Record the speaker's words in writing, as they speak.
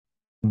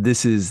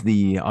This is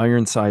the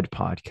Ironside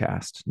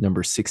Podcast,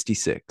 number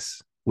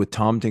 66, with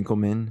Tom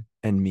Dinkelman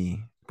and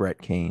me, Brett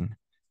Kane.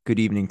 Good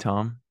evening,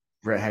 Tom.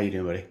 Brett, how you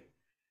doing, buddy?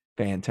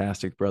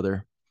 Fantastic,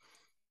 brother.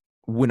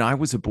 When I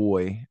was a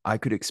boy, I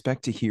could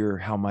expect to hear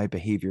how my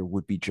behavior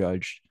would be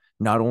judged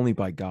not only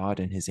by God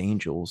and his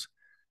angels,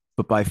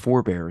 but by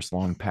forebears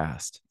long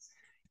past,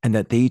 and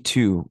that they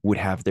too would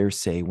have their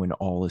say when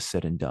all is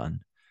said and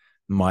done.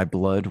 My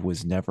blood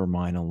was never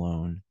mine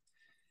alone.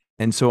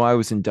 And so I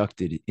was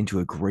inducted into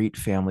a great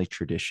family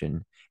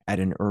tradition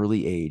at an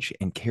early age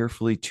and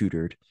carefully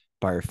tutored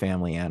by our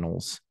family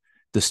annals,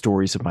 the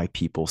stories of my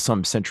people,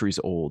 some centuries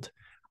old,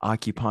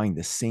 occupying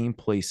the same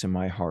place in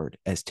my heart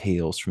as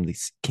tales from the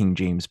King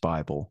James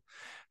Bible.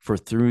 For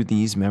through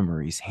these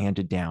memories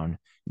handed down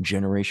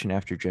generation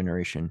after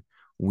generation,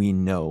 we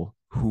know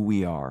who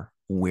we are,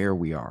 where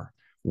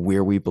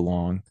we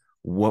belong,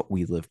 what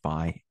we live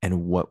by,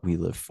 and what we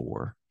live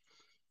for.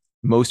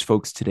 Most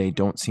folks today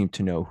don't seem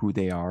to know who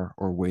they are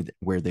or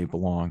where they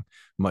belong,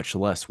 much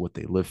less what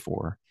they live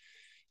for.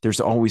 There's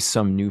always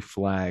some new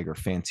flag or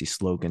fancy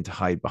slogan to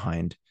hide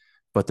behind,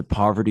 but the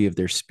poverty of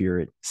their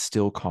spirit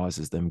still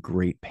causes them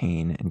great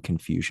pain and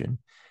confusion.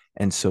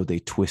 And so they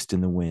twist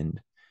in the wind.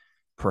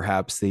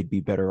 Perhaps they'd be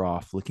better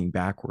off looking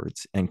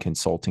backwards and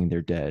consulting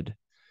their dead.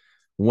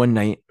 One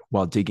night,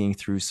 while digging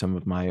through some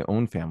of my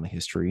own family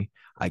history,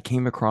 I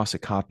came across a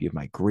copy of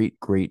my great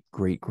great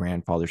great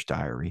grandfather's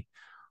diary.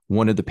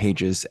 One of the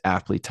pages,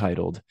 aptly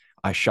titled,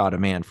 I Shot a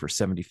Man for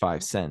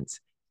 75 Cents,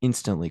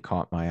 instantly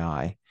caught my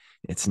eye.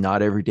 It's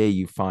not every day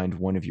you find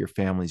one of your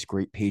family's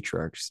great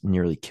patriarchs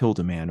nearly killed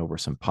a man over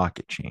some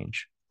pocket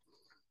change.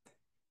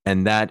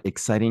 And that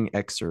exciting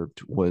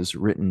excerpt was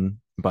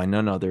written by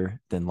none other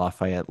than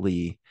Lafayette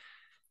Lee.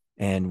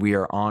 And we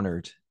are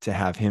honored to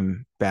have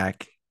him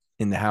back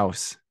in the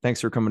house.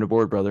 Thanks for coming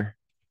aboard, brother.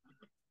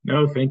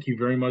 No, thank you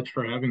very much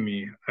for having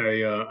me.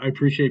 I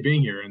appreciate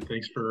being here, and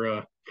thanks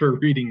for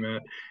reading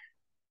that.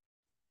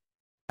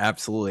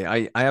 Absolutely.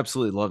 I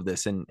absolutely love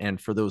this. And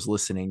for those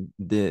listening,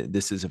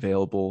 this is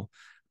available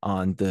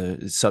on the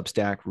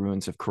Substack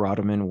Ruins of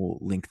Karadoman. We'll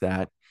link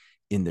that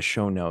in the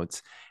show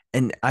notes.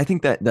 And I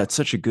think that that's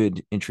such a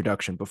good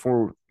introduction.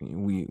 Before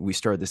we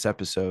start this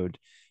episode,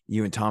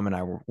 you and Tom and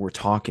I were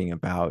talking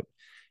about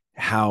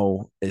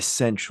how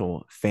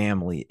essential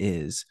family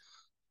is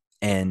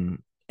and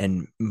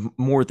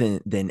more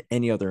than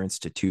any other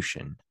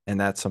institution. And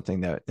that's something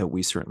that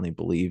we certainly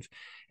believe.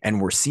 And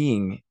we're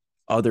seeing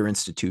other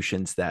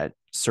institutions that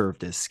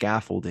served as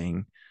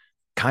scaffolding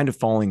kind of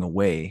falling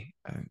away.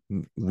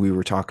 We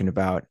were talking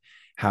about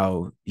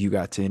how you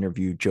got to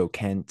interview Joe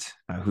Kent,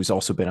 who's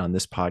also been on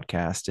this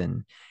podcast,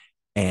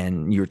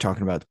 and you were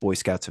talking about the Boy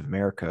Scouts of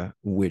America,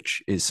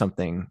 which is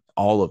something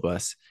all of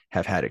us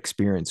have had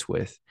experience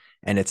with,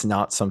 and it's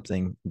not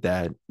something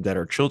that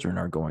our children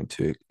are going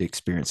to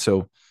experience.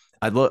 So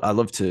I'd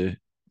love to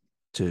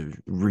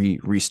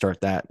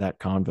restart that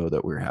convo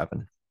that we are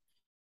having.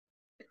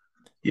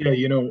 Yeah,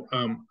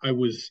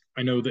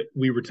 I know that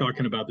we were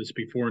talking about this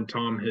before, and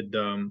Tom had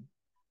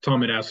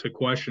asked a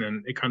question,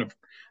 and it kind of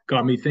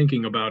got me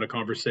thinking about a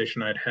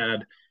conversation I'd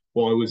had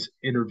while I was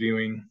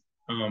interviewing,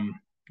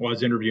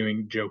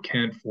 Joe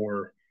Kent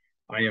for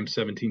I Am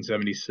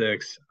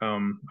 1776.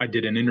 I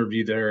did an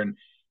interview there, and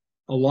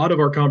a lot of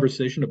our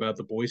conversation about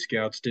the Boy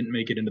Scouts didn't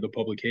make it into the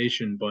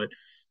publication, but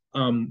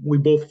we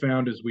both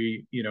found as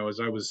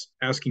I was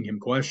asking him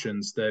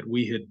questions, that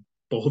we had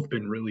both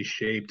been really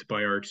shaped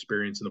by our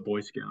experience in the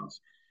Boy Scouts.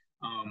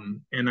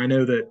 And I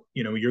know that,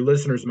 your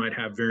listeners might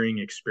have varying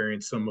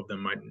experience. Some of them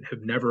might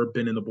have never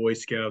been in the Boy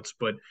Scouts,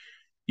 but,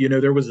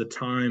 there was a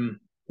time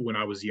when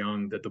I was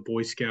young that the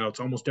Boy Scouts,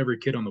 almost every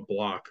kid on the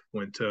block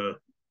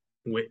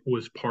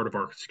was part of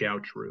our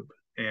scout troop.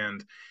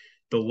 And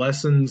the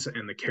lessons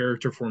and the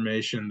character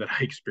formation that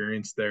I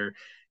experienced there,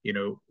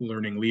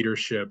 learning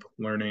leadership,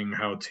 learning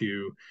how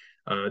to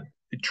uh,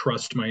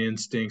 trust my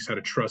instincts, how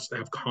to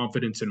have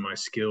confidence in my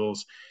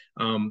skills.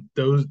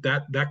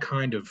 That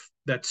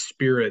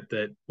spirit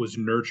that was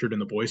nurtured in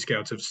the Boy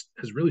Scouts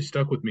has really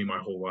stuck with me my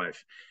whole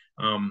life.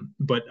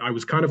 But I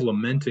was kind of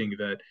lamenting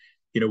that,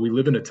 we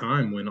live in a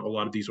time when a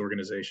lot of these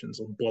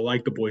organizations, well,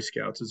 like the Boy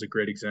Scouts is a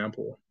great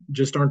example,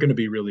 just aren't going to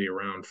be really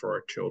around for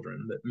our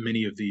children. That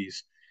many of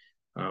these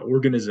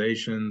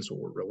organizations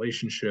or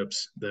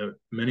relationships that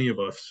many of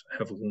us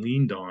have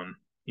leaned on,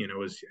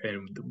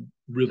 and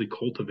really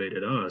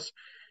cultivated us,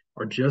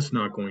 are just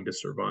not going to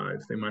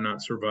survive. They might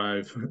not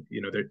survive,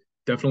 they're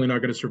definitely not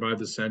going to survive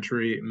the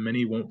century.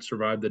 Many won't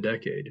survive the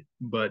decade.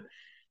 But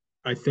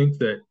I think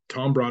that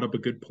Tom brought up a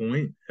good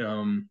point.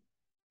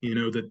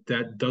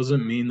 That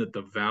doesn't mean that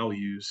the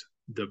values,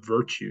 the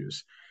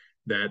virtues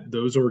that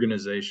those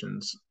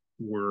organizations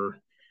were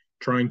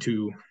trying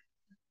to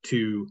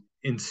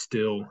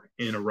instill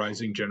in a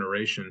rising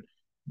generation,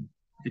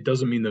 it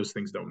doesn't mean those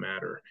things don't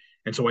matter.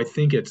 And so I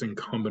think it's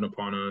incumbent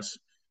upon us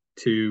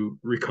to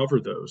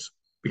recover those,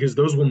 because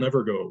those will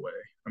never go away.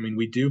 I mean,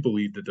 we do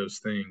believe that those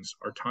things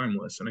are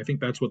timeless. And I think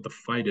that's what the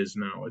fight is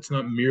now. It's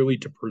not merely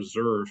to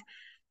preserve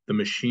the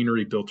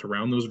machinery built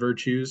around those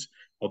virtues,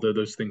 although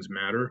those things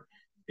matter.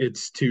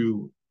 it's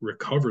to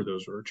recover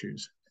those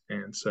virtues.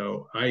 And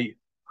so I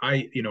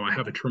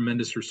have a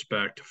tremendous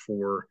respect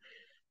for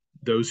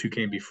those who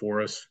came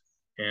before us.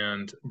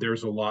 And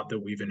there's a lot that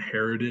we've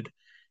inherited.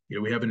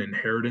 We have an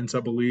inheritance,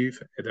 I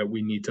believe, that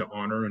we need to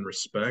honor and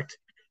respect.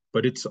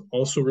 But it's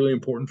also really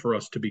important for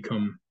us to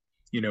become,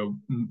 you know,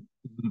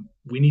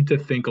 we need to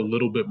think a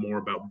little bit more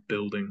about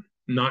building,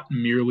 not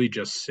merely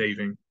just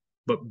saving,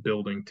 but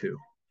building too.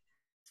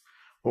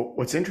 Well,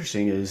 what's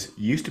interesting is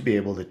you used to be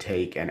able to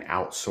take and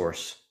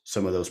outsource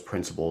some of those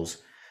principles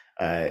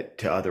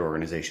to other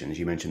organizations.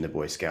 You mentioned the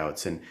Boy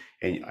Scouts, and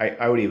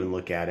I would even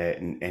look at it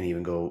and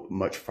even go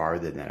much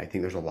farther than that. I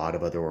think there's a lot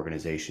of other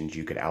organizations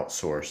you could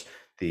outsource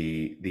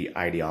the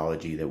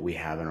ideology that we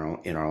have in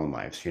our own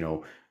lives.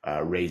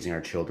 Raising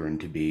our children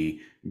to be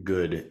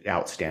good,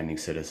 outstanding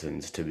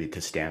citizens,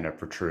 to stand up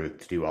for truth,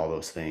 to do all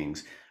those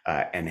things,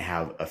 and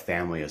have a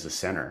family as a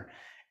center.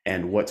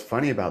 And what's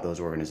funny about those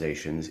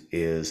organizations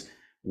is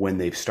when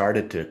they've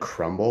started to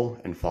crumble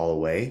and fall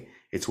away,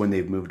 it's when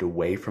they've moved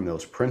away from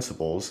those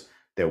principles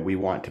that we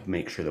want to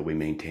make sure that we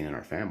maintain in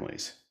our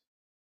families.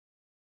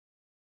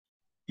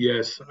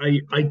 Yes,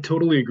 I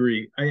totally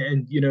agree.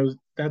 And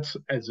that's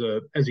as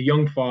a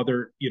young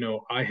father,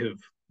 I have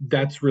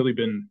that's really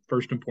been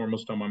first and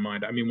foremost on my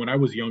mind. I mean, when I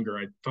was younger,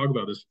 I talk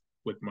about this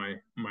with my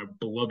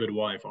beloved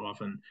wife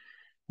often,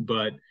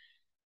 but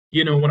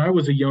when I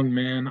was a young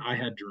man, I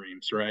had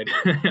dreams, right?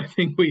 I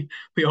think we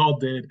all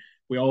did.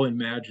 We all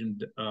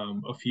imagined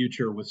a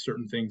future with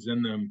certain things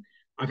in them.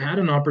 I've had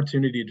an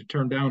opportunity to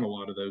turn down a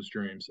lot of those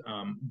dreams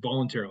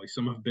voluntarily.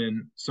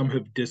 Some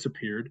have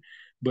disappeared,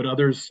 but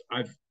others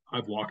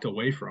I've walked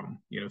away from.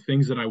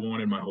 Things that I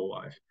wanted my whole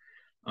life,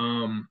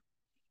 um,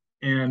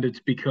 and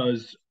it's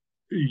because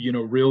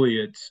really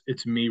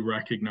it's me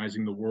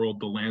recognizing the world,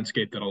 the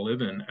landscape that I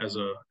live in as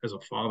a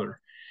father,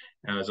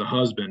 as a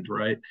husband,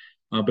 right?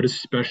 But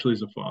especially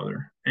as a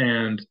father.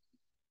 And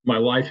my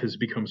life has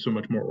become so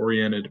much more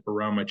oriented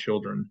around my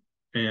children.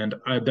 And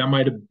that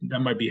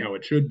might be how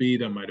it should be.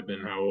 That might have been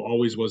how it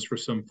always was for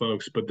some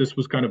folks. But this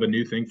was kind of a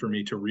new thing for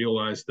me to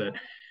realize that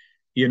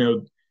you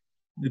know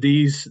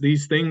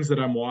these things that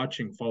I'm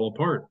watching fall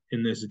apart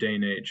in this day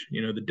and age.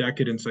 The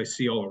decadence I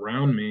see all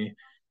around me.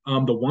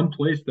 The one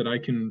place that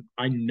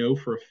I know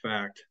for a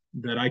fact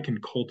that I can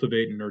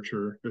cultivate and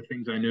nurture the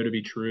things I know to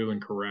be true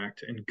and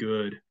correct and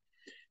good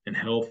and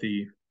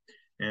healthy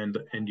and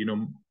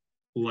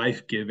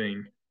life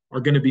giving are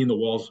going to be in the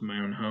walls of my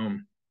own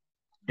home.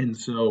 And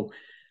so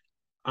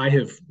I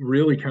have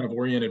really kind of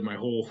oriented my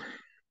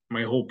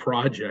whole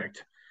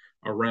project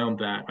around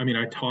that. I mean,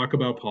 I talk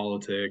about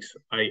politics.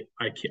 I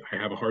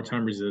have a hard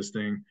time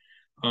resisting.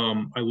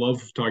 I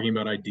love talking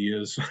about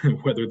ideas,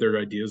 whether they're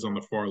ideas on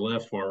the far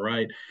left, far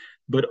right.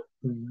 But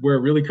where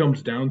it really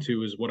comes down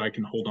to is what I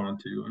can hold on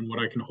to, and what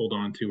I can hold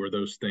on to are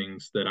those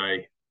things that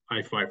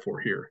I fight for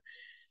here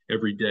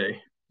every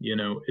day.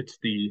 It's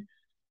the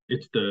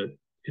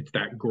it's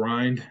that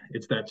grind,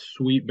 it's that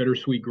sweet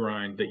bittersweet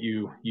grind that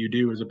you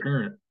do as a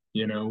parent,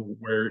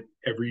 where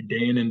every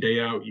day in and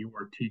day out you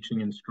are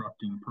teaching,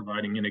 instructing,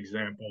 providing an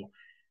example,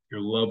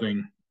 you're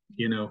loving,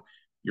 you know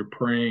you're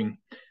praying,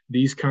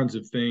 these kinds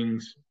of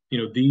things,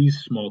 these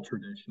small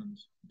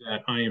traditions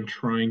that I am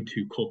trying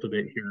to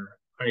cultivate here.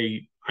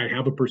 I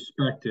have a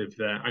perspective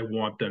that I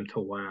want them to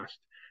last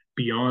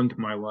beyond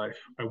my life.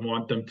 I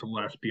want them to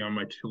last beyond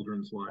my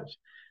children's lives.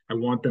 I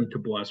want them to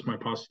bless my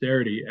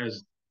posterity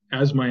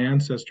as my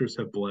ancestors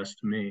have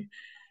blessed me.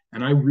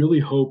 And I really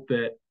hope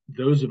that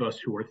those of us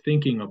who are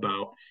thinking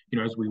about,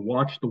 as we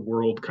watch the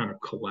world kind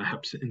of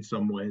collapse in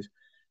some ways,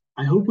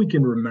 I hope we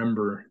can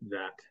remember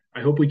that. I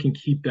hope we can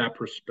keep that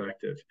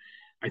perspective.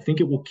 I think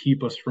it will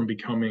keep us from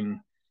becoming,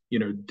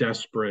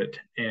 desperate,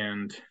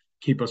 and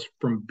keep us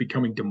from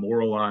becoming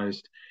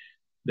demoralized,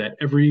 that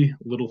every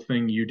little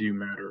thing you do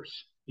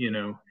matters,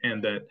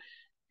 and that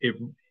it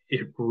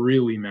it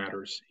really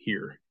matters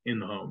here in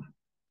the home.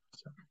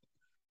 So.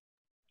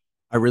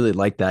 I really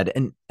like that.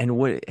 And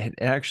what it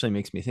actually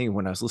makes me think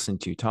when I was listening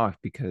to you talk,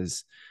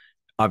 because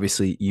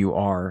obviously you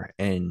are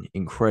an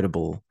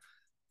incredible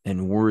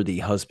and worthy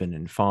husband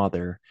and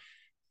father,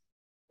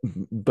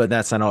 but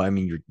that's not all. I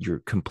mean, you're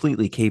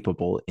completely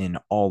capable in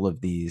all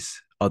of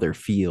these other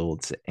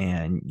fields,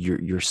 and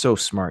you're so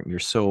smart, you're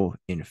so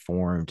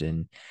informed,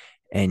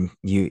 and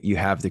you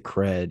have the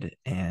cred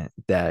and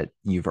that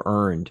you've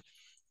earned.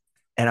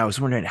 And I was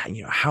wondering,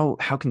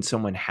 how can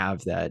someone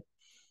have that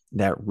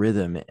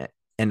rhythm?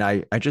 And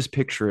I just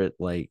picture it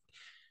like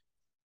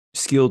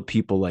skilled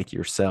people like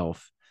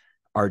yourself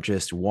are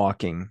just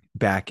walking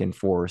back and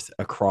forth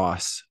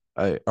across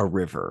a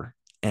river.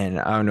 And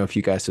I don't know if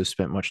you guys have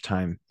spent much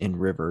time in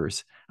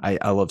rivers.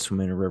 I love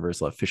swimming in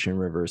rivers, love fishing in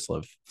rivers,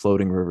 love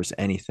floating rivers,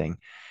 anything.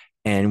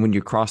 And when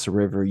you cross a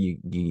river, you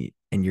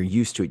and you're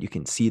used to it, you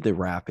can see the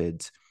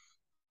rapids.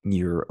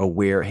 You're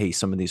aware, hey,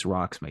 some of these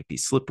rocks might be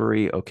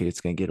slippery. Okay,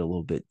 it's going to get a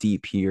little bit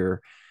deep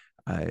here.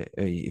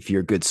 If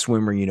you're a good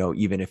swimmer,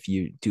 even if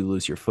you do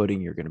lose your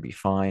footing, you're going to be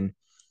fine.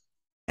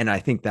 And I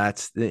think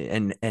that's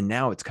and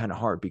now it's kind of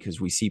hard because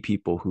we see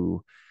people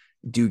who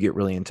do get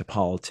really into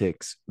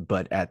politics,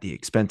 but at the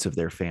expense of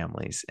their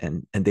families,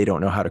 and they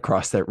don't know how to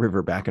cross that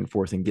river back and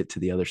forth and get to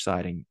the other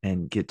side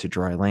and get to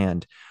dry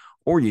land.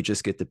 Or you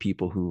just get the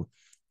people who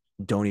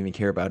don't even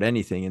care about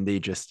anything, and they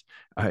just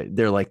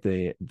they're like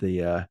the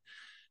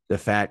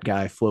fat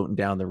guy floating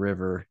down the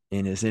river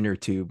in his inner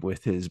tube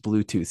with his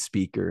Bluetooth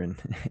speaker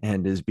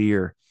and his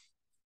beer.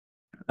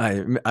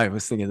 I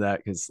was thinking of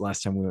that because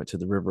last time we went to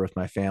the river with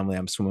my family,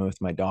 I'm swimming with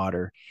my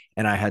daughter,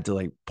 and I had to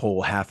like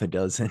pull half a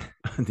dozen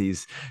of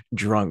these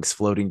drunks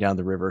floating down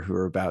the river who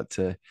are about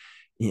to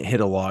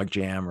hit a log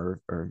jam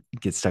or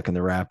get stuck in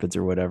the rapids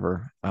or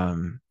whatever.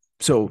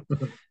 So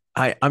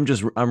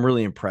I'm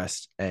really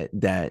impressed at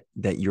that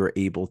you're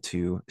able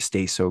to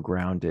stay so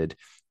grounded.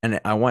 And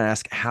I want to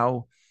ask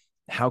how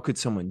could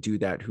someone do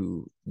that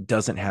who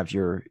doesn't have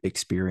your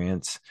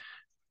experience,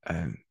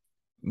 um,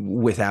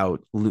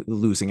 without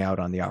losing out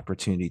on the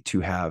opportunity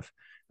to have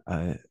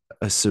a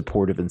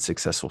supportive and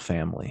successful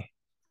family?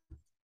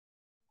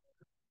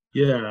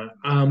 Yeah,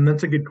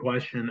 that's a good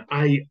question.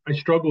 I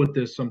struggle with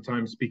this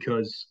sometimes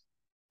because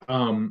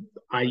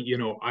I you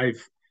know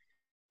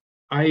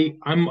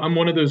I'm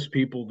one of those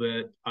people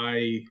that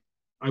I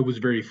was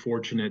very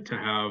fortunate to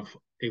have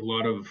a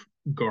lot of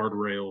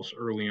guardrails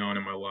early on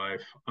in my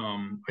life.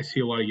 I see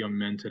a lot of young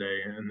men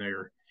today, and I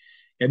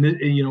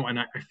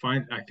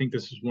think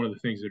this is one of the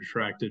things that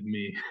attracted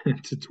me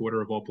to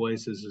Twitter of all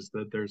places is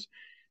that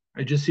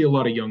I just see a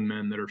lot of young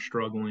men that are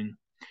struggling,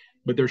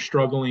 but they're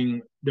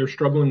struggling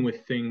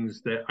with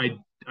things that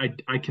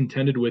I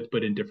contended with,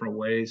 but in different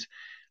ways.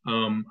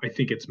 I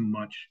think it's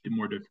much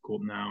more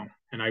difficult now,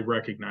 and I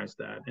recognize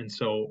that. And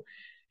so,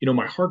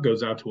 my heart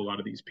goes out to a lot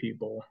of these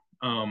people,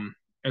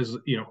 as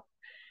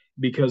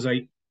because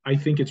I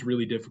think it's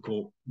really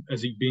difficult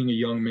being a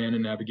young man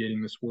and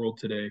navigating this world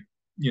today.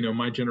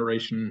 My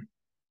generation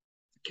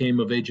came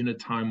of age in a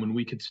time when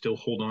we could still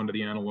hold on to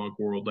the analog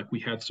world, like we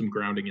had some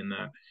grounding in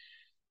that,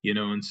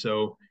 and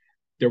so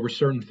there were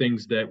certain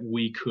things that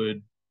we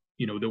could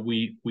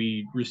that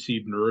we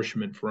received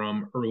nourishment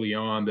from early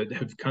on that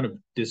have kind of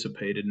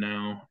dissipated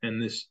now,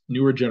 and this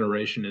newer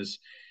generation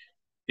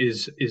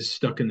is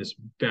stuck in this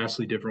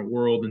vastly different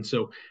world. And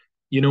so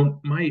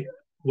my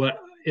what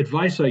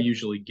advice I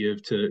usually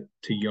give to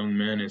young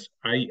men is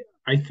I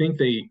think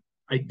the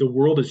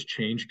world has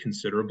changed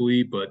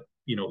considerably, but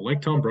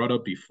like Tom brought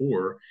up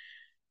before,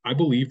 I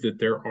believe that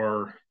there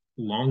are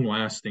long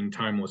lasting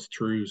timeless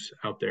truths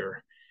out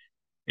there,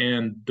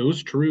 and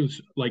those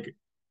truths, like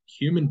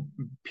human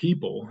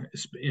people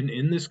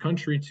in this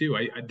country too,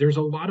 there's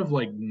a lot of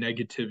like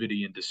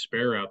negativity and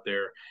despair out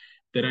there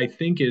that I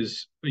think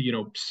is,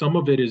 some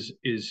of it is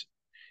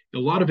a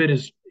lot of it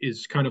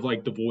is kind of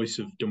like the voice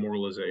of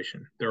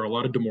demoralization. There are a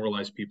lot of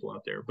demoralized people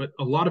out there, but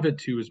a lot of it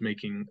too is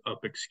making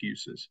up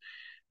excuses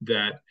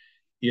that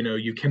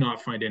you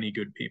cannot find any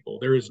good people.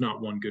 There is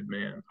not one good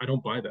man. I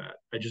don't buy that.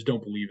 I just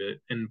don't believe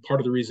it. And part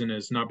of the reason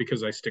is not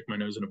because I stick my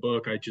nose in a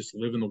book. I just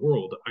live in the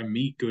world. I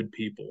meet good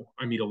people.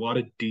 I meet a lot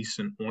of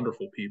decent,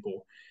 wonderful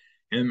people.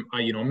 And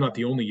I'm not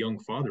the only young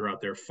father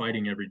out there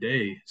fighting every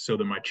day so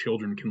that my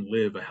children can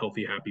live a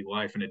healthy, happy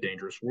life in a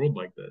dangerous world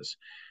like this.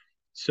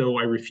 So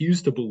I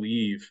refuse to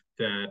believe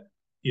that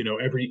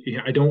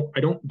I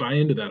don't buy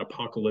into that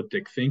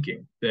apocalyptic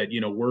thinking that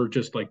we're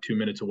just like 2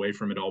 minutes away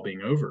from it all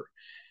being over.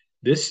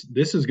 This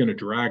is going to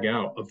drag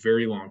out a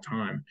very long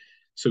time.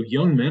 So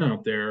young men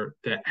out there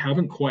that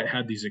haven't quite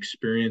had these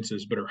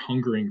experiences but are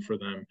hungering for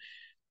them,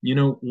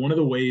 one of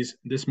the ways,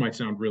 this might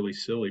sound really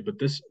silly, but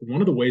this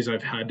one of the ways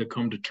I've had to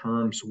come to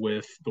terms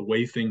with the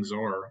way things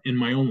are in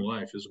my own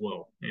life as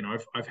well.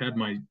 I've had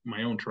my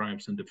own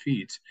triumphs and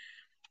defeats.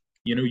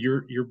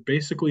 You're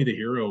basically the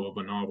hero of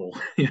a novel.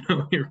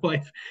 Your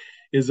life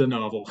is a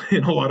novel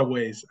in a lot of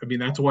ways. I mean,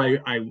 that's why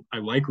I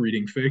like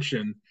reading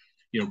fiction,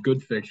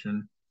 good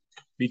fiction,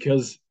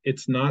 because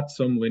it's not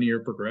some linear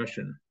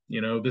progression.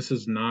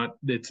 It's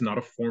not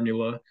a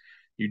formula.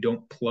 You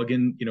don't plug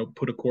in,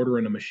 put a quarter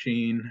in a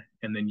machine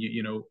and then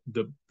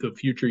the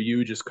future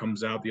you just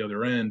comes out the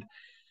other end.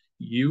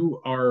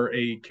 You are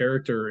a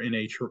character in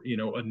a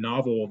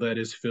novel that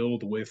is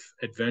filled with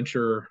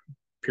adventure,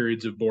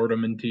 periods of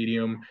boredom and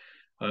tedium,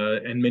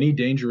 and many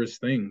dangerous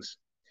things.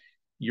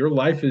 Your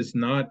life it's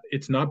not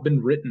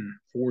been written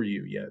for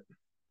you yet.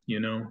 you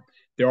know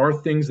there are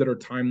things that are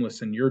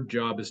timeless, and your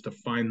job is to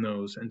find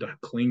those and to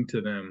cling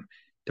to them,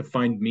 to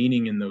find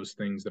meaning in those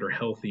things that are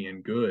healthy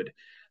and good.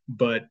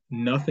 But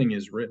nothing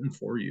is written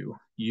for you.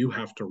 You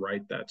have to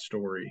write that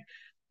story.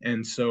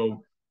 And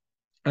so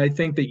I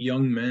think that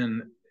young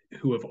men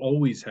who have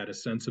always had a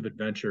sense of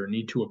adventure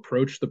need to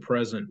approach the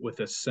present with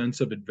a sense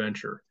of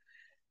adventure.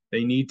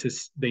 They need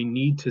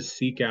to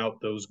seek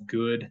out those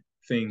good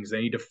things.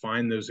 They need to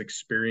find those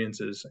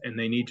experiences, and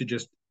they need to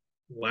just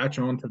latch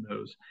on to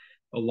those.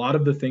 A lot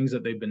of the things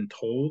that they've been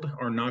told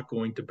are not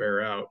going to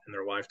bear out in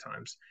their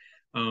lifetimes.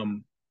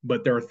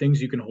 But there are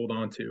things you can hold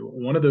on to.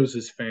 One of those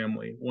is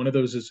family. One of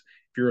those is,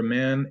 if you're a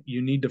man,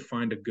 you need to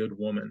find a good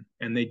woman,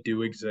 and they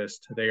do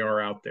exist. They are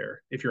out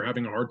there. If you're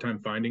having a hard time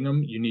finding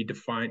them, you need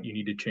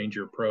to change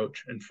your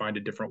approach and find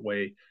a different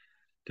way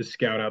to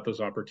scout out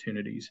those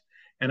opportunities.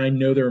 And I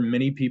know there are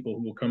many people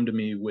who will come to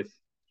me with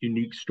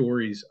unique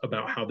stories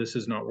about how this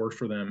has not worked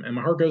for them. And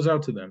my heart goes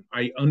out to them.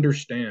 I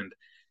understand,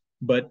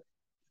 but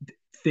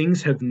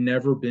things have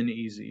never been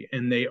easy.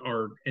 And they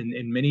are,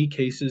 in many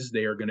cases,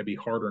 they are going to be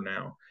harder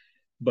now.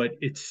 But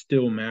it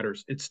still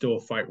matters. It's still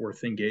a fight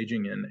worth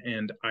engaging in.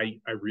 And I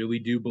really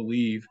do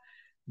believe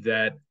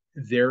that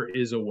there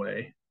is a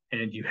way,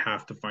 and you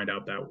have to find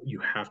out that you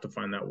have to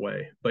find that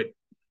way. But,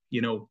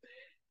 you know,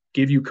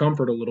 give you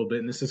comfort a little bit.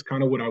 And this is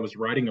kind of what I was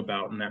writing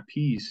about in that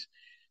piece.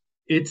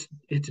 It's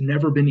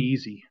never been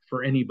easy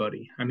for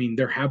anybody. I mean,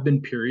 there have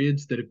been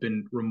periods that have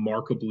been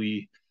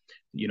remarkably,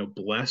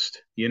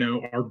 blessed.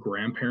 Our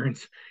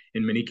grandparents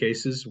in many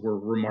cases were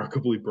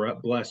remarkably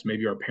blessed,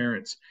 maybe our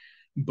parents.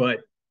 But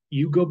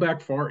you go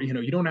back far,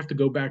 you don't have to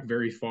go back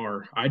very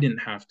far. I didn't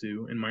have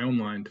to in my own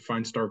line to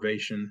find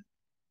starvation,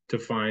 to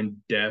find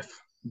death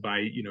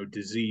by,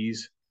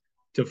 disease,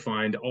 to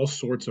find all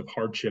sorts of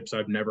hardships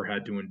I've never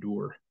had to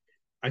endure.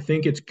 I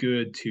think it's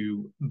good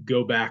to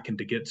go back and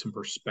to get some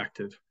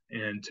perspective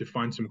and to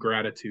find some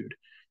gratitude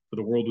for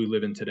the world we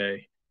live in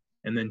today,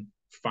 and then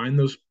find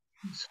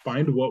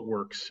what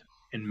works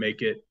and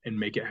make it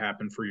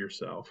happen for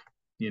yourself.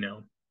 You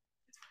know,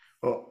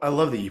 Well, I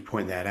love that you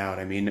point that out.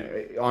 I mean,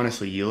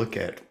 honestly, you look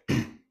at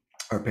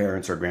our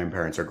parents, our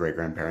grandparents, our great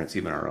grandparents,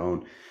 even our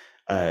own,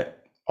 uh,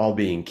 all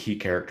being key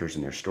characters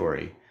in their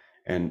story.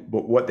 And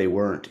but what they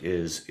weren't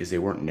is they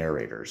weren't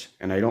narrators.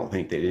 And I don't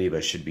think that any of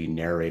us should be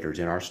narrators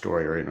in our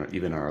story or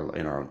even in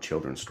our own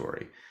children's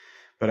story.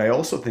 But I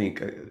also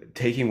think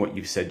taking what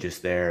you've said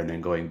just there and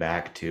then going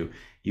back to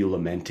you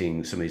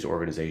lamenting some of these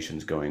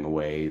organizations going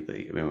away,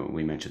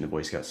 we mentioned the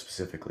Boy Scouts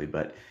specifically,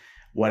 but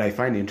what I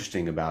find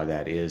interesting about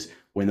that is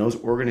when those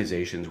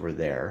organizations were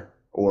there,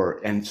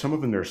 and some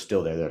of them are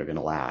still there that are going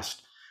to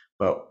last,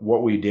 but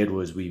what we did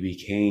was we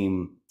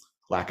became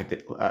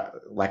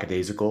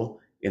lackadaisical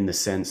in the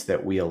sense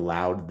that we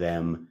allowed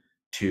them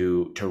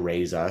to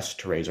raise us,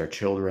 to raise our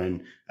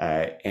children,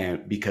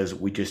 and because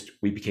we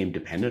became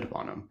dependent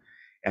upon them.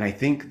 And I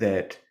think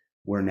that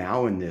we're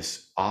now in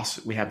this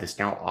awesome, we have this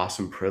now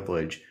awesome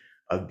privilege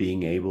of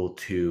being able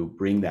to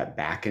bring that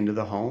back into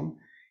the home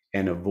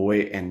and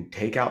avoid and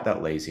take out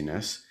that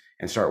laziness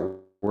and start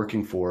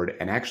working forward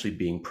and actually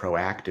being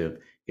proactive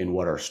in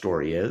what our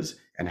story is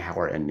and how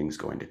our ending is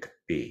going to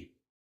be.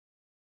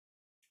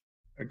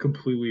 I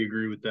completely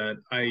agree with that.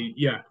 I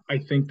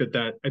think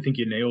I think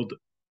you nailed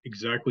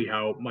exactly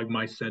how like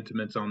my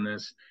sentiments on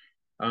this.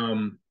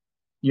 Um,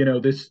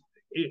 this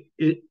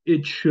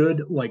it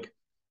should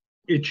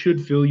it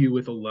should fill you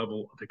with a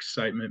level of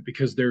excitement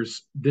because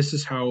this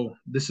is how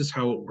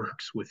it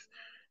works with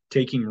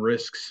taking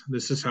risks.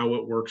 This is how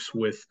it works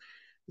with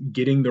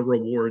getting the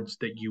rewards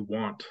that you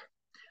want.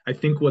 I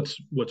think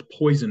what's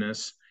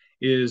poisonous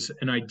is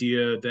an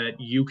idea that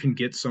you can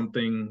get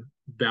something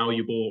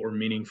valuable or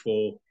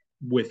meaningful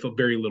with a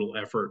very little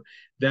effort.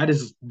 That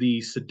is the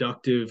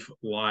seductive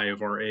lie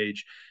of our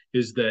age,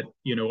 is that,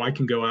 I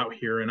can go out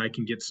here and I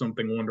can get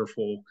something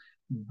wonderful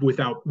with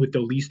the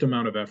least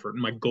amount of effort.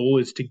 And my goal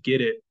is to get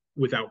it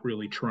without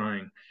really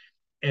trying.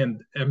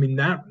 And I mean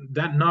that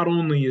not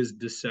only is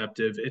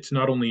deceptive, it's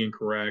not only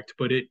incorrect,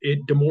 but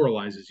it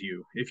demoralizes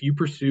you. If you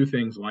pursue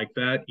things like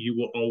that, you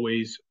will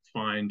always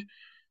find,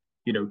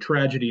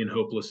 tragedy and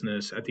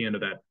hopelessness at the end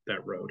of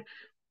that road.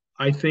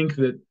 I think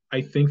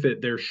that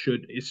there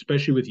should,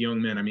 especially with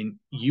young men, I mean,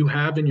 you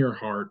have in your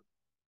heart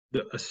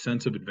a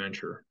sense of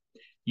adventure.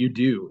 You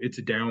do.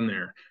 It's down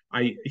there.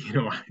 I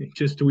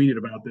just tweeted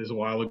about this a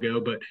while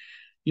ago, but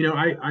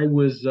I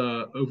was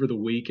over the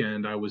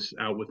weekend, I was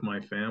out with my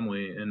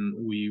family and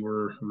we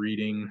were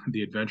reading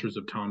The Adventures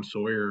of Tom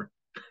Sawyer.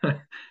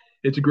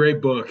 It's a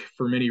great book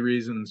for many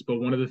reasons, but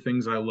one of the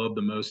things I love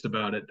the most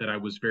about it that I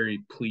was very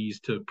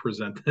pleased to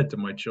present that to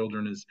my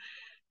children is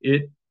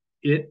it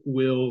it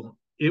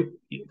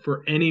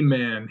for any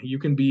man, you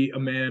can be a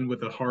man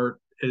with a heart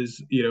as,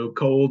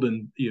 cold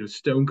and,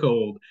 stone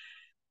cold,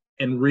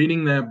 and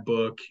reading that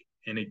book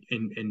and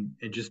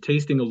just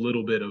tasting a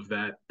little bit of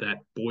that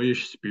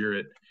boyish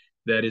spirit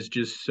that is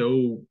just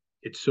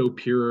it's so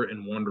pure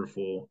and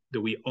wonderful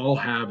that we all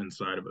have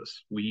inside of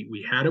us.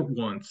 We had it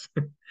once.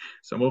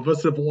 Some of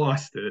us have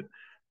lost it,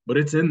 but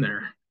it's in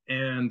there.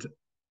 And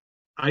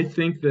I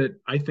think that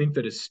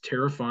as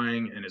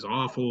terrifying and as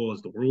awful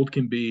as the world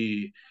can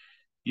be,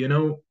 you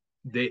know,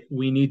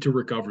 we need to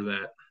recover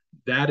that.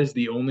 That is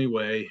the only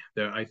way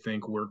that I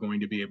think we're going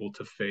to be able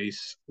to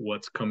face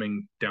what's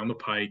coming down the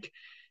pike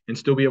and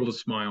still be able to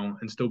smile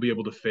and still be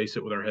able to face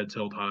it with our heads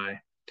held high.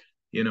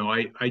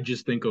 I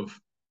just think of,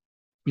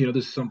 this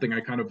is something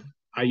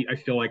I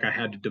feel like I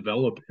had to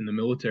develop in the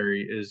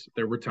military. Is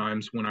there were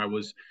times when I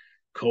was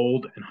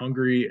cold and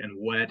hungry and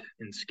wet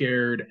and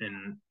scared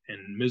and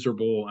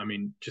miserable. I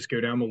mean, just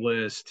go down the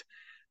list.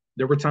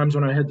 There were times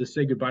when I had to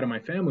say goodbye to my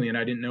family and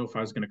I didn't know if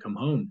I was going to come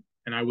home,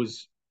 and I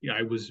was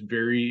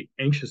very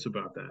anxious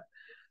about that.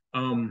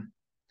 Um,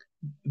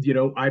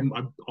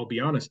 I'll be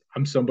honest,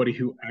 I'm somebody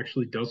who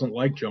actually doesn't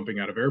like jumping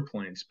out of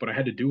airplanes, but I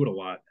had to do it a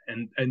lot.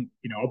 And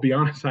I'll be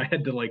honest, I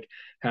had to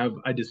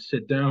I just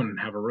sit down and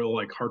have a real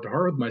like heart to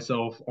heart with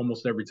myself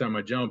almost every time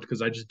I jumped,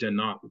 because I did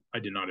not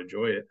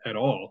enjoy it at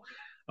all.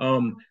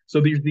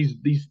 So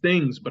these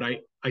things, but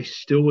I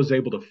still was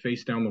able to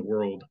face down the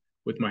world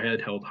with my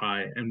head held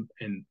high,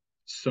 and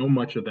so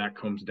much of that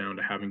comes down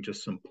to having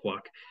just some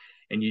pluck.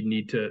 And you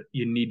need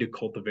to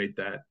cultivate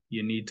that.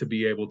 You need to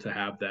be able to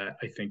have that,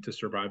 I think, to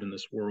survive in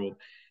this world.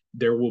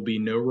 There will be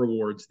no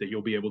rewards that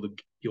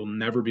you'll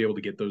never be able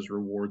to get those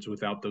rewards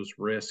without those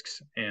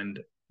risks. And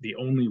the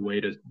only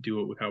way to do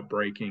it without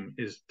breaking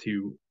is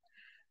to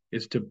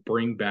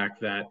bring back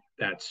that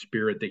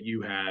spirit that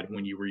you had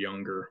when you were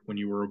younger, when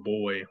you were a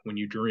boy, when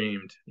you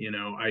dreamed.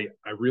 I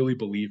really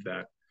believe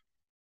that.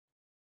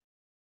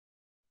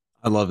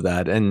 I love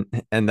that.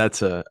 And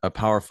that's a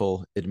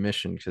powerful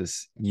admission,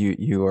 because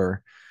you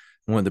are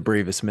one of the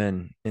bravest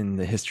men in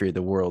the history of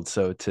the world.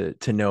 So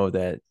to know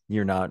that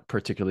you're not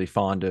particularly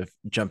fond of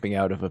jumping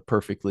out of a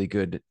perfectly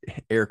good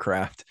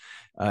aircraft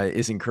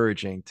is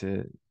encouraging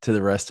to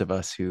the rest of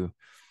us who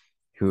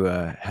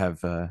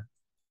have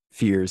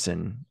fears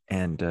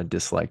and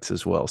dislikes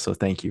as well. So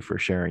thank you for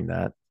sharing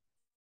that.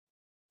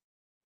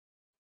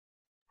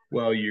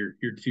 Well, you're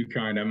too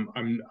kind.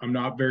 I'm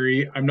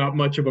not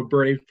much of a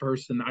brave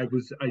person. I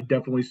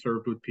definitely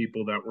served with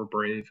people that were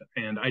brave,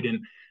 and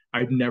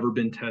I've never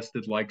been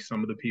tested like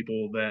some of the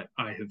people that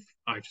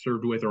I've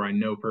served with or I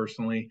know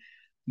personally.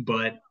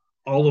 But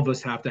all of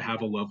us have to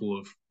have a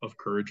level of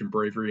courage and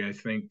bravery, I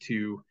think,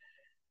 to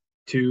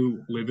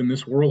live in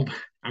this world.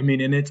 I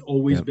mean, and it's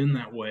always Yeah. been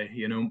that way.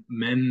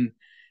 Men,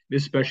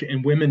 especially,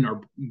 and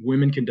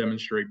women can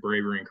demonstrate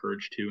bravery and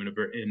courage too.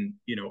 And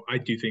I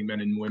do think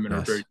men and women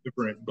are very Yes.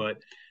 different, but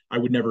I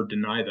would never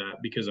deny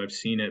that because I've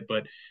seen it.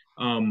 But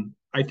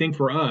I think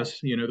for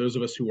us, those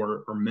of us who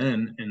are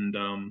men,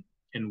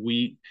 and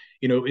we,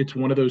 it's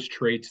one of those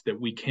traits that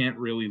we can't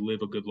really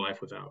live a good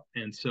life without.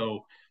 And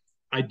so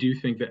I do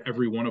think that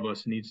every one of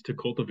us needs to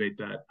cultivate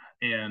that.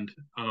 And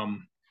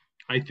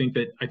I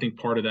think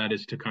part of that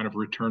is to kind of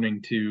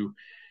returning to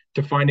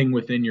finding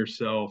within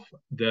yourself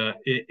that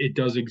it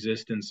does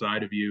exist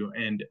inside of you.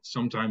 And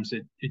sometimes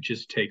it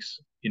just takes,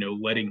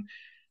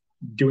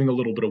 doing a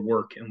little bit of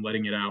work and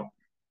letting it out.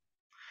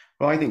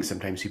 Well, I think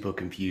sometimes people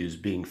confuse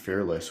being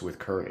fearless with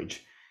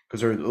courage because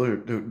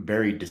they're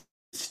very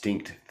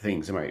distinct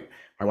things. And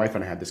my wife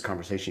and I had this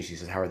conversation. She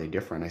says, "How are they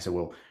different?" I said,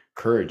 "Well,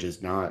 courage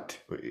is not.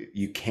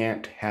 You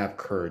can't have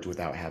courage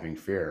without having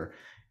fear,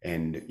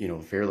 and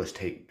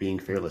being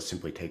fearless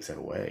simply takes that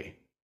away."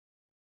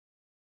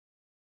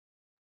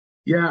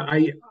 Yeah,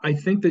 I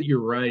think that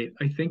you're right.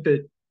 I think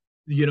that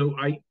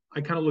I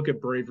kind of look at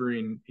bravery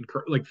and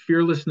like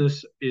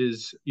fearlessness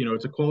is,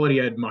 it's a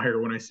quality I admire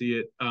when I see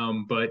it.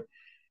 But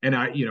and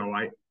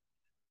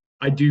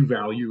I do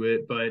value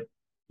it, but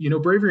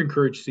bravery and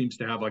courage seems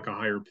to have like a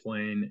higher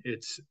plane.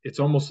 It's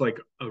almost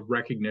like a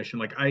recognition.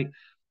 Like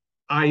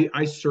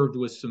I served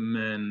with some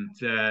men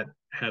that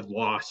had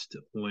lost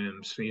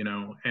limbs,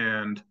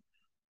 and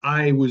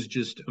I was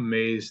just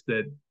amazed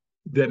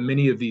that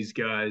many of these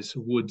guys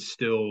would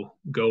still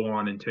go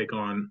on and take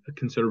on a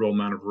considerable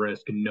amount of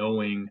risk, and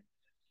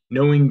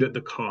knowing that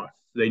the cost,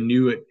 they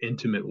knew it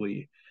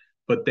intimately,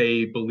 but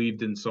they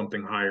believed in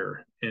something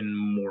higher and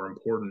more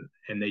important.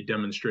 And they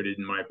demonstrated,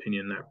 in my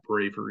opinion, that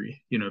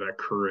bravery, that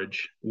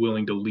courage,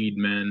 willing to lead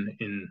men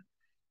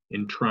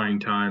in trying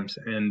times.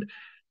 And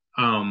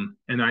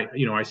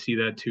I see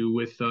that too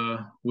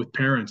with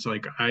parents.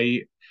 Like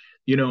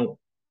you know,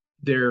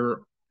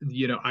 they're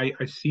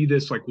I see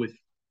this like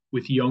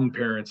with young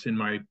parents in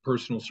my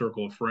personal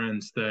circle of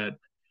friends that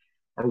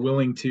are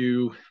willing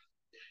to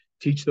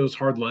teach those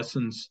hard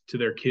lessons to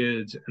their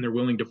kids, and they're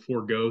willing to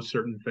forego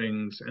certain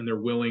things, and they're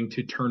willing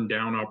to turn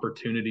down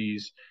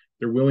opportunities.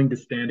 They're willing to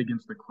stand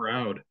against the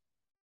crowd,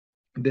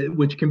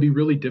 which can be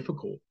really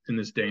difficult in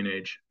this day and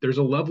age. There's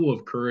a level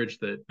of courage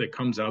that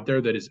comes out there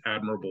that is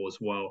admirable as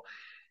well.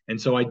 And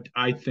so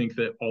I think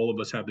that all of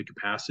us have the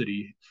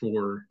capacity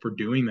for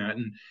doing that.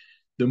 And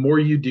the more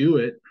you do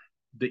it,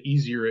 the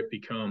easier it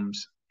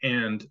becomes.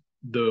 And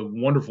the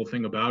wonderful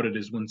thing about it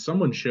is when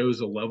someone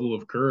shows a level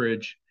of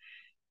courage,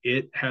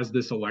 it has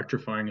this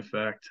electrifying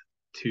effect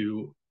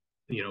to,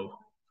 you know,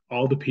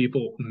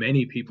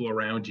 many people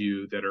around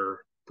you that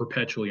are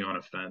perpetually on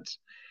a fence.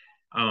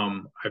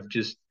 I've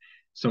just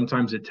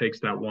Sometimes it takes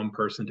that one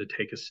person to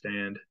take a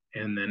stand,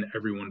 and then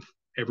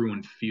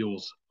everyone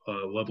feels a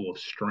level of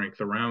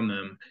strength around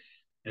them.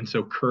 And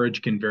so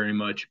courage can very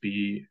much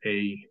be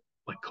a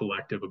like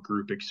collective, a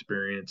group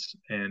experience,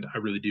 and I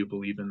really do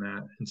believe in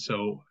that. And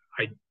so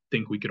I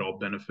think we could all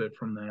benefit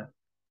from that.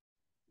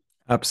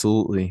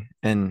 Absolutely.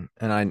 And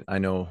I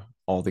know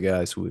all the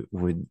guys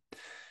would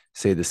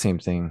say the same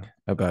thing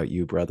about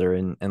you, brother.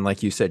 And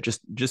like you said,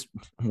 just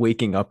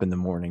waking up in the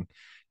morning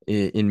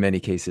in many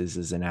cases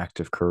is an act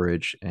of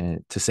courage,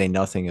 and to say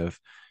nothing of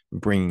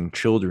bringing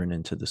children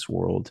into this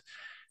world.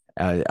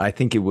 I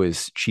think it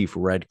was Chief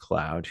Red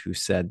Cloud who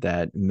said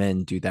that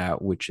men do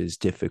that which is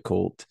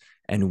difficult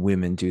and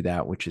women do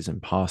that which is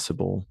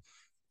impossible.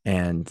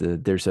 And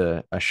there's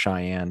a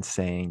Cheyenne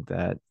saying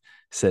that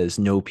says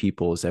no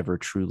people is ever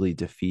truly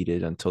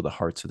defeated until the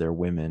hearts of their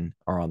women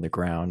are on the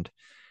ground.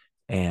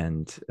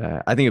 And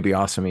I think it'd be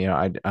awesome.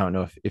 I don't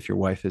know if your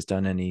wife has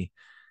done any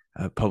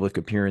public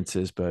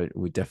appearances, but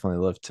we definitely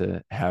love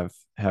to have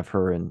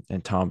her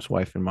and Tom's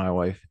wife and my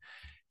wife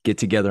get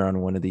together on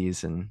one of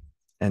these and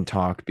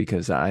talk,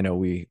 because I know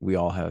we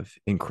all have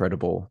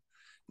incredible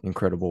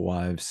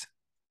wives.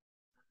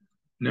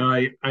 No,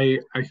 I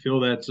feel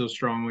that so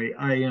strongly.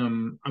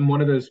 I'm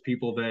one of those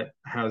people that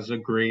has a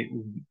great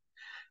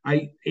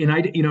I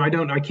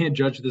can't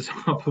judge this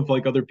off of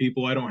like other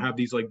people. I don't have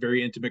these like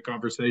very intimate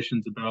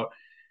conversations about,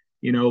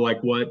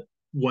 like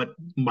what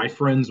my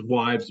friends'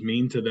 wives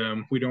mean to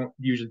them. We don't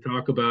usually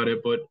talk about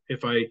it, but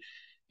if I,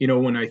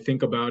 when I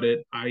think about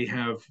it, I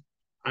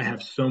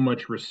have so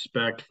much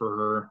respect for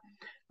her.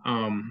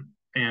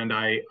 And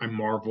I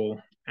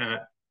marvel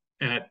at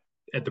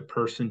at the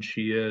person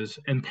she is.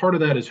 And part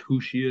of that is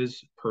who she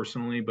is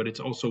personally, but it's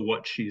also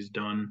what she's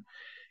done.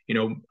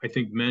 I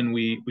think men,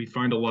 we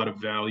find a lot of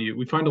value,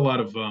 we find a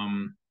lot of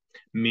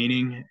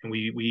meaning, and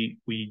we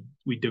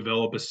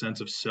develop a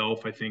sense of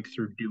self, I think,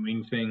 through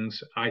doing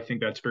things. I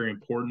think that's very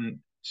important,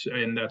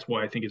 and that's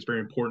why I think it's very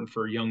important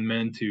for young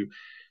men to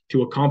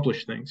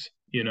accomplish things,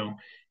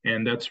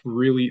 and that's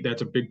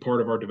a big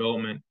part of our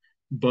development.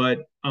 But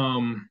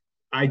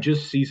I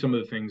just see some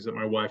of the things that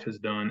my wife has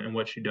done and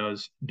what she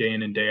does day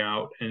in and day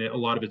out, and a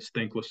lot of it's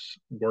thankless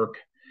work.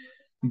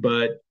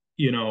 But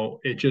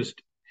it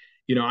just,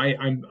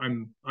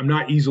 I'm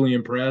not easily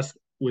impressed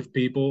with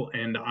people,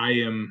 and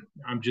I'm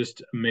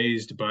just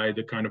amazed by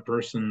the kind of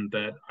person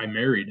that I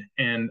married,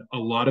 and a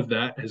lot of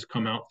that has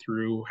come out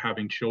through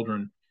having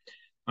children.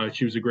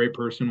 She was a great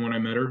person when I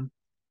met her,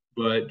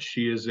 but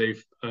she is a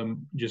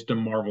just a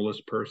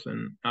marvelous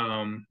person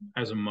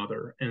as a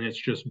mother, and it's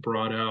just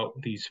brought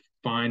out these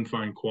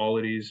fine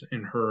qualities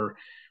in her,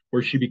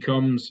 where she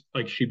became,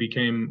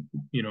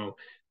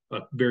 a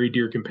very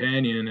dear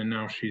companion, and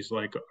now she's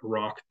like a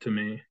rock to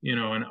me,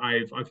 and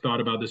I've thought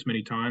about this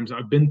many times.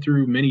 I've been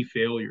through many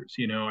failures.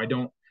 I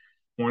don't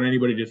want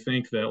anybody to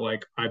think that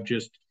like I've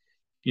just,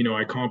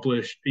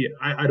 accomplished.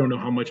 I don't know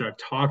how much I've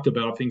talked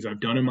about things I've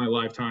done in my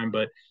lifetime,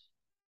 but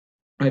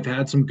I've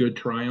had some good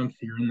triumphs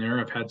here and there.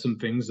 I've had some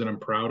things that I'm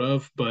proud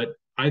of, but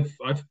I've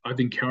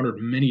encountered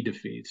many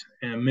defeats,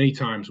 and many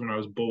times when I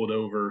was bowled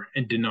over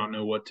and did not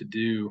know what to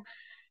do.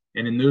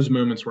 And in those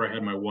moments where I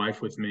had my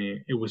wife with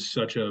me, it was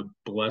such a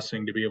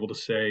blessing to be able to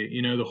say,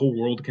 the whole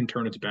world can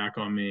turn its back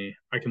on me.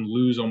 I can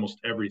lose almost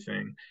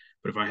everything.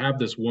 But if I have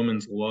this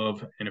woman's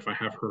love, and if I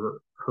have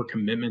her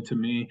commitment to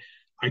me,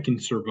 I can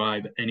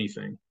survive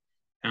anything.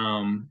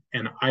 And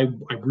I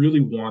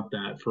really want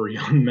that for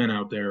young men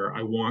out there.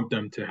 I want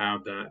them to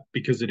have that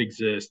because it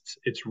exists.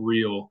 It's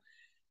real.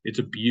 It's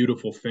a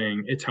beautiful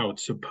thing. It's how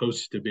it's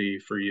supposed to be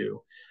for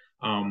you.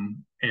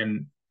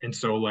 And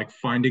so like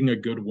finding a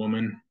good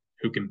woman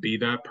who can be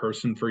that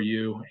person for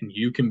you, and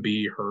you can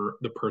be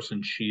the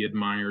person she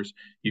admires.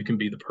 You can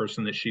be the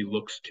person that she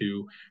looks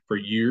to for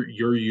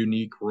your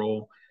unique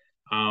role.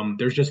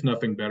 There's just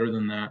nothing better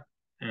than that.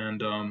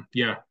 And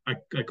yeah, I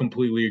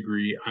completely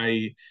agree.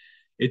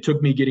 It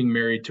took me getting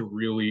married to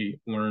really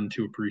learn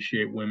to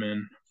appreciate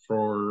women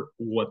for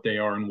what they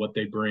are and what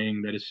they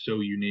bring that is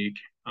so unique.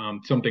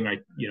 Something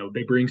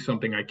they bring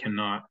something I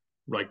cannot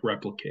like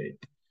replicate.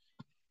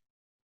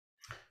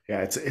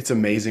 Yeah, it's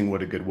amazing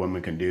what a good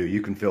woman can do.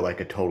 You can feel like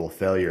a total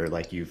failure,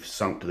 like you've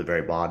sunk to the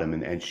very bottom,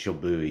 and she'll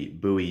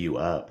buoy you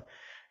up.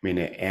 I mean,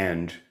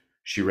 and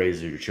she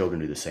raises your children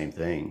to do the same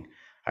thing.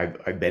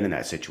 I've been in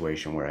that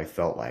situation where I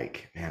felt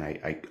like, man,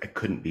 I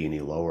couldn't be any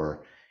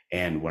lower.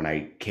 And when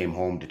I came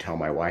home to tell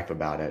my wife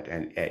about it,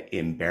 and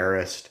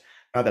embarrassed,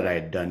 not that I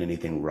had done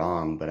anything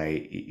wrong, but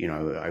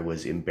I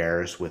was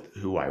embarrassed with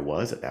who I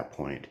was at that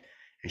point.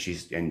 And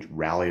she's and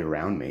rallied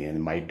around me,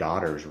 and my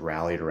daughters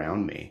rallied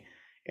around me,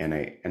 and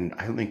I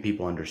don't think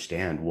people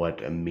understand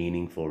what a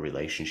meaningful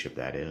relationship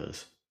that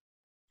is.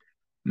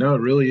 No,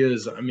 it really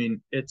is. I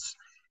mean,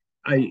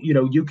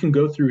 you can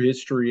go through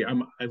history. I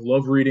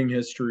love reading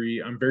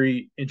history. I'm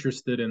very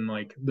interested in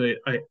like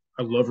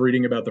I love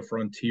reading about the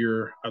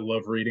frontier. I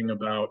love reading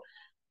about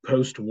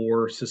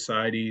post-war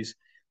societies,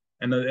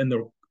 and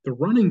the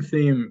running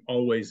theme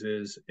always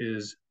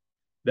is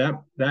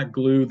that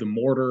glue, the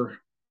mortar,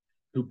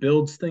 who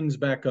builds things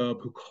back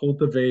up, who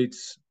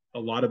cultivates a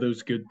lot of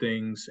those good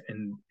things,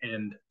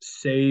 and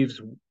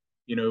saves,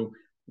 you know,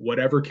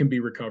 whatever can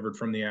be recovered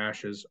from the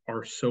ashes,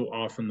 are so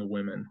often the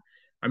women.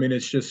 I mean,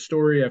 it's just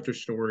story after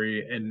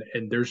story,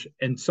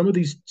 and some of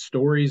these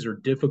stories are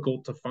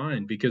difficult to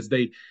find because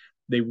they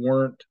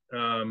weren't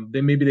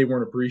they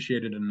weren't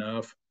appreciated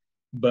enough.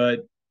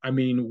 But I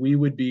mean, we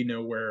would be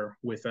nowhere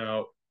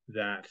without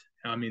that.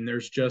 I mean,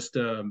 there's just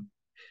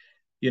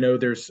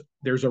there's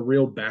a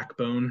real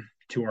backbone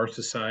to our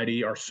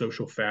society, our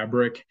social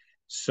fabric.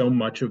 So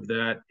much of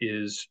that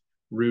is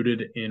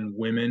rooted in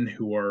women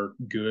who are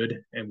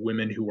good and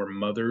women who are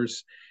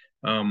mothers.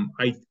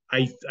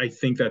 I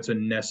think that's a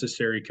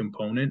necessary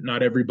component.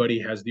 Not everybody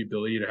has the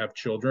ability to have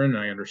children.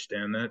 I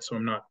understand that, so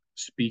I'm not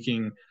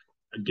speaking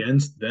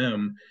against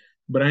them,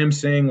 but I am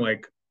saying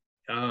like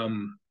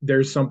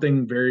there's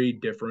something very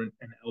different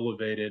and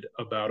elevated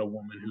about a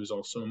woman who's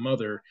also a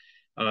mother.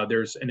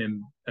 There's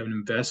an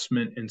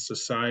investment in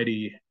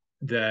society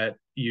that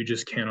you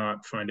just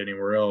cannot find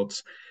anywhere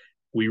else.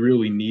 We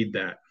really need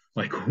that.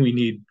 Like we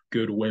need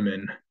good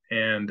women,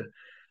 and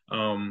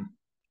um,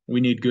 we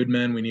need good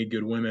men, we need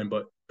good women,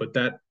 but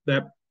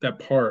that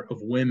part of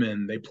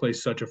women, they play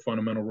such a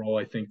fundamental role.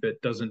 I think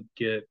that doesn't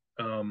get.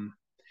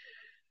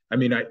 I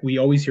mean, we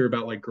always hear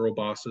about like girl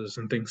bosses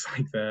and things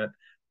like that.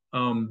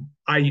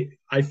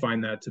 I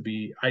find that to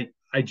be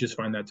I just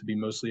find that to be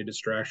mostly a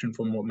distraction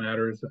from what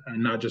matters,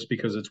 and not just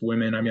because it's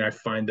women. I mean, I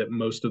find that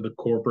most of the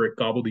corporate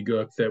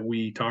gobbledygook that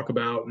we talk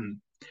about and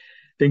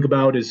think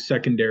about is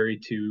secondary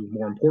to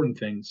more important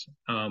things.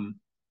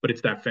 But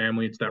it's that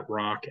family, it's that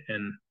rock,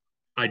 and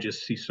I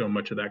just see so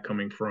much of that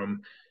coming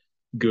from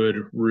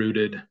good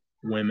rooted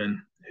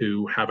women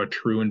who have a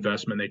true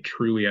investment. They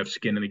truly have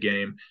skin in the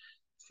game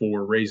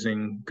for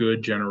raising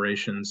good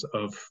generations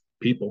of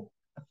people.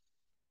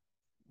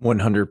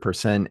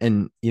 100%.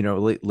 And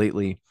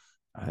lately,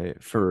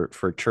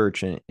 for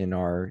church in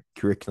our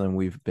curriculum,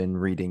 we've been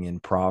reading in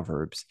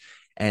Proverbs,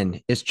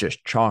 and it's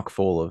just chock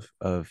full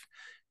of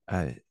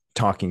uh,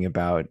 talking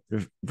about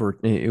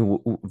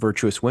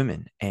virtuous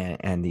women,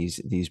 and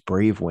these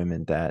brave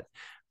women that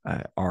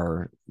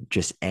are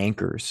just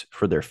anchors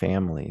for their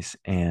families.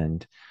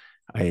 And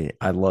I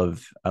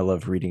love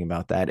reading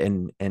about that.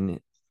 And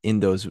in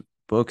those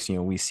books,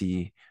 we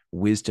see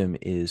wisdom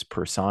is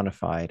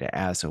personified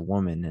as a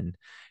woman.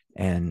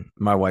 And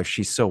my wife,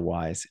 she's so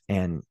wise.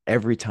 And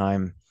every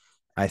time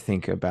I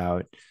think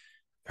about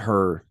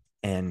her,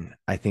 and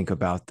I think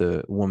about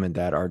the woman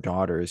that our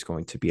daughter is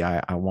going to be,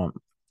 I want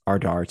our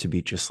daughter to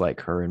be just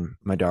like her. And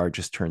my daughter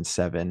just turned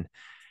 7,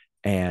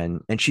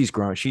 and she's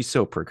grown. She's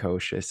so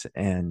precocious,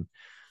 and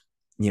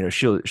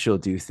she'll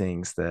do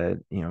things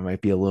that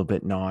might be a little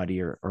bit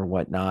naughty or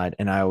whatnot.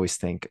 And I always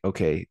think,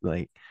 okay,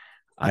 like,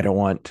 I don't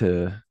want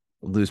to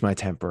lose my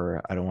temper.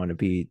 I don't want to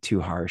be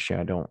too harsh.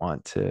 I don't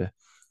want to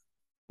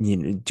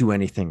do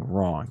anything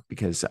wrong,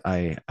 because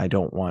I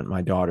don't want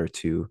my daughter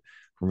to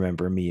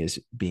remember me as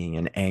being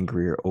an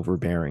angry or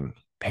overbearing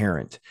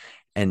parent.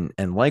 And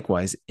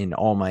likewise, in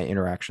all my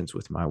interactions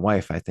with my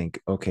wife, I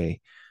think, okay,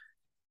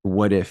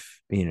 what if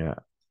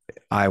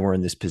I were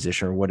in this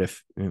position, or what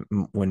if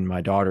when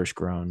my daughter's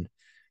grown,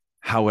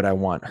 how would I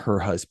want her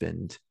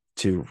husband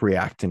to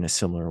react in a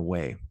similar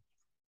way?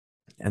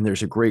 And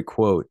there's a great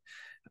quote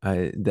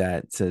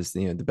that says,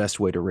 the best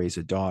way to raise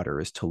a daughter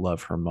is to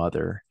love her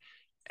mother.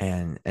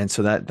 And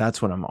so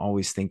that's what I'm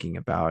always thinking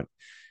about.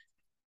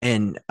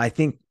 And I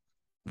think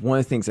one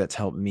of the things that's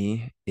helped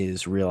me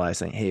is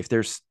realizing, hey, if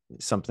there's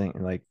something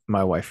like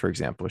my wife, for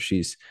example,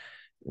 she's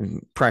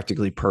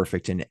practically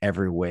perfect in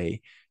every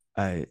way.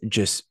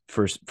 Just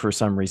for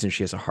some reason,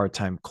 she has a hard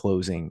time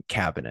closing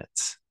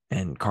cabinets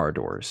and car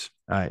doors.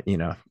 I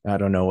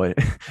don't know what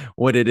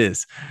what it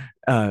is,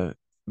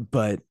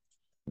 but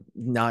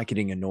not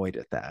getting annoyed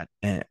at that.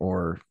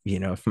 Or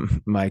if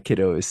my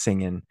kiddo is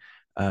singing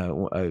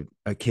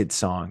a kid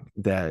song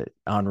that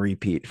on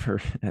repeat for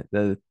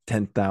the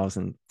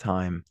 10,000th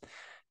time,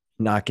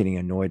 not getting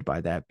annoyed by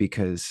that,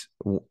 because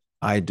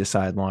I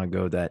decided long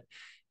ago that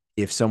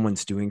if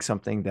someone's doing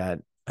something that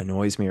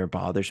annoys me or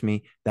bothers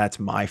me, that's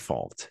my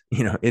fault.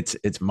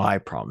 It's my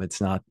problem. It's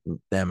not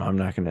them. I'm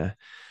not going to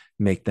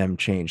make them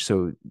change.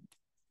 So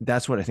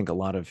that's what I think a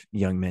lot of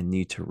young men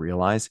need to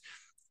realize,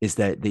 is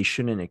that they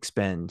shouldn't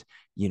expend,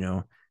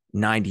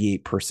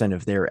 98%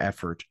 of their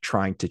effort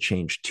trying to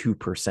change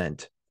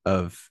 2%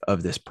 of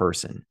this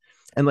person.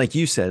 And like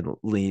you said,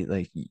 Lee,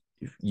 like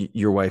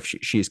your wife,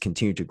 she has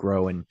continued to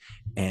grow,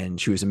 and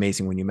she was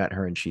amazing when you met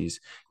her, and she's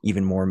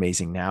even more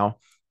amazing now.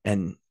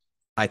 And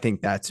I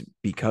think that's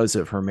because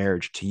of her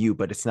marriage to you,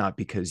 but it's not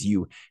because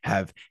you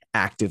have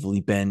actively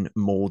been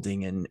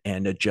molding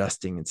and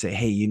adjusting and say,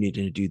 hey, you need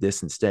to do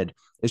this instead.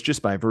 It's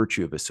just by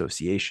virtue of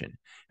association.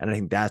 And I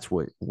think that's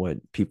what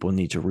people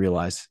need to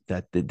realize,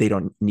 that they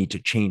don't need to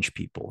change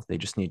people. They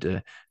just need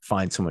to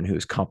find someone who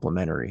is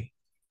complementary.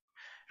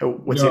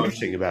 What's No,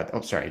 interesting about,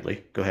 oh, sorry,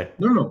 Lee, go ahead.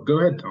 no, go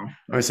ahead, Tom.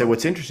 I would say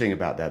what's interesting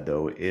about that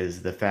though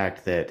is the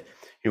fact that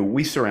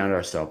we surround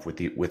ourselves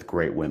with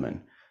great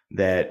women,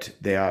 that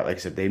they are, like I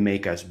said, they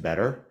make us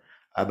better.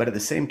 But at the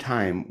same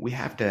time, we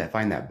have to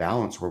find that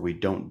balance where we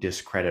don't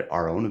discredit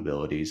our own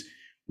abilities,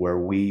 where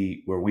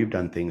we've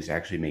done things to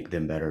actually make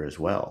them better as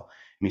well.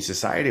 I mean,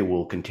 society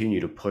will continue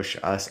to push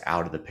us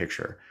out of the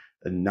picture.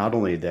 Not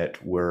only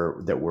that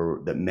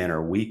men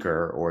are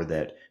weaker, or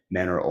that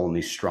men are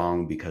only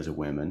strong because of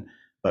women,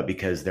 but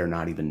because they're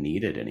not even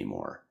needed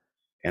anymore.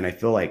 And I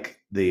feel like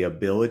the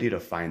ability to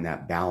find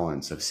that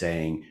balance of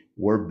saying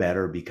we're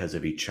better because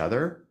of each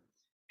other,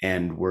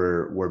 and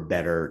we're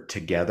better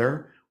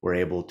together. We're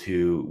able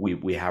to,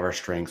 we have our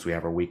strengths, we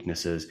have our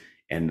weaknesses,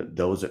 and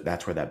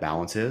that's where that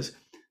balance is.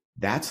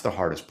 That's the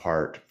hardest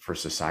part for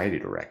society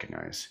to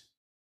recognize.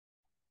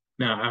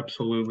 No,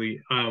 absolutely.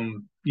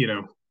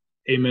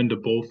 Amen to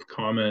both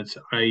comments.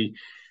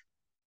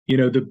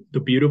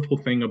 The beautiful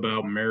thing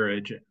about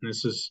marriage, and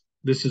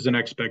this is an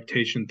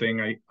expectation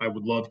thing. I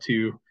would love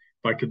to,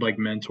 if I could like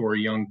mentor a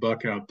young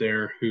buck out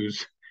there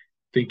who's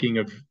thinking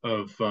of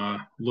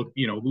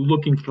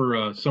looking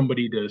for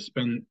somebody to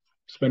spend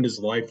his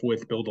life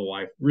with,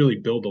 really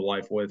build a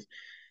life with.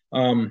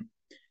 Um,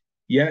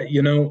 yeah,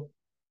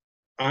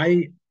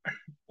 I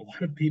a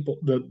lot of people,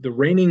 the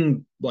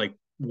reigning like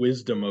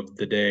wisdom of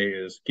the day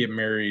is get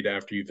married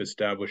after you've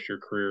established your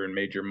career and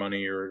made your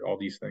money or all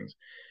these things.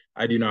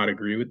 I do not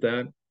agree with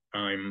that.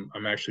 I'm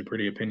actually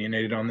pretty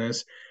opinionated on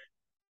this.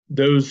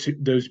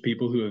 Those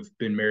people who have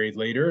been married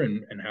later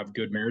and have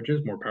good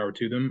marriages, more power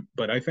to them.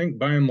 But I think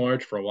by and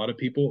large, for a lot of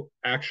people,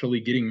 actually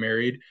getting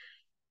married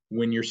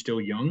when you're still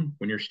young,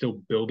 when you're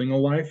still building a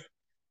life,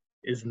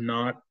 is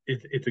not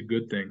it's a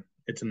good thing.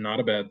 It's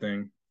not a bad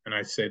thing. And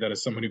I say that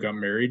as someone who got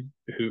married,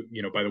 who,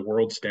 by the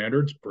world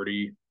standards,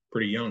 pretty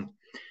young.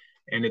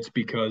 And it's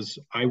because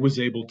I was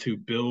able to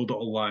build a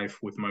life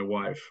with my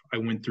wife. I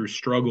went through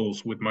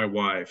struggles with my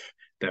wife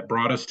that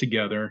brought us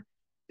together,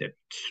 that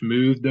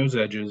smoothed those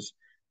edges,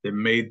 that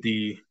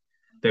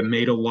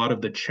made a lot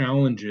of the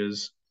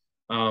challenges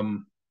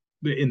um,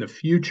 in the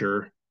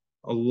future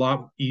a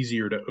lot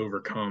easier to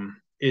overcome.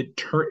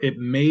 It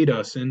made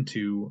us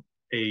into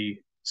a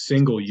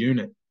single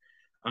unit.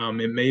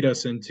 It made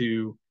us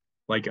into,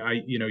 like,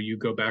 you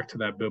go back to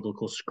that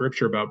biblical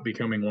scripture about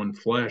becoming one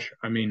flesh.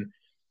 I mean,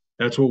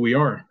 that's what we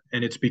are.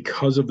 And it's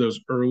because of those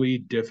early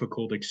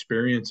difficult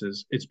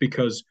experiences. It's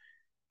because,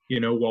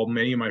 while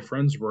many of my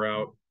friends were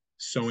out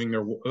sowing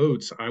their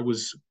oats, I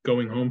was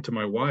going home to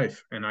my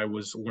wife and I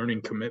was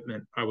learning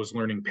commitment. I was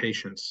learning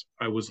patience.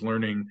 I was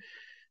learning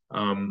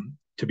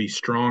to be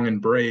strong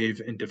and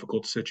brave in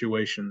difficult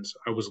situations.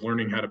 I was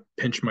learning how to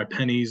pinch my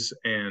pennies,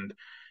 and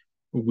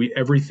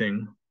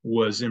everything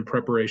was in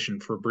preparation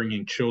for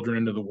bringing children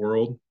into the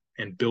world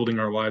and building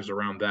our lives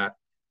around that.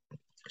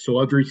 So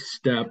every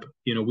step,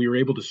 we were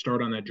able to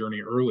start on that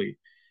journey early.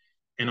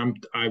 And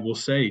I will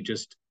say,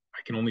 just, I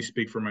can only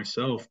speak for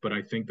myself, but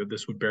I think that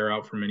this would bear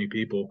out for many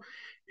people.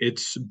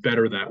 It's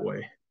better that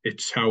way.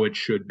 It's how it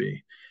should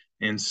be.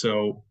 And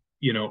so,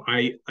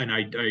 I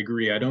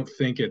agree. I don't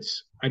think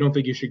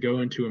you should go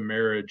into a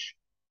marriage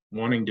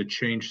wanting to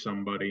change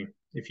somebody.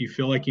 If you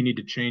feel like you need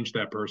to change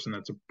that person,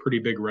 that's a pretty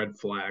big red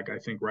flag, I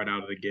think, right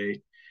out of the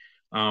gate.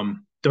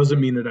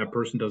 Doesn't mean that that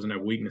person doesn't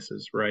have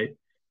weaknesses, right?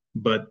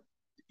 But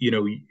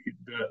the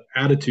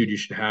attitude you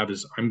should have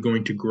is, I'm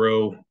going to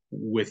grow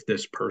with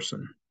this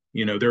person.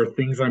 There are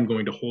things I'm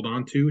going to hold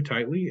on to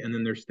tightly, and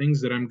then there's things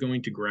that I'm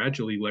going to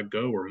gradually let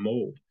go or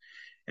mold,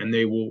 and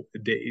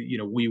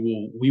we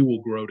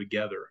will grow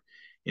together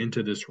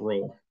into this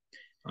role.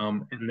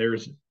 And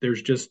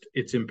there's just,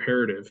 it's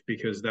imperative,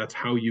 because that's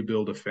how you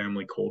build a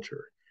family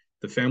culture.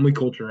 The family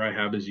culture I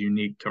have is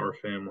unique to our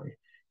family.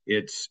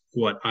 It's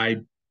what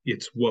I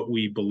it's what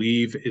we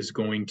believe is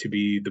going to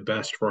be the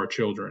best for our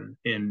children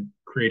in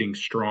creating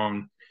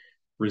strong,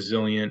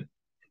 resilient,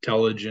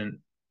 intelligent,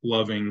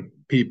 loving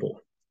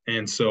people.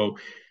 And so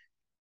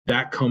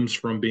that comes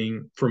from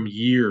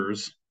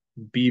years,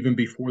 even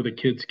before the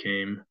kids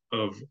came,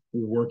 of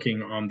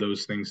working on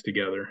those things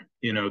together.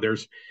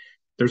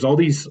 There's all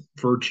these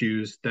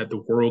virtues that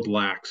the world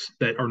lacks,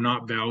 that are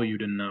not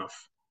valued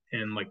enough,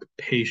 and like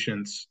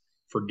patience,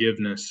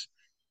 forgiveness,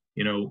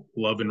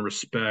 love and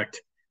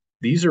respect.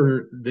 This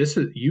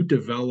is, you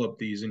develop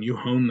these and you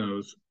hone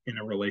those in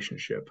a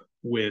relationship,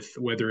 with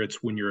whether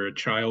it's when you're a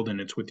child and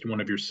it's with one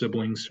of your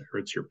siblings, or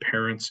it's your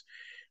parents,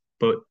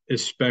 but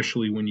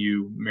especially when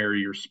you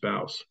marry your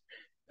spouse.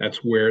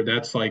 That's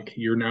like,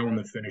 you're now in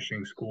the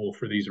finishing school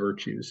for these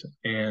virtues.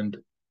 And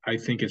I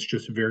think it's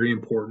just very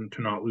important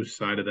to not lose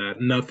sight of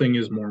that. Nothing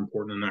is more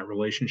important than that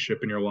relationship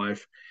in your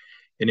life,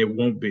 and it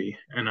won't be.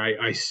 And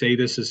I say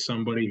this as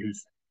somebody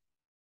who's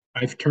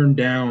I've turned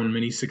down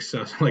many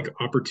like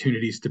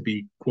opportunities to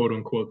be quote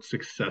unquote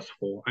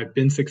successful. I've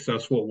been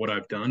successful at what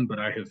I've done, but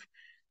I have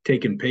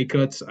taken pay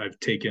cuts. I've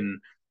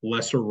taken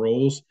lesser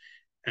roles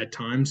at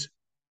times,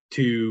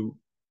 to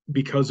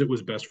because it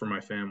was best for my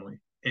family.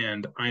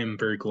 And I am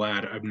very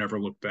glad I've never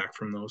looked back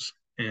from those.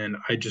 And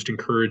I just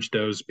encourage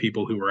those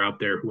people who are out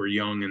there, who are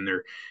young and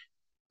they're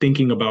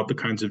thinking about the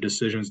kinds of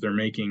decisions they're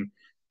making,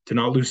 to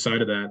not lose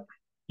sight of that.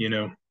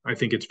 I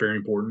think it's very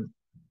important.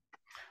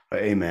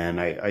 Amen.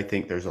 I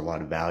think there's a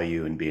lot of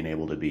value in being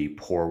able to be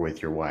poor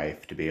with your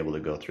wife, to be able to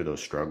go through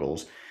those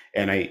struggles.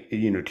 And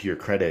to your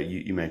credit,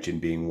 you mentioned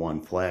being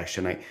one flesh.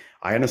 And I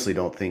honestly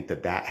don't think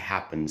that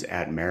happens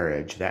at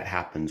marriage. That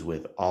happens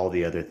with all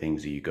the other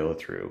things that you go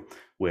through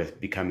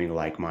with becoming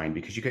like mind,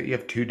 because you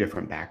have two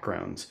different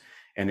backgrounds.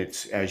 And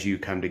it's as you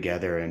come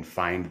together and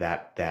find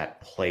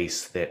that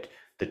place that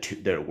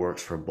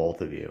works for both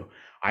of you.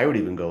 I would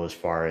even go as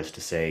far as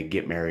to say,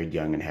 get married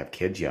young and have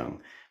kids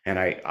young. And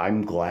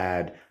I'm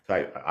glad.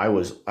 So I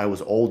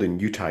was old in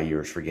Utah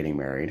years for getting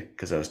married,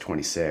 because I was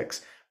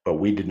 26, but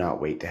we did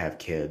not wait to have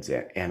kids.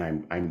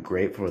 And I'm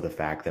grateful for the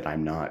fact that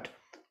I'm not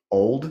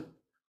old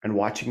and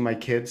watching my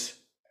kids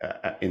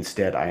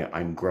Instead,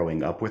 I'm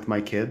growing up with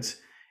my kids,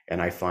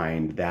 and I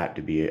find that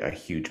to be a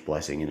huge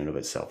blessing in and of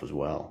itself as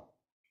well.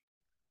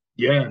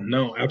 Yeah,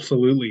 no,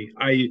 absolutely.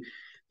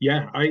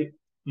 Yeah,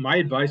 my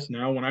advice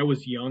now, when I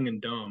was young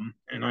and dumb,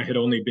 and I had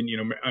only been,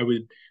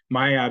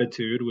 my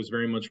attitude was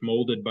very much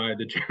molded by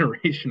the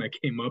generation I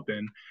came up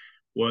in,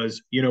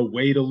 was,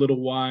 wait a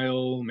little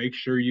while, make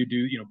sure you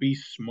do, be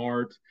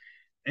smart.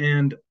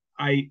 And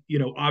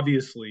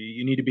obviously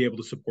you need to be able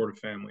to support a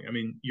family. I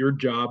mean, your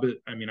job,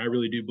 I mean, I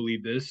really do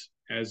believe this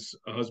as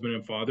a husband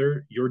and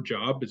father, your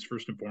job is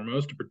first and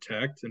foremost to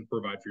protect and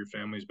provide for your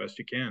family as best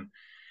you can.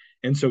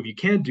 And so if you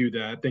can't do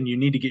that, then you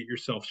need to get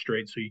yourself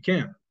straight so you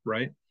can,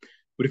 right?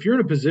 But if you're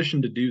in a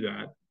position to do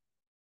that,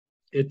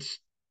 it's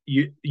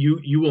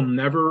you will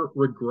never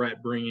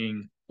regret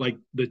bringing like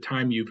the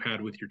time you've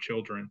had with your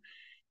children.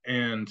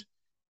 And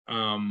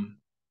um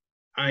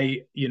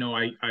I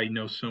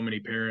know so many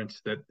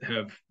parents that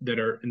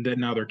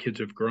now their kids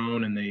have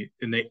grown, and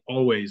they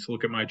always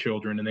look at my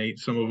children, and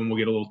some of them will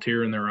get a little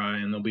tear in their eye,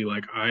 and they'll be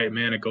like, I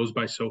man, it goes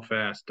by so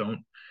fast.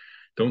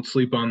 Don't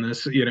sleep on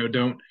this,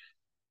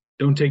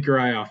 don't take your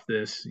eye off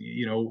this,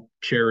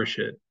 cherish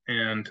it.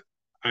 And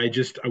I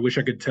wish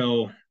I could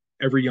tell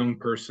every young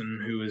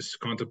person who is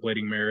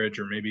contemplating marriage,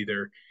 or maybe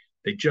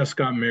they just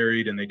got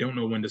married and they don't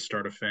know when to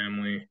start a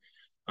family.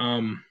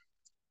 um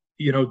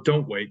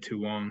don't wait too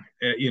long.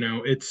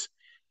 It's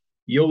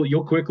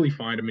you'll quickly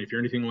find, I mean, if you're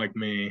anything like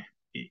me,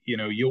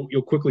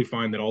 you'll quickly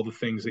find that all the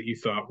things that you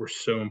thought were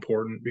so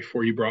important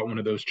before you brought one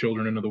of those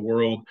children into the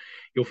world,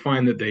 you'll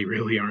find that they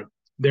really aren't.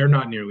 They're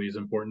not nearly as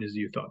important as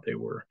you thought they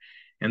were.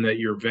 And that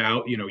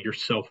your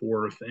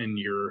self-worth and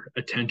your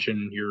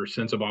attention, your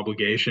sense of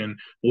obligation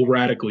will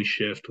radically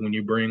shift when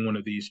you bring one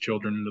of these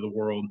children into the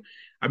world.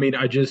 I mean,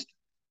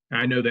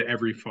 I know that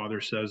every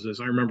father says this.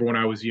 I remember when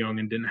I was young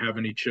and didn't have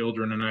any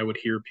children, and I would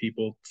hear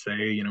people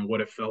say,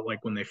 what it felt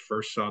like when they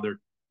first saw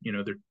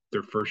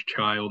their first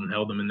child and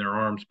held them in their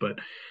arms. But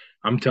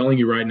I'm telling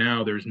you right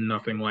now, there's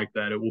nothing like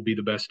that. It will be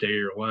the best day of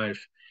your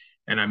life.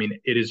 And I mean,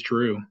 it is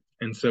true.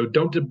 And so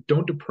don't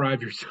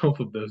deprive yourself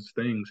of those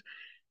things.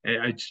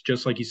 It's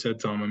just like you said,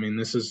 Tom. I mean,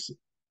 this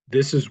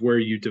is where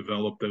you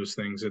develop those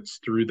things. It's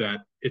through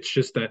that.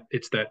 It's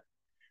that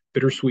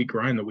bittersweet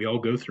grind that we all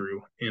go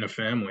through in a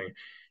family.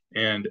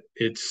 And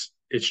it's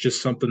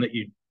just something that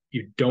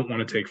you don't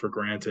want to take for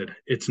granted.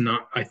 It's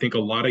not. I think a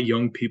lot of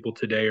young people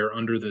today are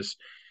under this,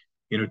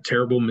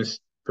 terrible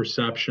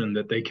misperception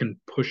that they can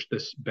push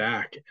this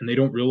back, and they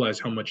don't realize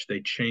how much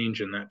they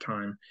change in that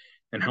time,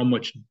 and how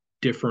much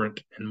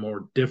different and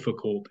more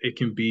difficult it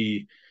can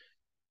be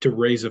to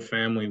raise a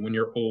family when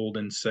you're old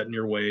and set in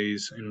your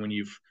ways, and when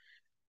you've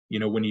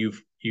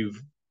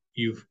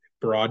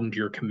broadened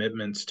your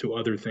commitments to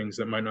other things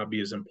that might not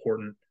be as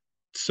important.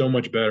 So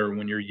much better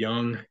when you're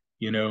young.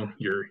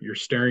 You're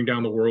staring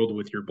down the world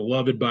with your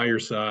beloved by your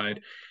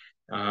side.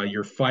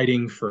 You're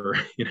fighting for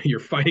you're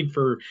fighting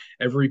for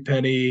every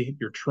penny.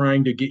 You're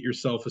trying to get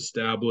yourself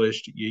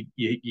established.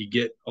 You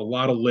get a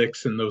lot of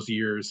licks in those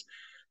years,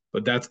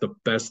 but that's the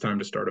best time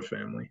to start a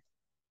family.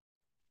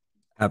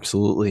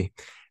 Absolutely.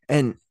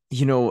 And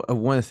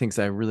one of the things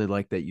I really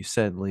like that you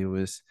said, Lee,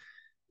 was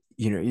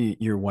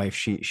your wife,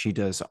 she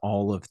does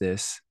all of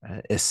this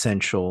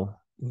essential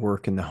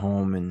work in the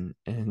home,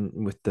 and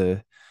with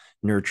the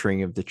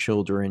nurturing of the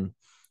children.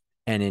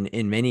 And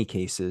in many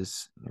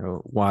cases,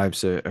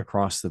 wives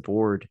across the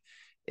board,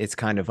 it's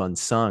kind of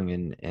unsung,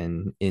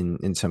 and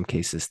in some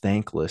cases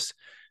thankless.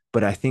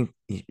 But I think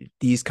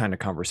these kind of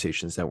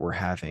conversations that we're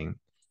having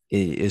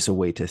is a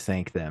way to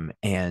thank them.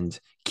 And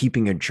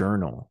keeping a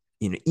journal,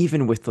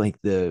 even with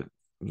like the,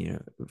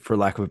 for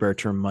lack of a better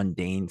term,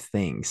 mundane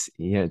things,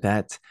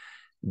 that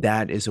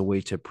is a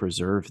way to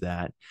preserve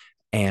that.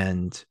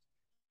 And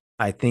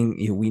I think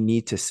we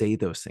need to say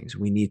those things.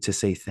 We need to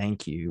say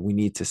thank you. We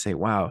need to say,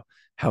 wow,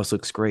 house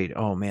looks great.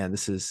 Oh man,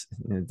 this is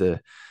the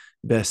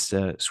best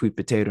sweet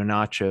potato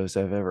nachos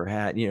I've ever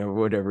had.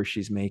 Whatever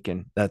she's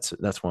making, that's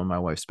one of my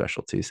wife's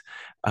specialties.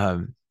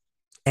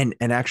 And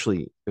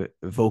actually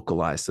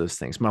vocalize those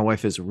things. My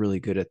wife is really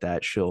good at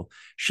that.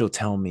 She'll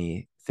tell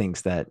me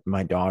things that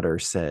my daughter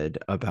said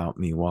about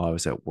me while I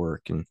was at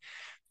work, and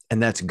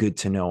that's good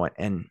to know.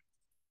 And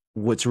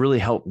what's really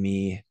helped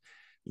me,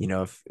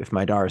 if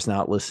my daughter's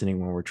not listening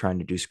when we're trying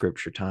to do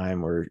scripture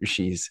time, or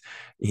she's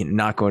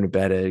not going to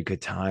bed at a good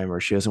time, or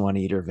she doesn't want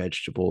to eat her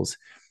vegetables.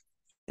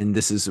 And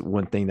this is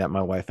one thing that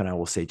my wife and I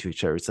will say to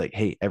each other. It's like,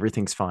 hey,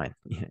 everything's fine.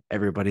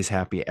 Everybody's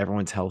happy.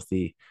 Everyone's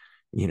healthy.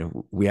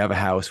 We have a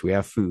house, we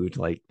have food,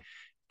 like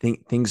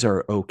things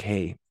are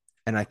okay.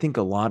 And I think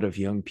a lot of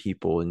young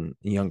people and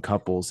young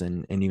couples,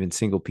 and even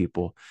single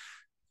people,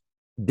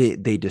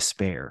 they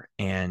despair,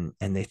 and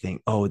they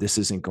think, oh, this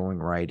isn't going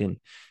right. And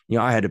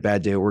I had a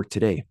bad day at work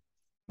today,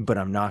 but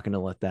I'm not going to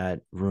let that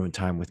ruin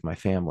time with my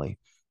family.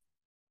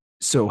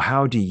 So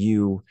how do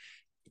you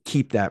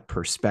keep that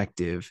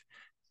perspective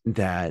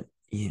that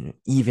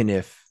even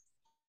if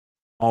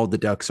all the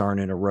ducks aren't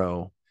in a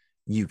row,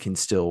 you can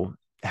still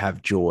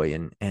have joy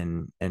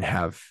and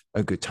have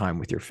a good time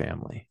with your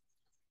family?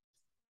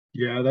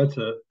 Yeah, that's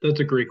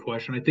a great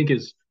question. I think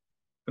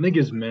I think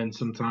as men,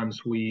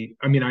 sometimes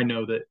I mean, I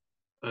know that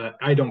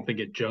I don't think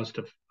it just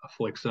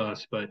afflicts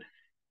us, but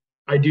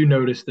I do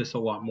notice this a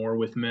lot more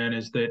with men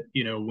is that,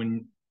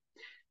 when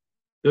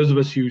those of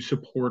us who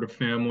support a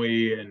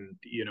family and,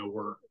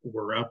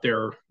 we're out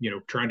there,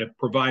 trying to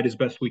provide as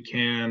best we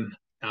can.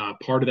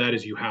 Part of that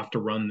is you have to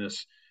run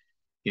this,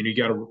 you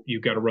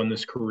got to run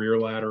this career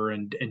ladder,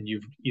 and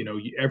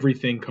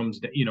everything comes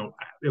to,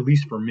 at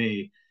least for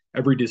me,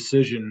 every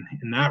decision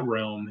in that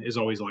realm is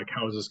always like,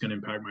 how is this going to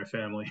impact my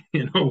family?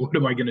 What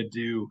am I going to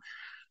do?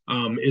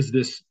 Is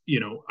this,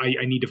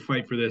 I need to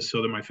fight for this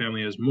so that my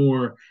family has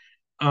more.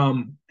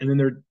 And then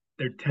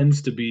there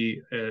tends to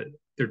be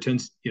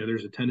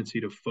there's a tendency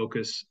to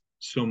focus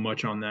so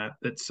much on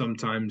that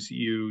sometimes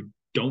you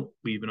don't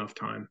leave enough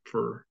time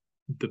for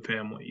the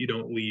family. You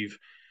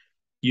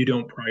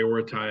don't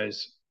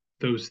prioritize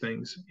those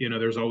things.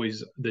 There's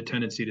always the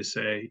tendency to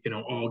say,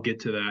 I'll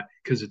get to that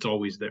because it's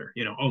always there.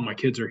 Oh, my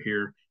kids are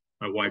here,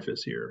 my wife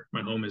is here,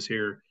 my home is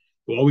here,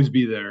 will always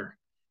be there.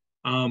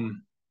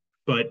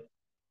 But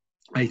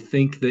I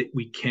think that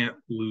we can't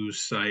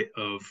lose sight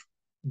of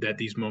that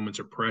these moments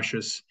are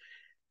precious,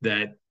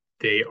 that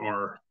they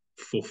are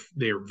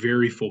they are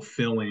very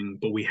fulfilling,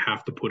 but we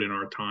have to put in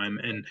our time.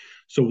 And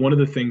so one of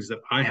the things that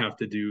I have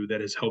to do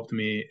that has helped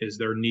me is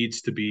there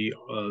needs to be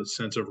a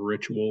sense of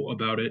ritual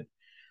about it.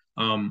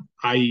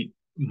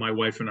 My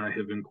wife and I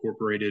have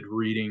incorporated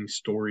reading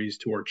stories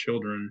to our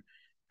children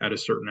at a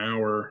certain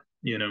hour.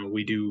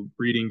 We do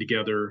reading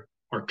together.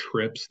 Our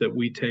trips that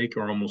we take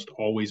are almost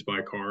always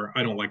by car.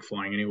 I don't like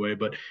flying anyway,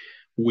 but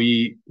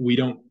we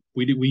don't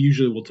we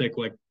usually will take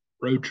like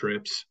road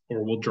trips,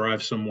 or we'll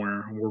drive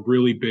somewhere. We're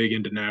really big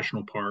into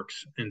national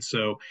parks, and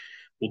so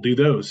we'll do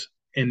those.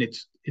 And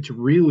it's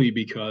really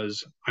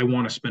because I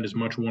want to spend as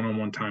much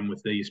one-on-one time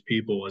with these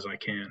people as I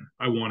can.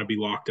 I want to be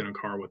locked in a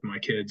car with my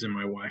kids and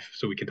my wife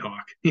so we can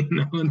talk,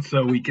 and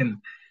so we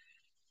can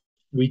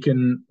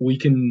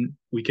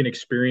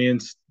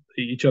experience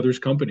each other's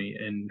company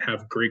and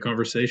have great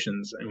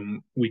conversations,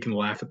 and we can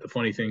laugh at the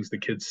funny things the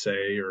kids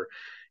say, or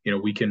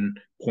we can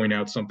point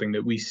out something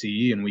that we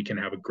see and we can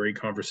have a great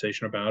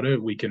conversation about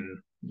it. We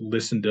can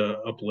listen to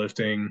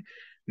uplifting,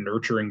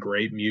 nurturing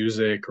great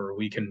music, or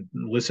we can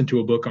listen to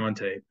a book on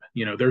tape.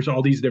 There's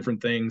all these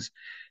different things.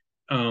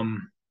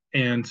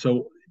 And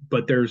so,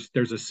 but there's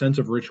a sense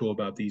of ritual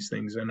about these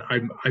things, and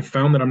I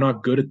found that I'm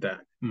not good at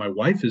that. My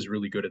wife is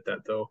really good at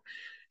that, though.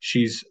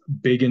 She's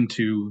big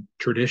into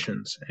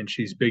traditions, and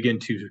she's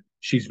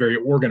very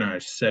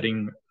organized,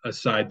 setting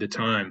aside the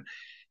time.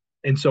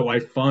 And so I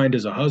find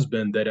as a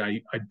husband that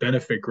I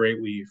benefit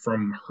greatly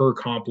from her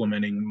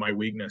complimenting my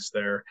weakness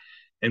there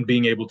and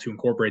being able to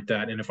incorporate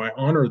that. And if I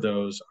honor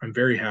those, I'm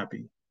very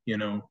happy.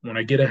 When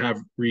I get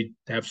to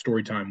have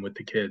story time with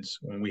the kids,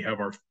 when we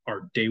have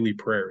our daily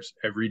prayers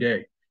every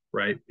day,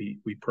 right?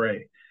 We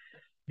pray.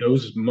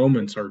 Those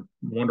moments are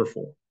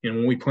wonderful. And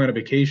when we plan a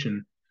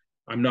vacation,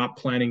 I'm not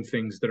planning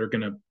things that are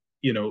gonna,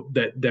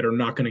 that are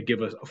not gonna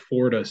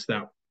afford us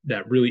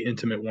that really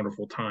intimate,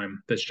 wonderful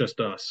time that's just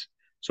us.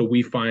 So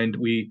we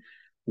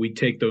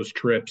take those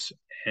trips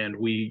and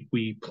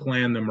we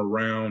plan them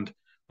around,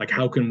 like,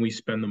 how can we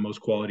spend the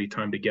most quality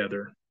time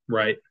together,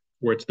 right?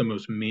 Where it's the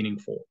most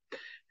meaningful.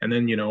 And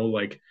then,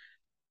 like,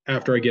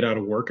 after I get out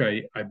of work,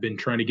 I've been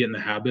trying to get in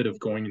the habit of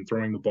going and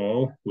throwing the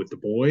ball with the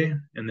boy.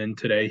 And then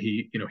today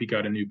he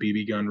got a new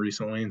BB gun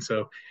recently, and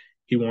so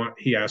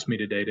he asked me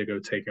today to go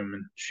take him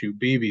and shoot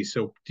BBs.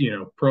 So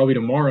probably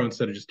tomorrow,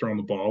 instead of just throwing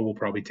the ball, we'll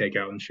probably take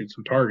out and shoot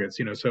some targets.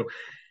 So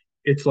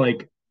it's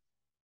like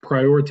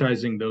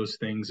prioritizing those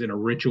things in a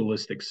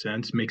ritualistic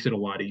sense makes it a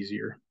lot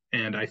easier.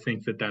 And I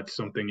think that that's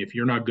something, if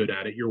you're not good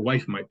at it, your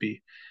wife might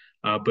be.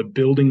 But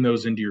building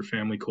those into your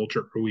family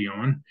culture early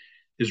on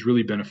is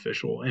really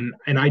beneficial.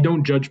 And I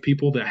don't judge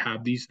people that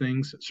have these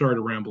things. Sorry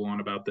to ramble on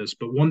about this,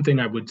 but one thing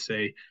I would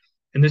say,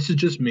 and this is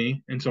just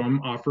me, and so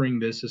I'm offering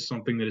this as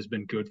something that has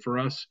been good for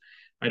us.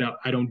 I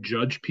don't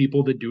judge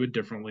people that do it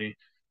differently.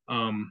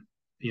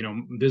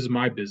 This is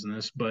my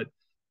business, but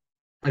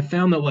I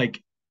found that,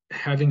 like,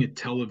 having a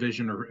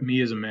television, or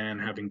me as a man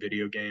having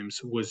video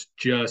games, was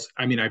just,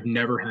 I mean, I've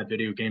never had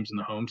video games in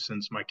the home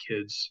since my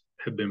kids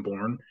have been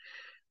born.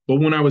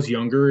 But when I was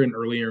younger and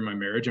earlier in my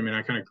marriage, I mean,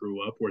 I kind of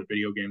grew up where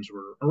video games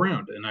were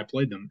around and I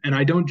played them. And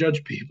I don't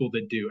judge people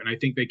that do. And I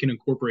think they can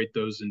incorporate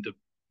those into,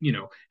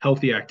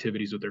 healthy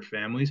activities with their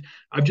families.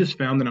 I've just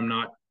found that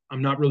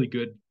I'm not really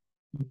good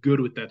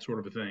with that sort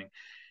of a thing.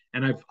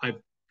 And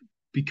I've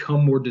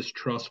become more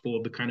distrustful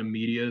of the kind of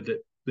media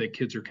that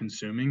kids are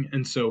consuming.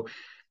 And so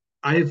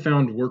I have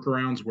found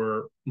workarounds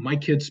where my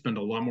kids spend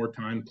a lot more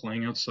time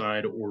playing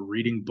outside or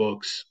reading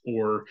books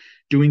or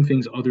doing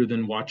things other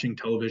than watching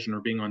television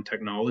or being on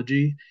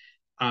technology.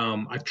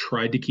 I've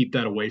tried to keep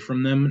that away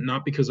from them,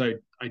 not because I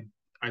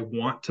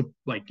want to,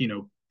 like,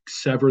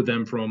 sever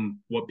them from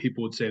what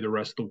people would say the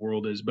rest of the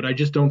world is, but I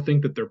just don't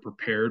think that they're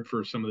prepared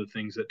for some of the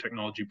things that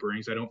technology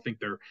brings. I don't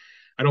think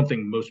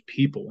most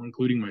people,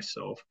 including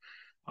myself,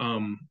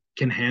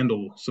 can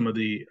handle some of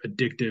the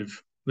addictive,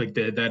 like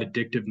that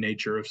addictive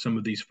nature of some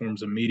of these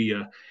forms of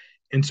media.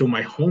 And so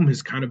my home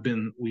has kind of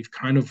been, we've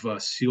kind of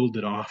sealed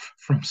it off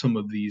from some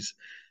of these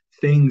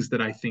things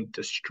that I think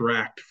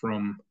distract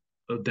from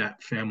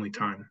that family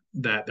time,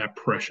 that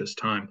precious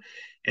time.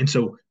 And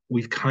so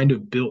we've kind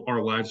of built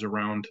our lives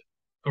around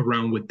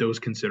with those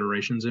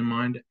considerations in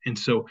mind. And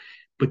so,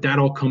 but that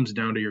all comes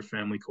down to your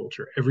family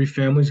culture. Every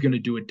family is going to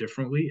do it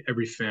differently.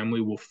 Every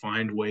family will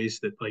find ways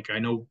that, like, I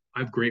know I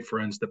have great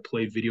friends that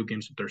play video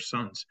games with their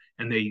sons,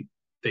 and they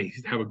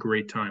have a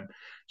great time.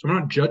 So I'm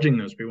not judging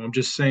those people. I'm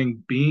just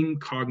saying, being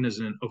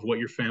cognizant of what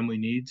your family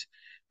needs,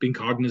 being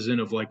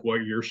cognizant of like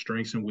what your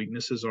strengths and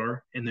weaknesses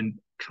are, and then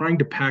trying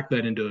to pack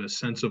that into a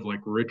sense of like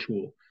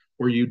ritual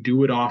where you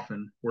do it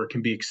often, where it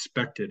can be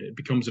expected. It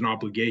becomes an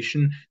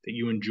obligation that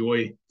you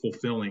enjoy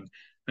fulfilling.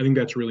 I think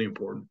that's really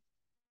important.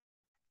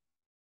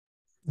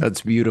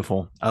 That's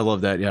beautiful. I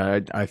love that. Yeah,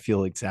 I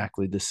feel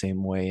exactly the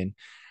same way.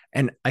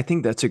 And I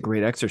think that's a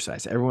great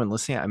exercise. Everyone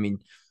listening, I mean,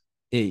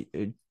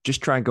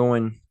 just try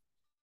going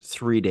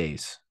 3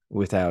 days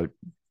without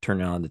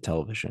turning on the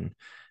television.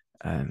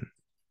 Um,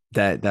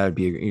 that would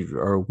be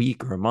or a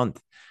week or a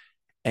month,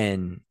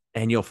 and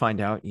you'll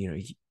find out,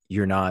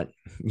 you're not,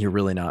 you're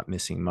really not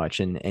missing much.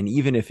 And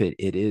even if it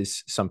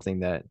is something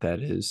that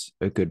is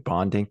a good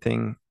bonding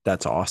thing,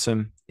 that's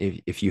awesome.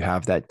 If you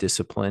have that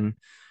discipline,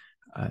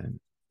 um,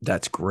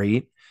 that's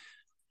great.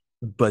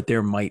 But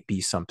there might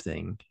be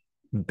something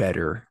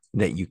better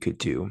that you could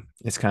do.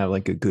 It's kind of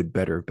like a good,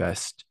 better,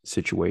 best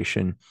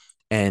situation.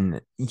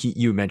 And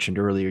you mentioned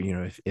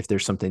earlier, if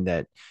there's something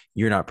that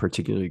you're not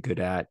particularly good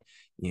at,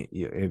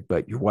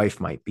 but your wife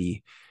might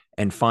be,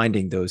 and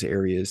finding those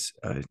areas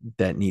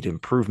that need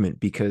improvement,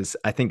 because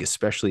I think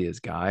especially as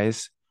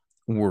guys,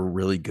 we're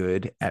really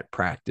good at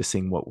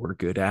practicing what we're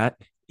good at,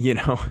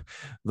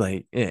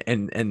 like,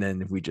 and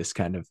then we just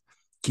kind of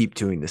keep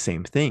doing the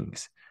same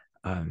things.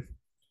 Um,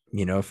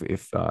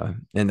 if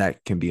and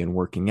that can be in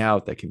working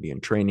out, that can be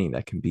in training,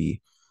 that can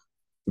be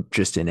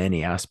just in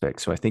any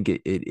aspect. So I think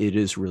it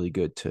is really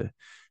good to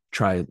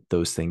try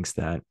those things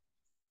that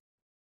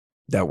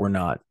we're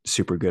not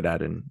super good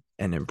at, and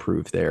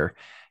improve there.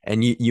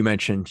 And you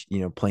mentioned,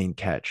 playing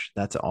catch.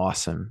 That's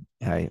awesome.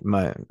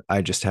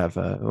 I just have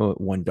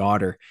one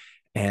daughter,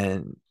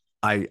 and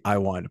I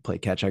wanted to play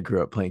catch. I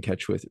grew up playing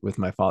catch with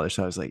my father.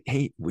 So I was like,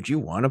 hey, would you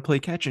want to play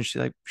catch? And she's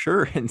like,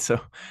 sure. And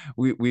so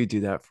we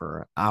do that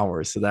for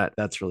hours. So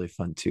that's really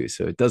fun too.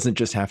 So it doesn't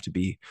just have to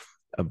be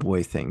a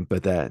boy thing,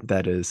 but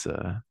that's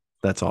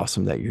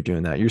awesome that you're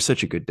doing that. You're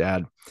such a good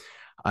dad.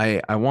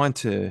 I want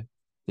to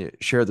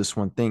share this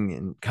one thing,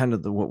 and kind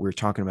of what we were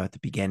talking about at the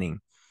beginning,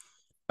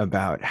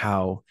 about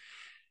how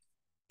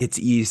it's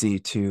easy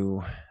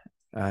to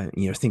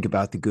think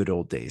about the good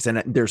old days,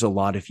 and there's a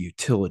lot of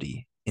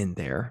utility in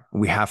there.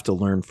 We have to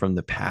learn from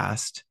the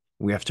past,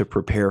 we have to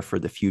prepare for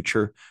the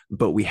future,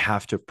 but we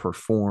have to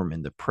perform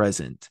in the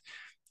present.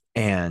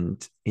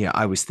 And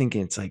I was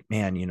thinking, it's like,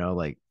 man,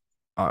 like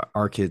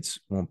our kids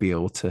won't be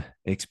able to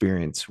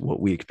experience what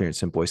we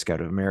experienced in Boy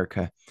Scout of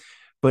America.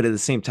 But at the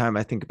same time,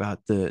 I think about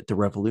the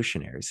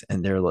revolutionaries,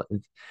 and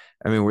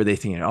I mean, were they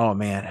thinking, oh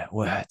man,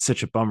 well, it's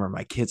such a bummer,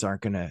 my kids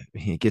aren't gonna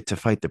get to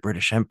fight the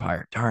British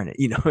Empire, darn it.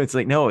 It's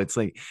like, no, it's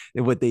like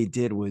what they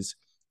did was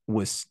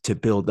to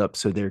build up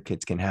so their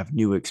kids can have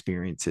new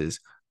experiences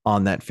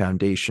on that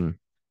foundation.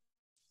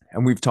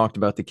 And we've talked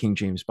about the King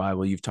James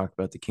Bible. You've talked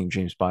about the King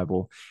James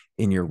Bible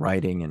in your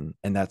writing,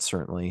 and that's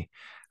certainly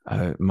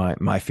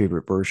my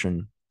favorite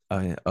version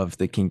of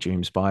the King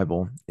James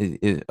Bible,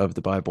 of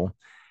the Bible.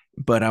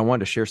 But I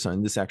wanted to share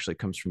something. This actually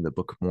comes from the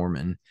Book of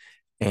Mormon.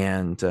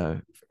 And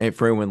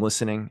for anyone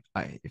listening,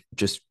 I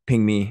just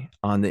ping me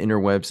on the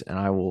interwebs, and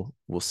I will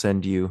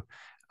send you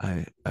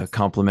a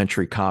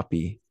complimentary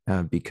copy,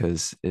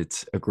 because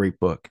it's a great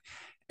book.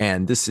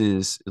 And this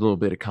is a little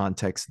bit of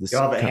context.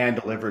 You'll have it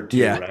hand delivered too,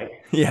 Yeah, right?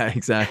 yeah,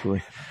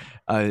 exactly.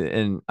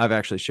 And I've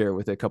actually shared it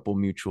with a couple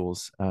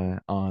mutuals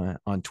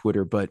on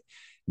Twitter. But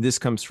this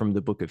comes from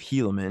the Book of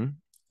Helaman,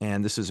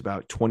 and this is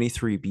about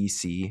 23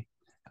 BC.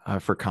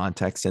 For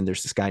context, and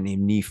there's this guy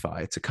named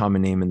Nephi. It's a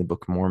common name in the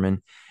Book of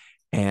Mormon.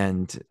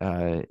 And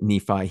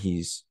Nephi,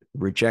 he's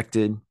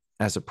rejected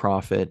as a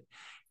prophet,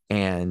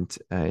 and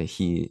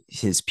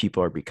his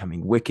people are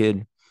becoming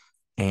wicked,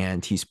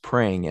 and he's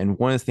praying. And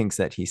one of the things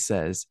that he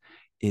says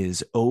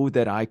is, oh,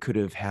 that I could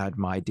have had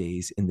my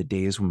days in the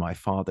days when my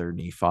father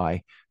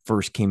Nephi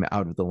first came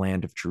out of the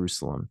land of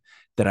Jerusalem,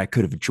 that I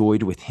could have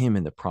joyed with him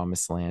in the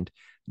promised land.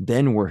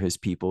 Then were his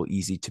people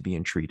easy to be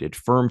entreated,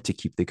 firm to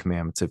keep the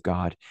commandments of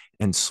God,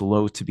 and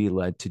slow to be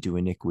led to do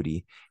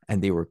iniquity.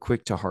 And they were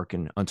quick to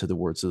hearken unto the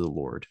words of the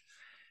Lord.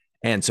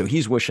 And so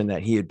he's wishing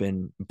that he had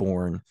been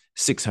born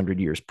 600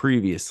 years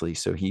previously,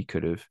 so he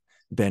could have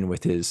been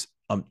with his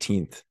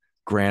umpteenth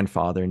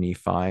grandfather,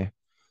 Nephi.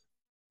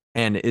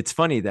 And it's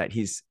funny that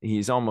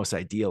he's almost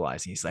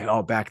idealizing. He's like,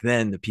 oh, back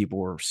then the people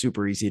were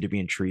super easy to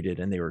be entreated,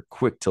 and they were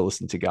quick to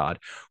listen to God,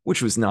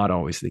 which was not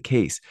always the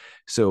case.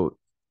 So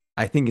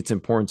I think it's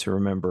important to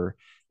remember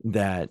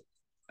that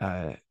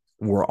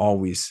we're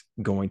always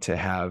going to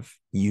have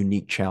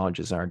unique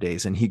challenges in our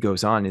days. And he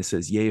goes on and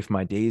says, yea, if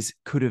my days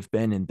could have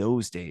been in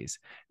those days,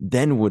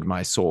 then would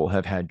my soul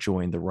have had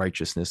joy in the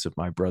righteousness of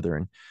my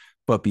brethren.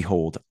 But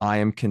behold, I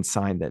am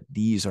consigned that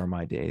these are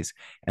my days,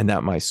 and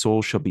that my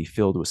soul shall be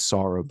filled with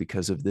sorrow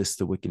because of this,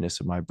 the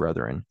wickedness of my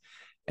brethren.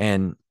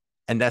 And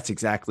that's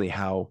exactly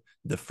how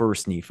the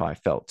first Nephi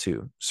felt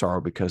too,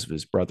 sorrow because of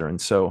his brethren.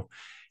 So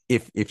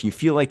if you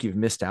feel like you've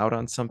missed out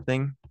on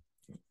something,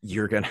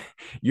 you're gonna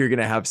you're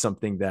gonna have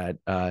something that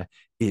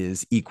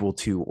is equal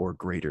to or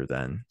greater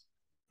than.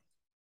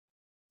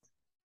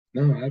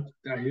 No,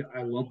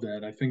 I love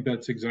that. I think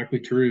that's exactly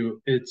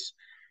true. It's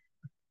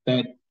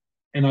that,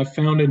 and I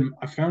found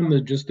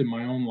that just in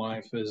my own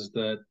life is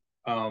that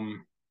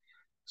um,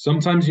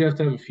 sometimes you have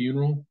to have a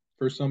funeral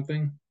for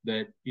something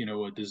that,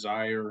 a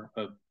desire,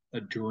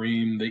 a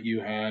dream that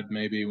you had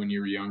maybe when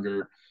you were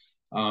younger.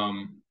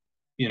 Um,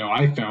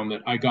 I found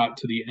that I got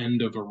to the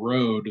end of a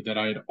road that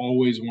I had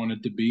always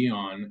wanted to be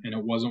on, and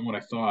it wasn't what I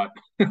thought.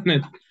 And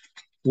it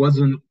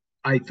wasn't,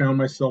 I found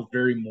myself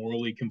very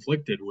morally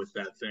conflicted with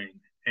that thing.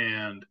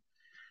 And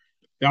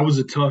that was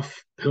a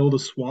tough pill to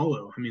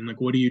swallow. I mean,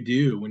 like, what do you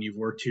do when you've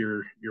worked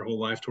your whole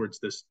life towards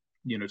this,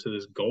 to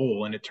this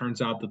goal, and it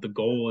turns out that the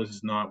goal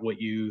is not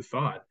what you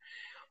thought?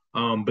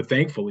 But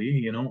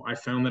thankfully, I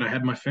found that I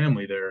had my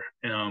family there.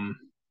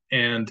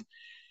 And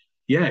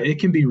yeah, it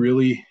can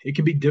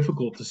be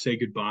difficult to say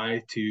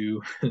goodbye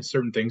to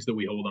certain things that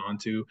we hold on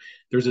to.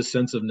 There's a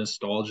sense of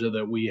nostalgia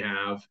that we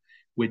have,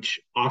 which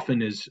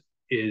often is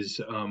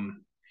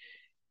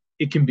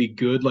it can be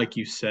good, like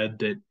you said,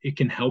 that it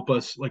can help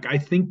us. Like, I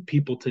think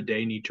people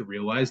today need to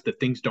realize that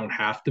things don't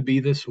have to be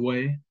this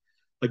way.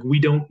 Like, we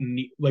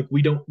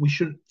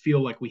shouldn't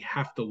feel like we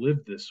have to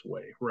live this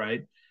way,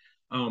 right?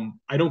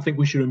 I don't think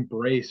we should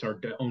embrace our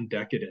own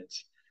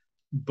decadence,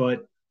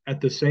 but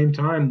at the same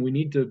time, we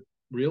need to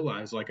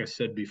realize, like I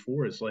said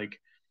before, is like,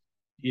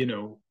 you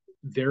know,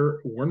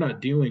 we're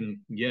not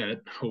dealing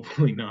yet,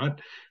 hopefully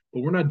not, but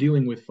we're not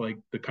dealing with like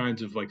the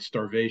kinds of like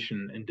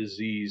starvation and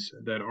disease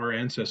that our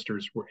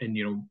ancestors were, and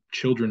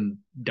children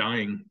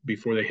dying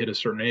before they hit a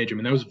certain age. I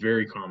mean, that was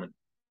very common.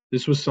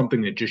 This was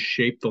something that just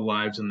shaped the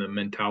lives and the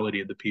mentality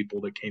of the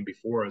people that came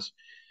before us.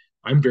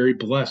 I'm very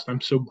blessed.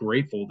 I'm so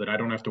grateful that I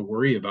don't have to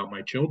worry about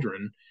my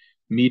children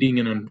meeting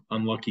an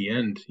unlucky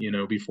end,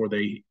 before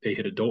they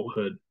hit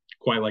adulthood,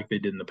 quite like they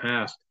did in the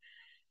past.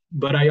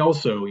 But I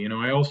also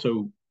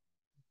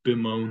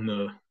bemoan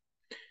the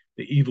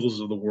evils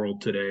of the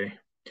world today.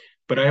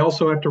 But I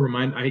also have to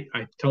remind,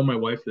 I tell my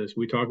wife this,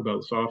 we talk about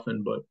this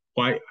often, but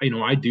why,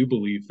 I do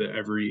believe that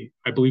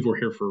I believe we're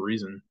here for a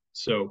reason.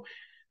 So,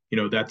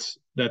 that's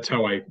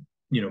how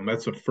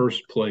that's the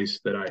first place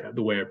the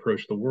way I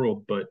approach the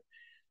world. But,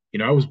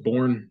 I was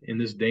born in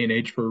this day and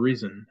age for a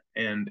reason,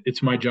 and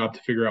it's my job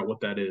to figure out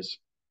what that is.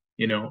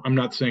 I'm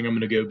not saying I'm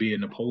going to go be a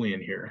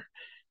Napoleon here,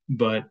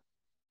 but,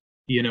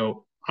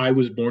 I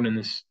was born in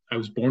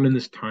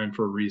this time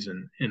for a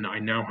reason, and I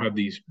now have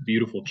these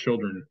beautiful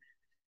children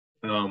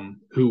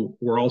who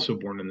were also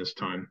born in this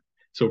time.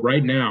 So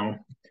right now,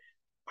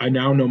 I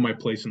now know my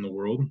place in the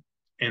world,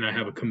 and I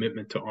have a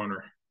commitment to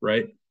honor.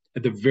 Right,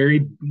 at the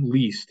very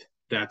least,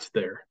 that's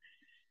there,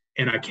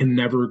 and I can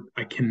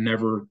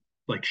never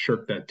like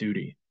shirk that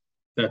duty.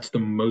 That's the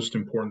most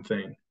important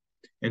thing.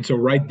 And so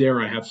right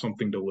there, I have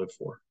something to live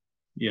for.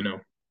 You know,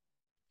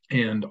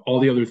 and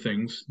all the other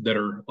things that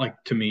are like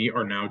to me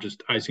are now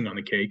just icing on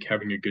the cake,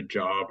 having a good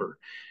job or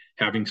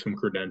having some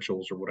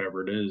credentials or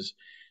whatever it is,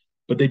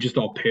 but they just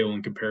all pale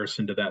in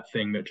comparison to that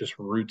thing that just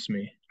roots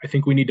me. I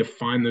think we need to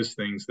find those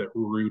things that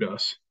root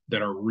us,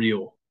 that are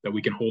real, that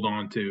we can hold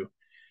on to.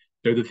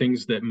 They're the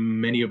things that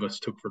many of us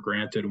took for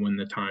granted when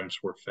the times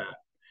were fat,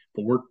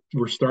 but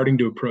we're starting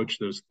to approach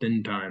those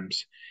thin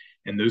times,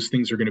 and those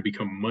things are going to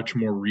become much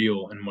more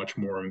real and much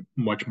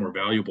more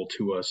valuable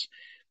to us.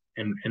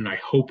 And I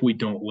hope we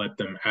don't let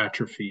them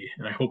atrophy,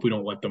 and I hope we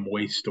don't let them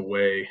waste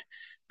away,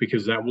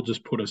 because that will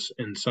just put us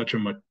in such a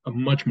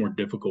much more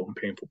difficult and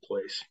painful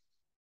place.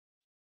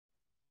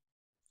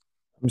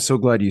 I'm so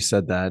glad you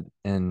said that.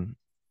 And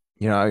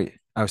I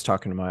was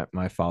talking to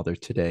my father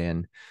today,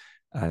 and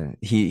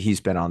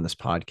he's been on this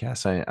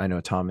podcast. I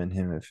know Tom and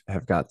him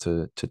have got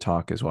to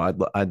talk as well.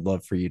 I'd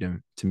love for you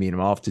to meet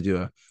him. I'll have to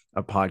do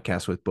a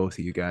podcast with both of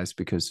you guys,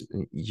 because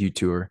you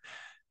two are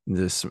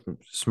the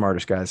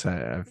smartest guys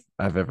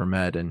I've ever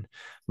met. And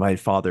my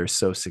father is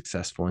so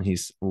successful, and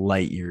he's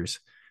light years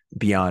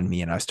beyond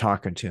me. And I was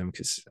talking to him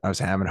because I was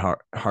having a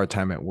hard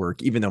time at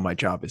work, even though my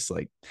job is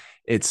like,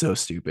 it's so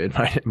stupid.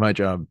 My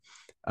job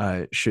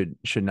should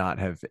not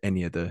have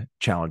any of the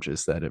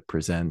challenges that it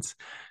presents.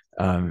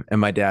 And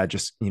my dad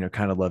just,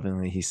 kind of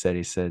lovingly, he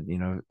said,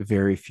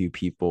 very few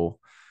people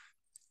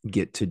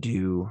get to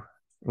do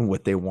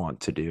what they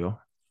want to do.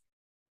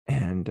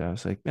 And I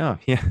was like, oh,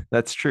 yeah,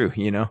 that's true,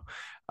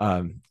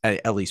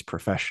 at least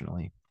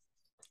professionally.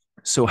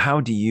 So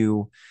how do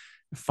you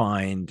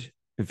find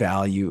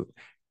value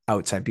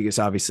outside? Because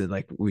obviously,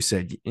 like we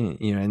said,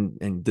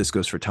 and this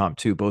goes for Tom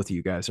too, both of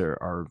you guys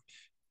are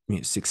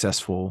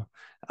successful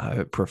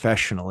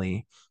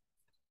professionally.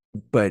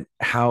 But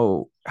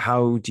how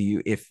do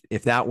you, if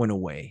that went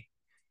away,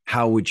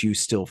 how would you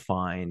still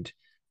find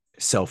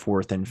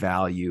self-worth and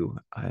value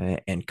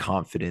and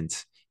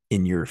confidence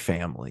in your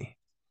family?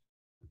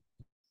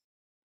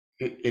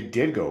 It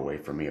did go away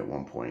from me at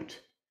one point.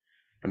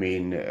 I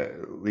mean,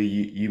 Lee,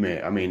 you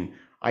may, I mean,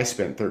 I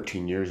spent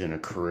 13 years in a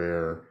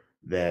career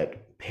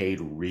that paid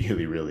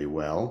really, really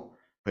well.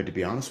 But to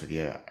be honest with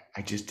you,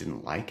 I just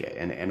didn't like it.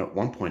 And at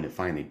one point, it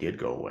finally did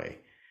go away,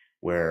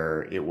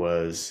 where it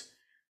was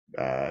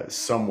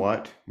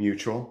somewhat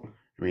mutual.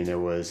 I mean, there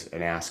was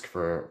an ask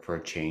for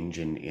a change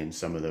in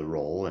some of the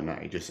role, and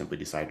I just simply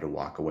decided to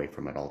walk away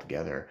from it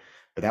altogether.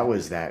 But that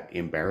was that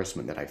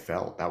embarrassment that I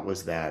felt. That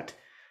was that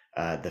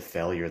the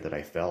failure that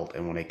I felt.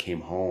 And when I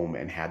came home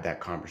and had that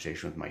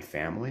conversation with my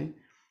family,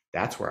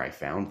 that's where I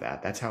found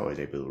that. That's how I was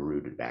able to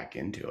root it back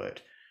into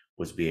it,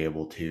 was be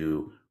able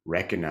to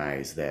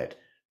recognize that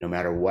no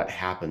matter what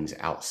happens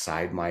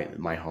outside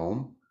my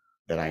home,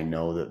 that I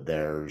know that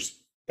there's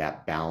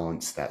that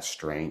balance, that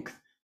strength,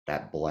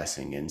 that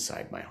blessing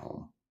inside my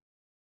home.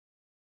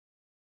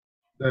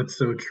 That's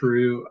so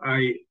true.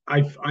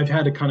 I've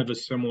had a kind of a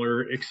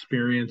similar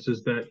experience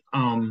is that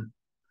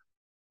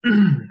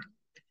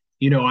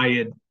I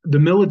had the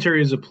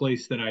military is a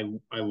place that I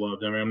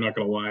loved. I mean, I'm not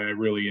gonna lie, I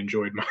really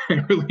enjoyed my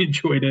I really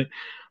enjoyed it.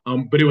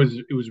 But it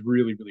was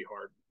really, really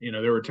hard.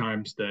 There were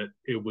times that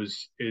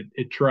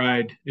it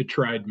tried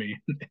me.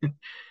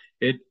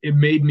 It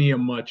made me a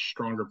much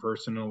stronger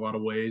person in a lot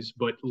of ways,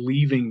 but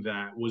leaving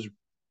that was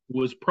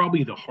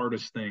probably the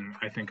hardest thing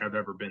I think I've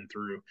ever been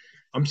through.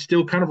 I'm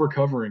still kind of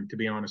recovering, to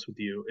be honest with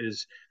you.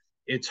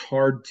 It's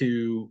hard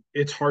to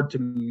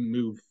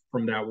move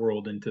from that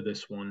world into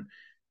this one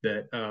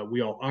that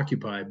we all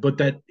occupy. But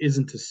that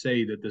isn't to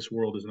say that this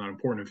world is not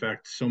important. In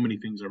fact, so many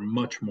things are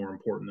much more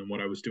important than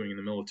what I was doing in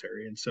the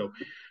military. And so,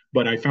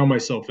 but I found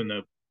myself in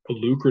a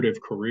lucrative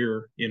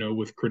career,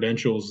 with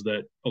credentials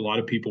that a lot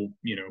of people,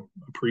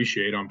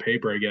 appreciate on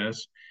paper, I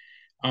guess.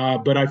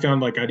 But I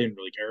found like I didn't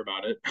really care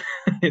about it.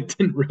 It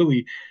didn't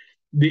really.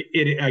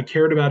 I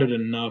cared about it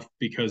enough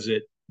because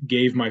it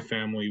gave my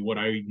family what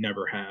I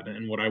never had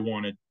and what I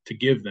wanted to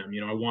give them.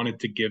 I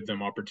wanted to give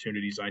them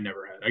opportunities I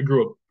never had. I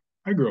grew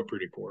up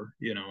pretty poor,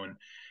 and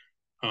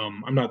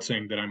I'm not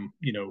saying that I'm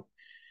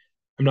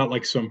not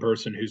like some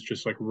person who's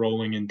just like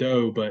rolling in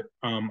dough, but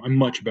I'm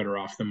much better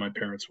off than my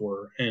parents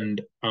were.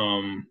 And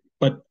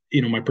but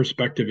my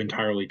perspective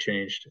entirely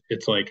changed.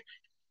 It's like,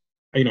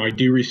 I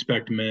do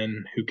respect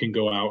men who can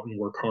go out and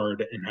work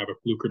hard and have a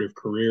lucrative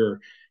career.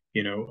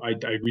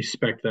 I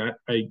respect that.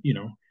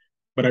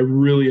 But I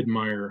really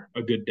admire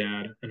a good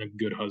dad and a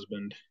good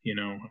husband,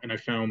 and I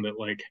found that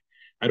like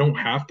I don't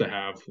have to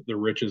have the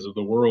riches of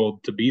the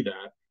world to be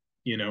that.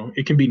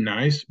 It can be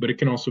nice, but it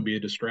can also be a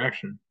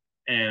distraction.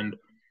 And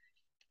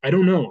I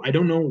don't know. I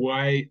don't know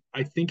why.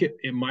 I think it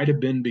might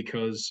have been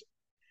because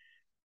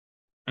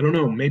I don't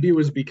know. Maybe it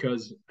was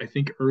because I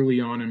think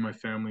early on in my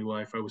family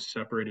life, I was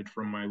separated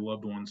from my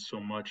loved ones so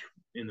much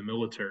in the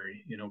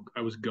military.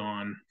 I was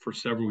gone for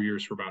several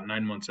years, for about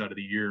 9 months out of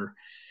the year,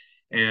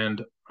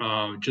 and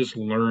just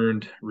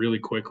learned really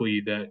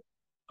quickly that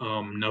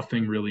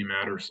nothing really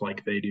matters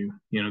like they do.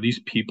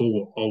 These people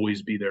will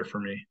always be there for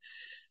me.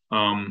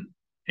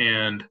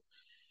 And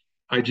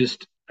I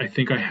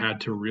think I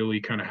had to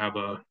really kind of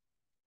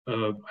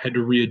I had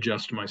to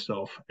readjust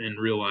myself and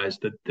realize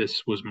that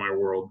this was my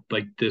world.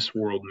 Like this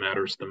world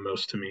matters the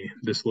most to me.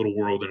 This little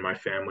world in my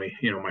family,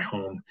 my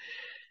home.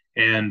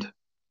 And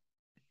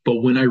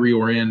but when I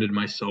reoriented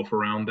myself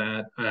around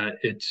that,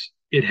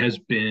 it has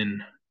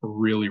been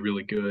really,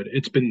 really good.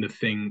 It's been the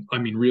thing. I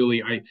mean,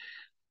 really,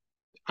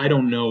 I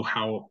don't know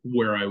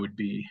where I would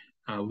be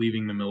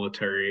leaving the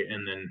military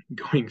and then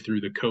going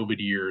through the COVID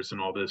years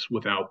and all this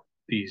without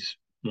these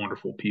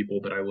wonderful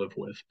people that I live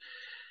with.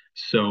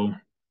 So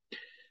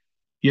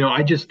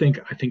I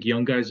think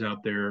young guys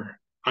out there,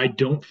 I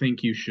don't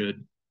think you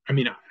should. I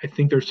mean, I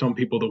think there's some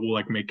people that will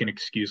like make an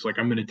excuse, like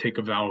I'm going to take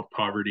a vow of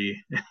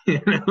poverty,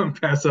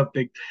 pass up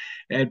things,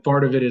 and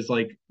part of it is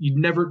like you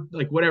never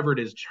like whatever it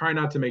is, try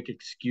not to make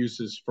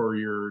excuses for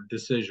your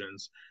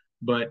decisions.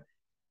 But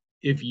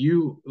if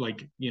you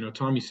like,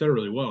 Tom, you said it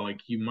really well.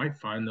 Like you might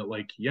find that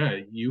like, yeah,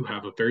 you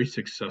have a very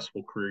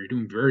successful career, you're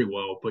doing very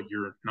well, but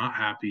you're not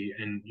happy,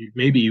 and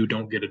maybe you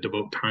don't get to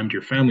devote time to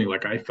your family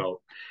like I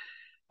felt.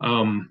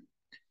 Um,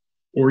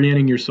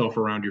 Orienting yourself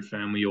around your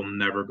family, you'll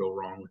never go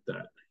wrong with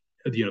that.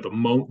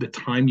 The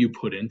time you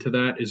put into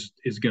that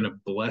is going to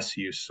bless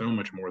you so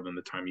much more than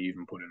the time you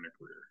even put in a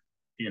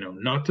career.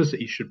 Not to say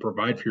you should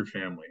provide for your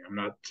family, I'm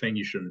not saying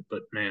you shouldn't,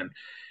 but man,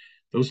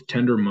 those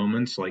tender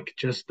moments, like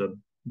just the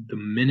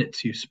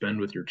minutes you spend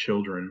with your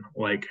children,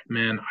 like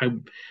man,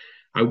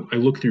 I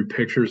look through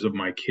pictures of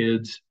my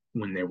kids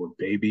when they were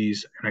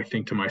babies, and I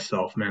think to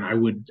myself, man, I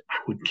would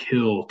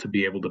kill to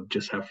be able to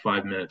just have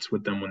 5 minutes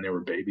with them when they were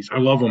babies. I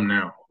love them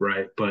now,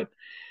 right? But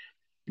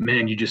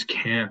man, you just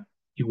can't.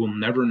 You will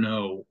never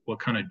know what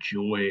kind of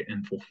joy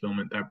and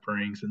fulfillment that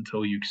brings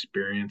until you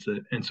experience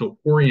it. And so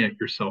orient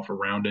yourself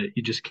around it.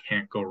 You just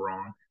can't go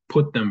wrong.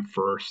 Put them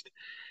first.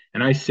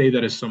 And I say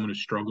that as someone who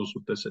struggles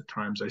with this at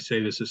times. I say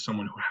this as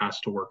someone who has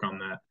to work on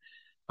that.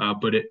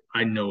 But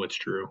I know it's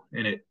true,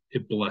 and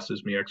it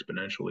blesses me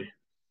exponentially.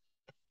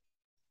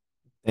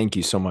 Thank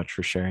you so much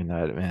for sharing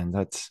that, man.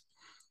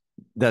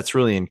 That's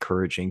really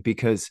encouraging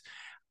because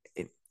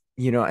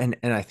and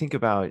I think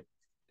about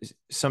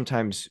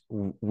sometimes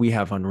we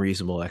have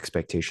unreasonable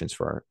expectations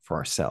for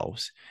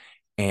ourselves,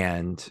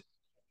 and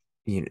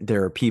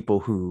there are people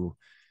who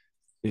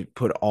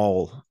put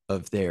all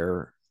of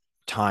their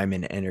time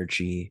and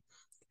energy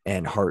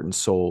and heart and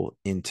soul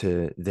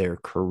into their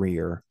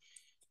career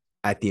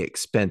at the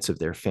expense of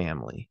their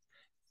family,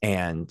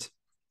 and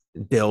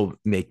they'll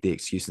make the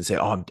excuse and say,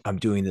 "Oh, I'm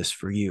doing this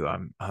for you.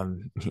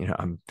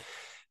 I'm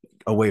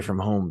away from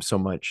home so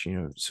much,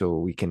 so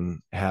we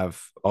can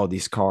have all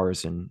these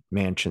cars and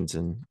mansions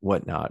and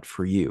whatnot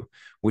for you,"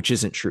 which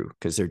isn't true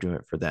because they're doing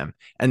it for them.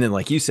 And then,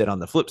 like you said, on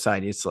the flip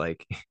side, it's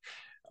like,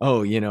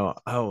 oh,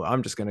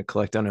 I'm just going to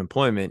collect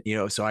unemployment,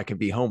 so I can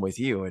be home with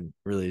you. And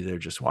really, they're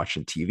just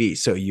watching TV.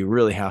 So you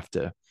really have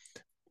to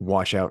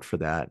watch out for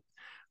that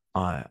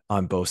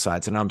on both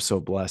sides. And I'm so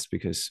blessed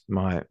because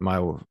my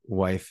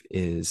wife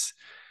is,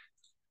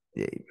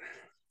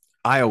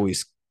 I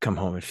always come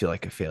home and feel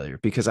like a failure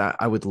because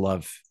I would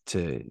love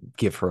to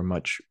give her a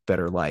much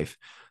better life.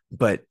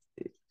 But,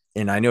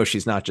 and I know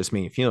she's not just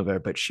making me feel better,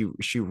 but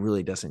she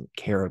really doesn't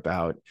care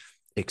about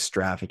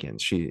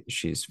extravagance.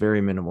 She's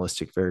very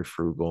minimalistic, very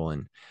frugal,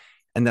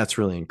 and that's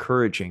really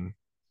encouraging.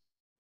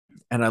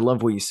 And I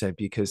love what you said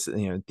because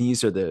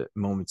these are the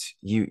moments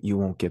you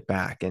won't get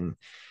back.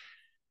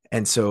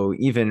 And so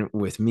even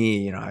with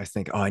me, I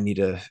think, oh, I need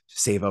to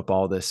save up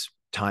all this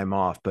time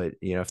off. But,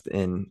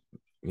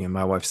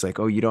 my wife's like,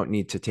 oh, you don't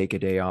need to take a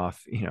day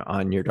off,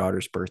 on your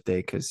daughter's birthday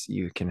because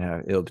you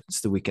can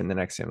it's the weekend the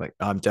next day. I'm like,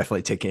 I'm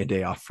definitely taking a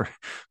day off for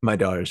my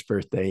daughter's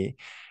birthday.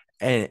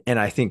 And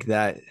I think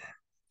that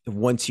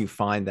once you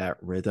find that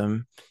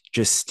rhythm,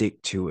 just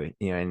stick to it.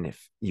 And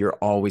if you're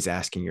always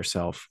asking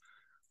yourself,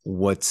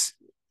 what's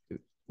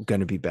going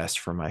to be best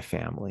for my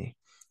family?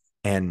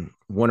 And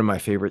one of my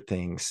favorite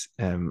things,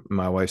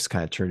 my wife's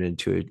kind of turned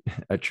into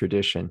a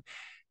tradition.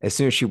 As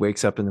soon as she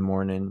wakes up in the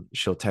morning,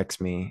 she'll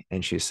text me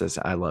and she says,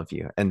 "I love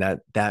you." And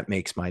that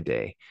makes my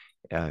day.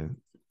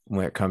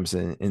 When it comes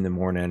in the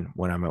morning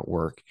when I'm at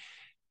work,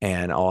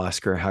 and I'll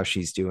ask her how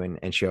she's doing.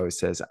 And she always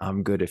says,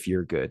 "I'm good if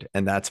you're good."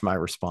 And that's my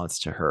response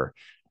to her.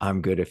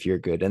 I'm good if you're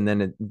good. And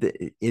then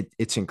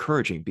it's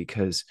encouraging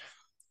because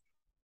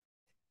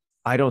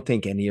I don't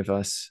think any of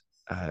us,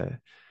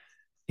 are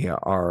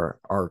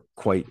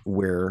quite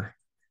where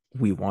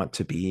we want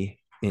to be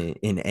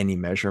in any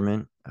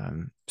measurement.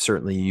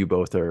 Certainly, you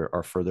both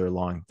are further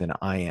along than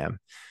I am,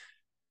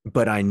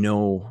 but I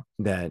know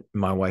that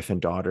my wife and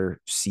daughter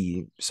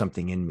see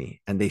something in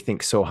me, and they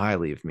think so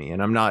highly of me.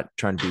 And I'm not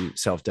trying to be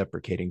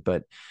self-deprecating,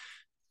 but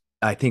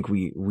I think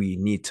we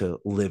need to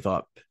live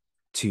up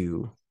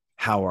to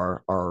how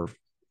our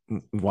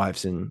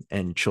wives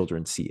and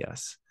children see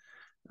us.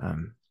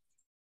 Um,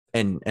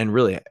 and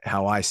really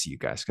how I see you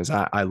guys, because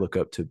I look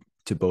up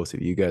to both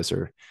of you. You guys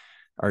are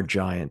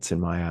giants in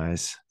my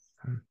eyes.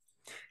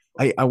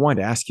 I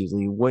wanted to ask you,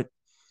 Lee,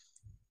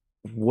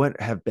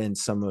 what have been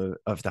some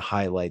of the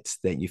highlights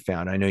that you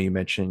found? I know you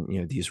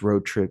mentioned, these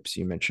road trips,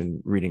 you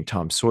mentioned reading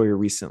Tom Sawyer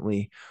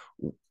recently.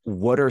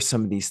 What are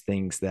some of these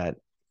things that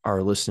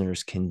our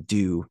listeners can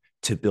do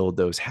to build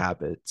those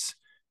habits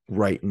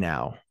right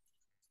now?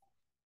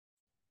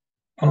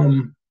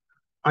 Um,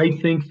 I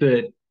think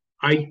that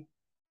I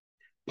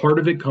part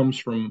of it comes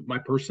from my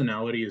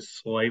personality is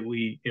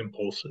slightly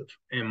impulsive,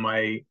 and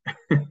my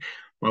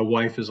my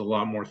wife is a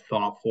lot more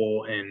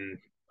thoughtful, and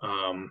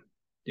um,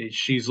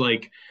 she's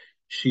like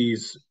she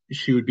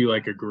would be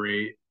like a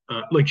great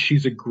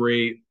she's a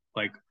great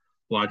like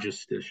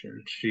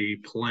logistician. She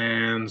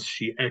plans,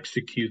 she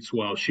executes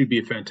well. She'd be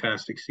a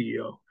fantastic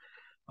CEO.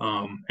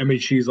 I mean,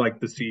 she's like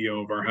the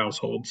CEO of our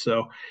household,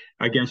 so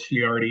I guess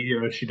she already,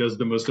 she does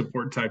the most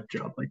important type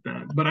job like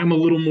that. But I'm a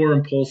little more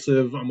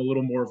impulsive. I'm a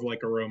little more of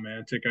like a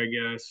romantic, I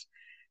guess.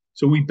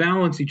 So we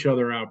balance each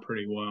other out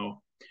pretty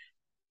well.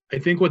 I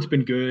think what's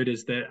been good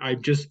is that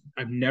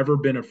I've never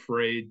been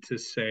afraid to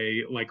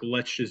say like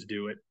let's just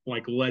do it.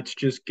 Like let's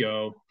just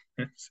go.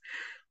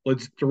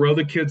 Let's throw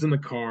the kids in the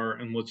car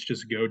and let's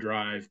just go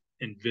drive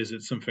and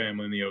visit some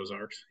family in the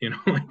Ozarks.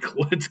 Like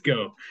let's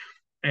go.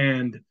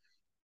 And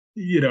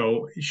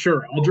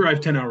sure, I'll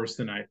drive 10 hours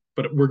tonight,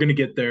 but we're going to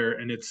get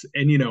there.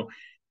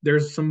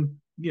 There's some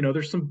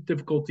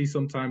difficulty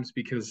sometimes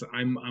because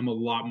I'm a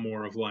lot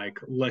more of like,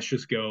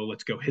 let's go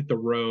hit the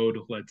road.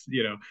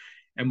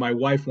 And my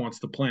wife wants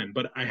to plan,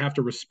 but I have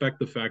to respect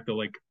the fact that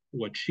like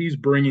what she's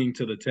bringing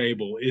to the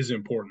table is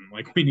important.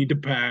 Like we need to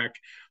pack,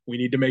 we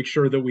need to make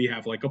sure that we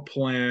have like a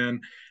plan.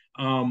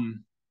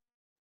 Um,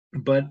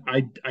 but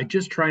I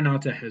just try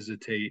not to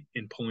hesitate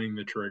in pulling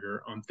the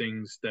trigger on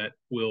things that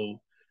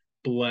will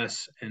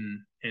bless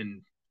and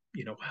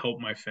help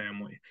my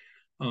family.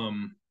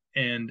 um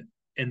and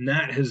and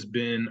that has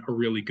been a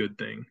really good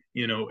thing.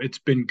 It's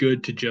been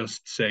good to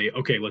just say,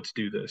 okay, let's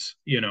do this.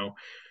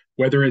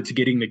 Whether it's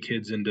getting the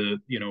kids into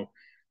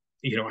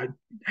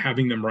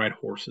having them ride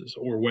horses,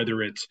 or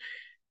whether it's,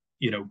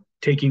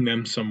 taking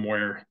them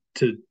somewhere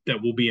to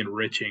that will be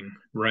enriching,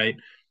 right?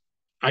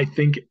 I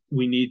think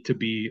we need to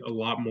be a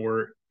lot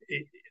more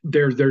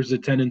there's a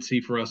tendency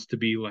for us to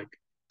be like,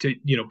 to,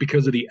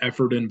 because of the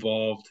effort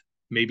involved,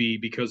 maybe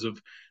because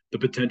of the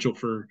potential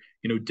for,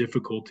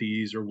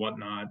 difficulties or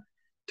whatnot,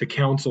 to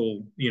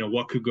counsel,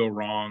 what could go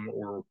wrong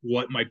or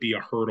what might be a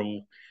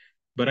hurdle.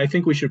 But I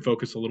think we should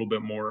focus a little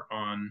bit more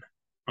on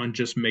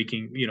just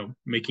making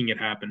it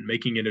happen,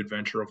 making an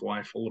adventure of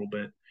life a little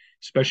bit,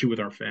 especially with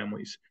our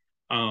families.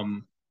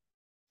 um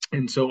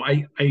and so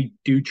I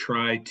do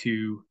try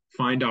to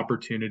find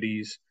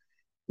opportunities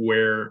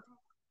where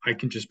I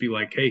can just be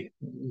like, hey,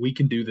 we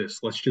can do this.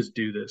 Let's just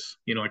do this.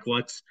 Like,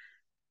 let's,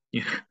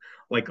 you know,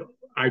 like,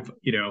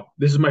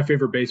 this is my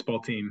favorite baseball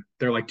team.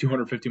 They're like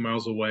 250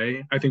 miles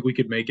away. I think we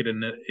could make it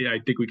I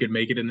think we could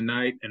make it in the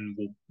night, and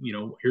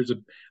we'll,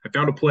 I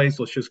found a place.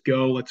 Let's just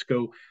go. Let's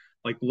go.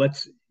 Like,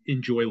 let's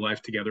enjoy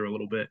life together a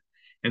little bit.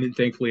 And then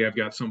thankfully I've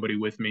got somebody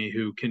with me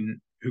who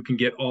can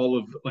get all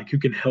of, like, who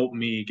can help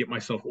me get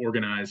myself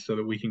organized so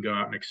that we can go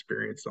out and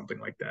experience something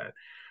like that.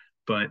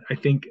 But I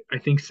think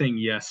saying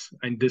yes,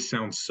 and this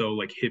sounds so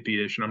like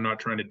hippie-ish, and I'm not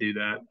trying to do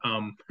that,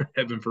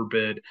 heaven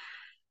forbid,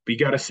 but you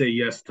got to say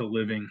yes to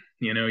living.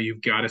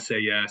 You've got to say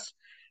yes.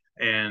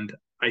 And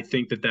I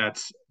think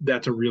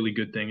that's a really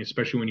good thing,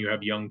 especially when you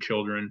have young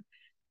children.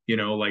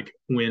 Like,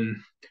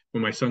 when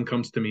my son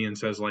comes to me and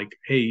says, like,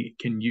 hey,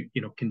 can you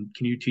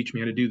teach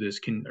me how to do this,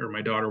 can or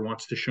my daughter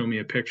wants to show me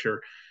a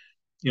picture,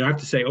 I have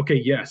to say,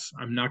 okay, yes,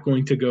 I'm not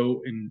going to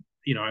go and,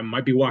 I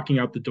might be walking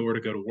out the door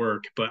to go to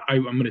work, but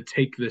I'm going to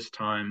take this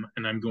time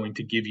and I'm going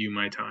to give you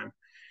my time.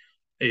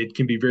 It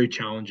can be very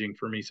challenging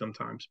for me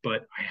sometimes,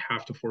 but I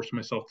have to force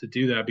myself to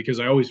do that, because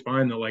I always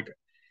find that, like,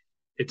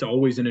 it's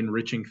always an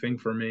enriching thing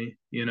for me,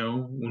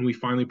 when we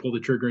finally pull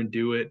the trigger and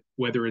do it,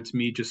 whether it's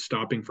me just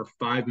stopping for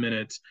 5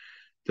 minutes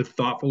to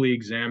thoughtfully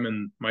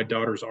examine my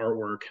daughter's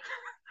artwork,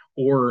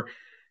 or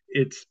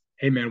it's,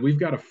 hey man, we've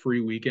got a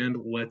free weekend.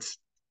 Let's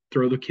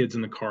throw the kids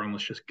in the car and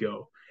let's just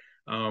go.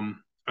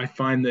 I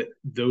find that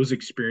those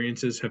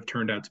experiences have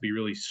turned out to be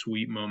really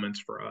sweet moments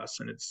for us.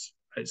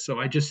 And so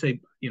I just say,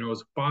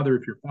 as a father,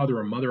 if you're a father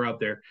or mother out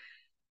there,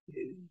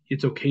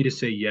 it's okay to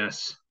say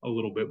yes a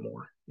little bit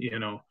more,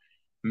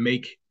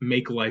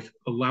 make life,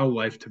 allow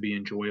life to be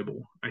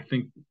enjoyable. I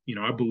think,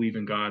 I believe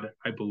in God.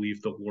 I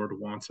believe the Lord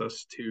wants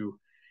us to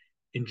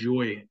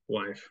enjoy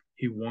life.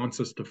 He wants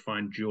us to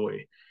find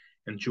joy,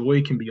 and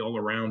joy can be all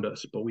around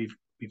us, but we've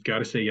got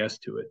to say yes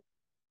to it.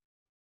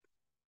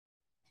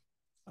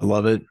 I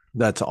love it.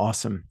 That's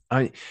awesome.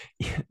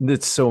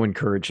 That's so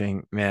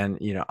encouraging, man.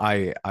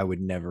 I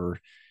would never,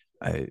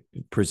 I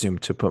presume,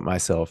 to put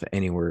myself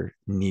anywhere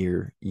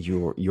near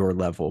your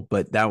level,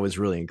 but that was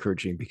really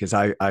encouraging, because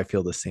I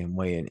feel the same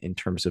way in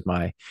terms of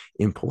my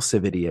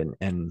impulsivity,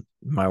 and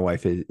my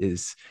wife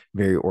is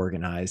very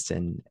organized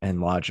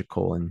and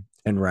logical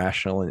and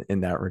rational in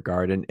that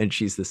regard. And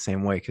she's the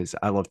same way, because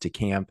I love to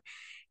camp,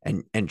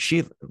 and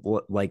she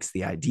likes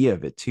the idea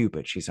of it too,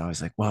 but she's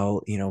always like,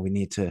 well, we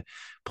need to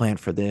plan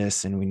for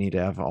this, and we need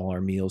to have all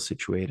our meals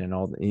situated,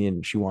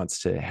 and she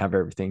wants to have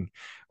everything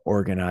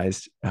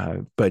organized.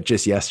 But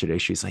just yesterday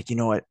she's like, you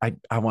know what,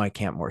 I want to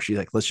camp more. She's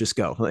like, let's just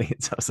go. Like,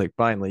 so I was like,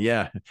 finally,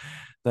 yeah,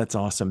 that's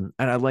awesome.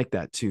 And I like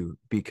that too,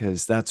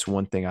 because that's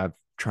one thing I've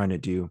trying to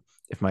do.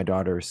 If my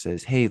daughter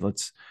says, hey,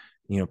 let's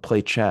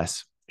play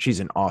chess,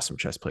 she's an awesome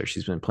chess player.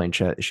 She's been playing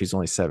chess. She's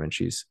only 7.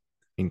 She's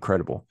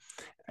incredible.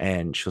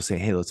 And she'll say,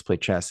 hey, let's play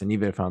chess. And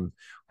even if I'm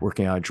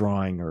working on a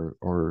drawing,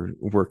 or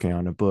working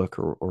on a book,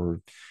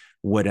 or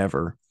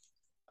whatever,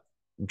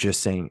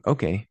 just saying,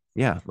 okay,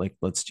 yeah, like,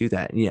 let's do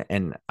that. Yeah.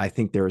 And I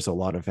think there is a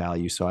lot of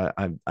value. So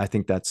I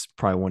think that's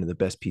probably one of the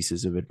best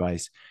pieces of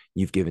advice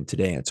you've given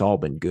today. It's all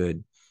been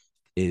good,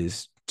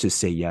 is to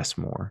say yes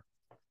more,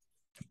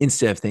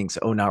 instead of things,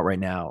 oh, not right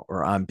now,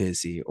 or I'm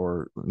busy,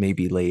 or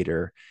maybe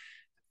later.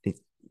 it,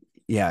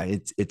 yeah,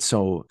 it's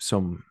so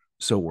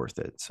worth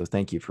it. So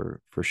thank you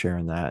for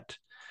sharing that.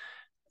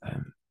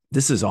 um,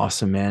 this is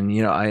awesome, man.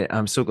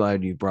 I'm so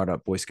glad you brought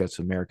up Boy Scouts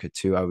of America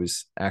too. I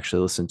was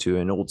actually listening to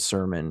an old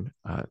sermon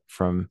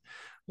from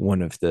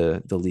one of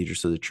the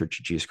leaders of the Church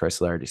of Jesus Christ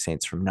of Latter-day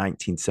Saints from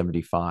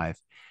 1975,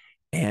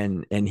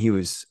 and he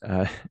was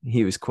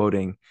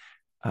quoting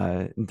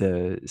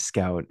the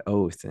Scout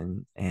oath,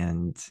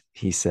 and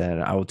he said,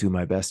 "I will do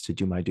my best to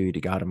do my duty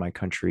to God and my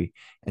country,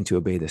 and to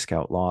obey the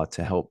Scout law,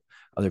 to help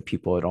other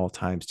people at all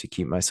times, to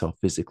keep myself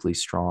physically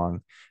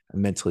strong,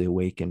 mentally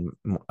awake, and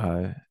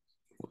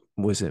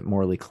was it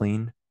morally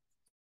clean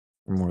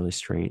or morally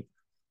straight,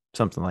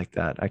 something like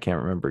that. I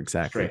can't remember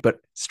exactly, Straight. but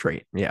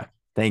straight. Yeah,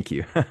 thank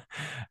you."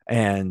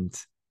 And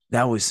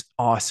that was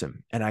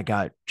awesome, and I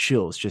got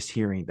chills just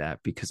hearing that,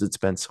 because it's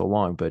been so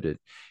long, but it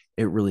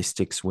really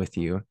sticks with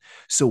you.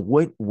 So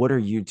what are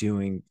you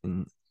doing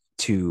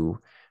to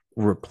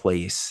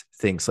replace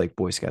things like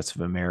Boy Scouts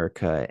of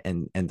America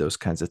and those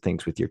kinds of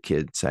things with your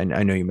kids? I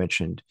know you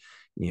mentioned,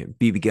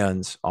 BB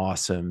guns,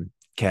 awesome,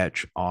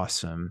 catch,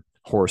 awesome,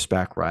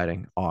 horseback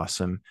riding,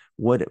 awesome.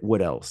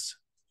 What else?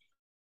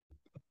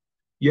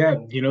 Yeah,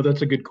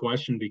 that's a good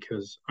question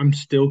because I'm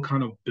still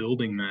kind of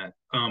building that.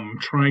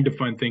 Trying to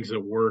find things that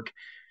work.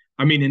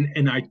 I mean,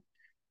 and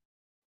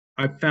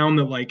I found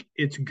that like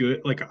it's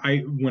good. Like I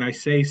when I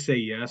say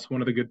yes,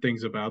 one of the good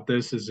things about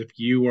this is if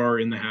you are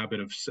in the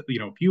habit of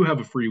if you have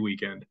a free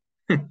weekend,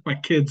 my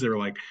kids are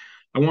like,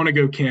 I want to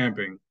go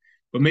camping,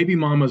 but maybe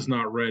mama's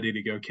not ready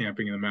to go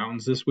camping in the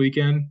mountains this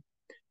weekend.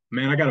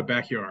 Man, I got a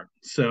backyard.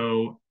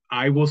 So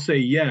I will say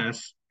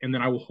yes, and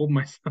then I will hold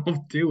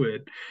myself to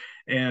it.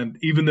 And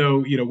even though,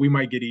 we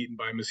might get eaten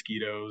by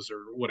mosquitoes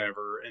or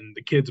whatever, and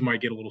the kids might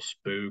get a little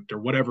spooked or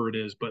whatever it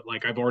is, but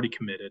like I've already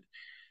committed.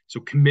 So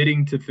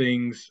committing to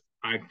things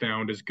I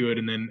found is good.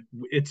 And then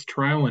it's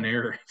trial and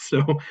error.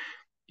 So,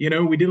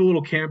 we did a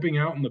little camping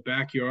out in the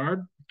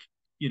backyard.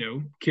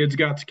 Kids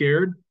got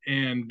scared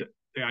and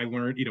I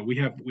learned, we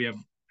have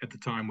at the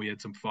time we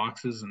had some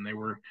foxes and they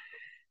were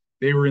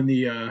in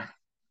the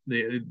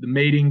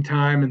mating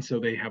time, and so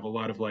they have a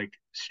lot of like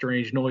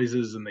strange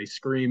noises and they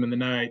scream in the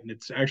night, and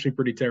it's actually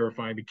pretty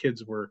terrifying. The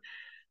kids were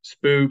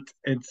spooked,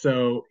 and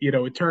so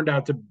it turned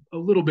out to be a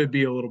little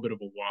bit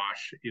of a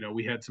wash.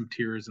 We had some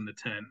tears in the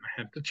tent.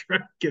 I had to try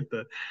to get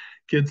the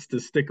kids to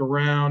stick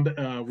around.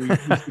 We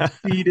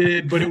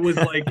succeeded, but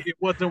it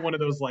wasn't one of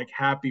those like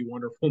happy,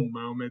 wonderful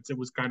moments. It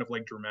was kind of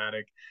like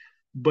dramatic,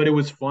 but it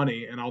was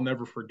funny, and I'll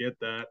never forget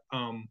that.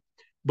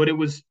 But it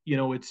was,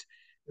 it's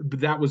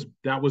but that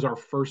was our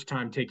first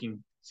time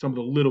taking some of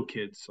the little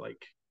kids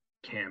like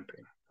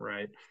camping,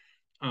 right?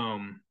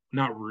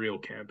 Not real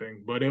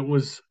camping, but it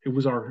was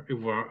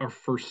our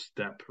first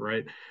step,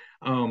 right?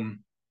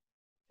 Um,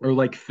 or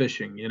like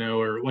fishing,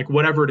 or like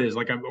whatever it is,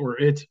 like or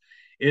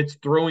it's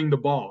throwing the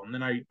ball. And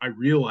then I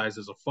realized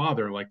as a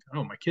father, like,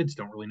 oh, my kids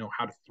don't really know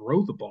how to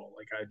throw the ball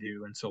like I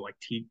do. And so like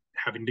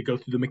having to go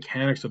through the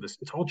mechanics of this,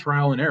 it's all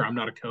trial and error. I'm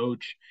not a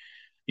coach.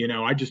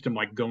 I just am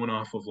like going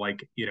off of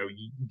like,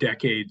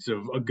 decades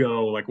of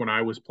ago, like when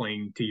I was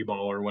playing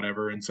t-ball or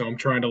whatever. And so I'm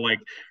trying to like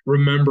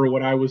remember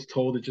what I was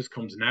told. It just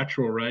comes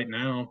natural right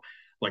now,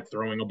 like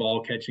throwing a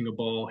ball, catching a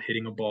ball,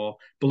 hitting a ball.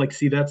 But like,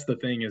 see, that's the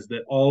thing, is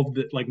that all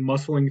the like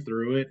muscling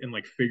through it and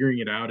like figuring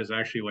it out is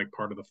actually like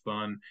part of the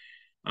fun.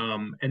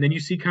 And then you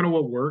see kind of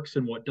what works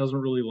and what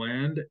doesn't really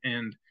land.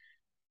 And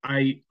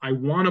I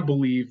want to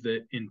believe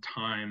that in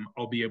time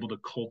I'll be able to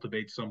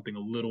cultivate something a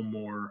little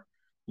more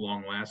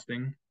long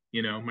lasting.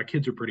 My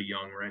kids are pretty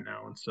young right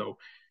now, and so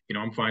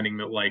I'm finding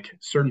that like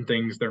certain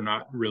things they're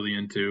not really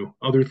into,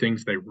 other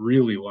things they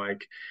really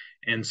like,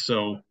 and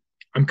so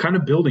I'm kind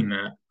of building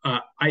that.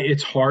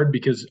 It's hard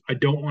because I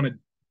don't want to.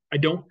 I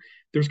don't.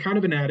 There's kind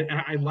of an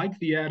I like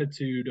the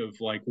attitude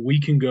of like we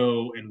can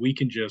go and we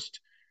can just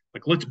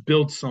like let's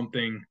build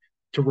something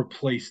to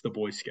replace the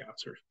Boy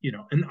Scouts, or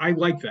and I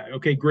like that.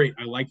 Okay, great.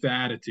 I like the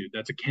attitude.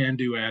 That's a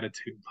can-do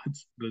attitude.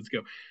 Let's go.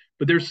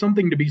 But there's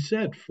something to be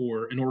said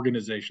for an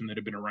organization that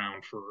had been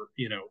around for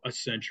a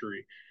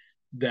century,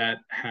 that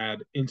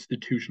had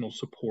institutional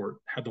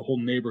support, had the whole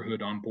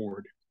neighborhood on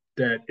board.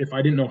 That if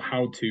I didn't know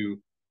how to,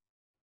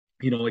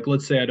 like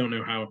let's say I don't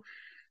know how,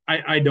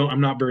 I'm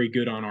not very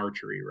good on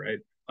archery, right?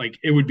 Like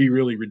it would be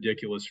really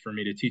ridiculous for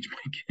me to teach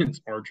my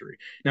kids archery.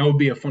 Now it would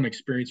be a fun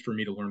experience for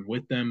me to learn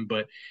with them,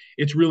 but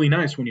it's really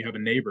nice when you have a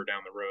neighbor down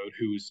the road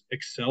who's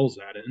excels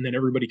at it, and then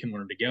everybody can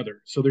learn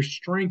together. So there's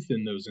strength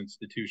in those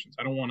institutions.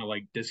 I don't want to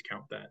like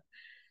discount that,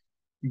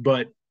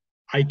 but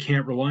I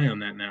can't rely on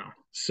that now.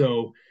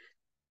 So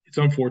it's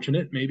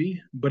unfortunate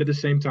maybe, but at the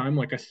same time,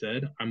 like I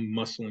said, I'm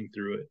muscling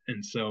through it.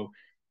 And so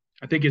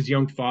I think as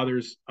young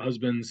fathers,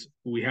 husbands,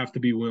 we have to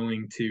be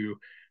willing to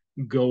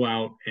go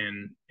out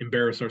and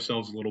embarrass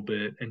ourselves a little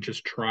bit and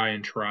just try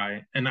and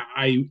try. And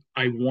I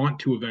want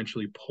to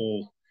eventually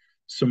pull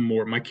some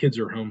more. My kids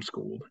are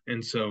homeschooled,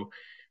 and so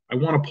I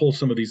want to pull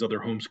some of these other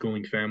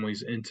homeschooling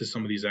families into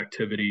some of these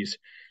activities.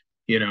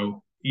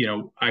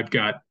 I've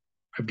got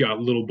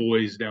little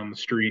boys down the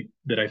street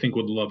that I think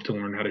would love to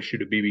learn how to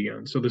shoot a BB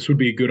gun. So this would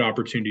be a good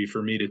opportunity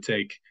for me to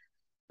take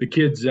the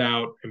kids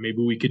out, and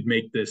maybe we could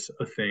make this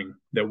a thing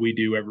that we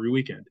do every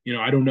weekend.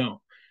 I don't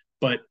know,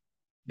 but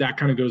that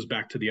kind of goes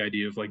back to the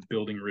idea of like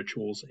building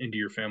rituals into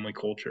your family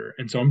culture.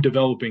 And so I'm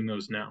developing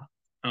those now.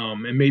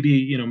 And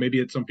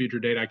maybe at some future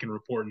date I can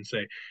report and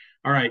say,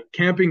 all right,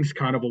 camping's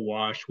kind of a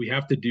wash. We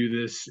have to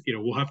do this,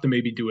 we'll have to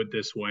maybe do it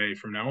this way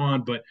from now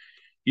on. But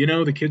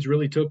the kids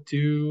really took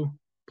to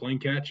playing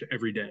catch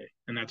every day.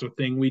 And that's a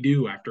thing we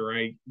do after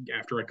I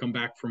come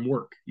back from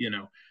work.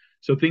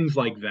 So things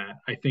like that.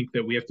 I think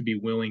that we have to be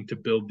willing to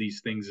build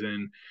these things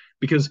in,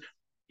 because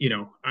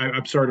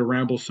I'm sorry to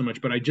ramble so much,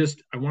 but I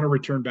want to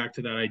return back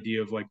to that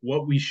idea of like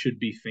what we should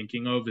be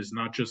thinking of is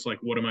not just like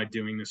what am I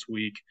doing this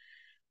week,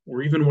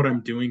 or even what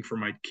I'm doing for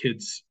my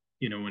kids,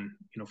 and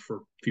for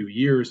a few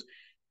years.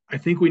 I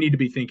think we need to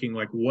be thinking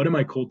like what am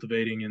I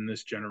cultivating in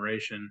this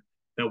generation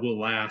that will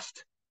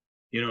last,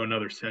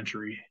 another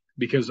century?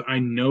 Because I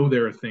know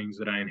there are things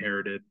that I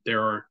inherited.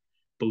 There are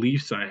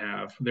beliefs I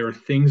have. There are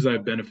things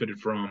I've benefited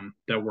from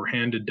that were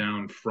handed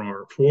down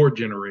for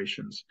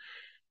generations.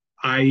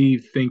 I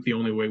think the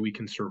only way we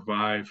can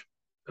survive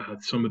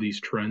some of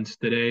these trends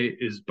today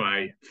is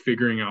by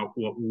figuring out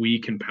what we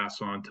can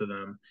pass on to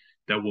them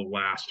that will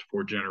last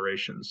for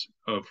generations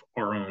of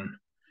our own,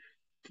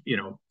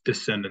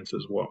 descendants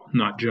as well,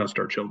 not just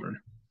our children.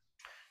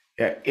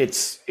 Yeah,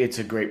 it's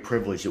a great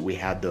privilege that we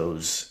had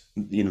those,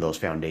 those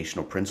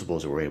foundational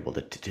principles that we're able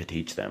to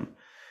teach them.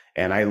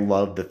 And I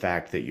love the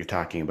fact that you're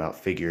talking about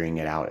figuring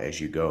it out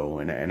as you go.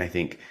 And I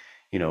think,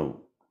 you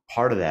know,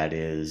 part of that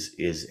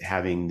is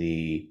having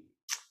the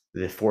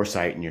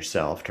foresight in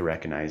yourself to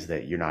recognize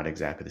that you're not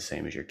exactly the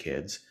same as your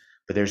kids,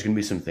 but there's going to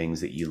be some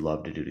things that you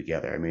love to do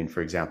together. I mean,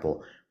 for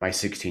example, my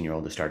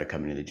 16-year-old has started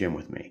coming to the gym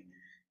with me.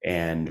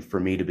 And for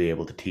me to be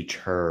able to teach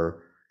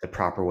her the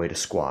proper way to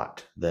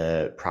squat,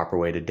 the proper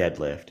way to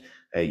deadlift,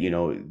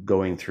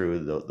 going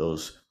through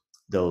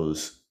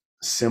those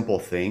simple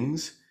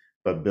things,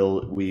 but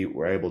we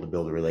were able to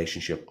build a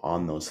relationship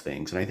on those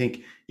things. And I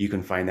think you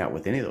can find that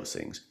with any of those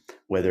things,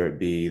 whether it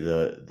be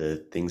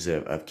the things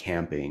of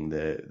camping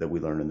that we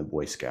learned in the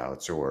Boy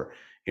Scouts, or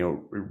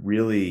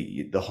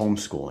really the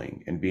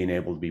homeschooling and being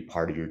able to be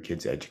part of your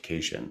kids'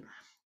 education.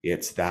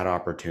 It's that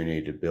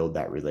opportunity to build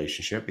that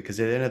relationship,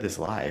 because at the end of this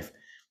life,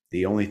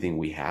 the only thing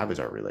we have is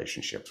our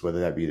relationships,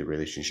 whether that be the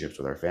relationships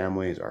with our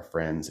families, our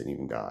friends, and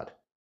even God.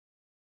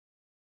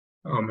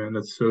 Oh man,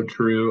 that's so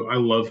true. I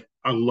love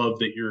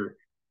that you're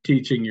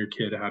teaching your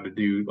kid how to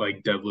do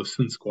like deadlifts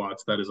and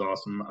squats. That is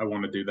awesome. I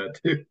want to do that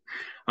too.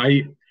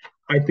 I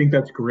I think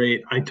that's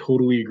great. I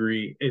totally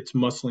agree. It's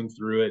muscling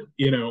through it.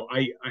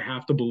 I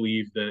have to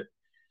believe that,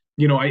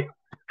 I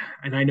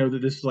and I know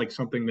that this is like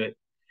something that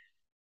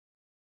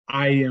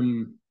I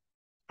am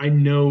I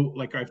know,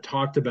 like I've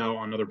talked about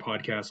on other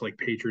podcasts, like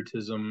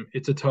patriotism.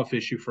 It's a tough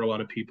issue for a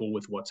lot of people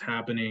with what's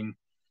happening.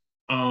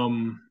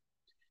 Um,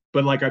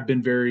 but like I've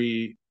been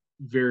very,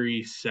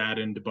 very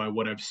saddened by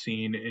what I've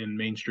seen in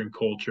mainstream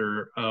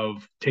culture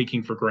of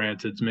taking for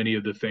granted many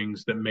of the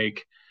things that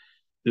make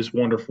this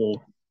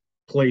wonderful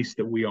place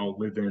that we all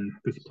live in,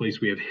 this place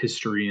we have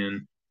history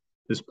in,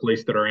 this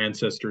place that our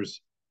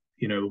ancestors,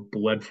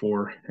 bled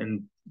for,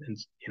 and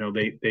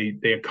they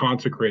have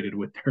consecrated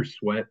with their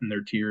sweat and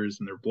their tears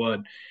and their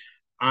blood.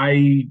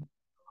 I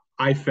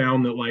I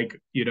found that, like,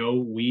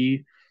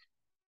 we,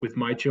 with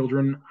my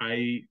children,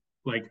 I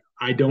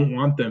don't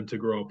want them to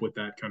grow up with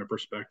that kind of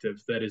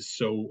perspective that is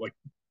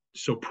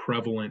so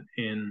prevalent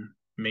in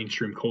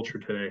mainstream culture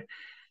today.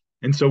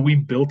 And so we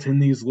built in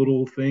these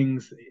little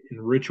things and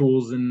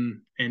rituals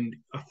and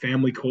a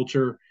family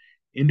culture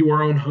into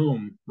our own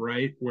home,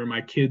 right? Where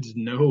my kids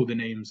know the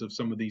names of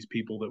some of these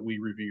people that we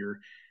revere.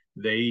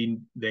 They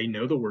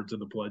know the words of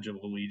the Pledge of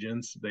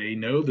Allegiance. They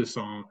know the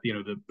song,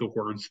 the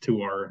words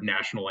to our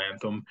national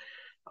anthem.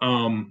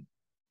 Um,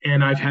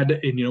 and I've had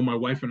to, and my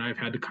wife and I have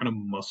had to kind of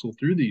muscle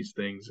through these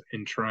things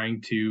and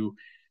trying to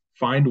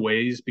find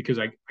ways, because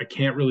I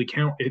can't really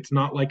count. It's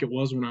not like it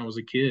was when I was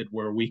a kid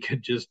where we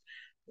could just,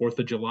 Fourth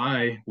of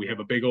July, we have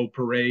a big old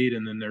parade,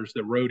 and then there's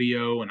the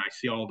rodeo, and I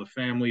see all the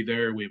family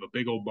there. We have a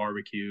big old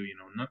barbecue.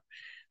 Not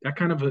that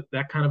kind of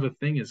a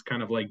thing is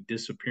kind of like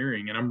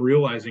disappearing, and I'm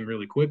realizing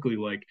really quickly,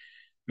 like,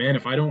 man,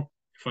 if I don't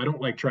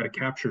like try to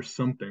capture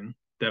something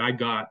that I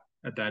got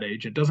at that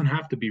age, it doesn't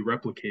have to be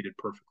replicated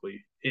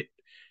perfectly.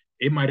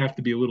 It might have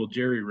to be a little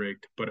jerry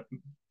rigged, but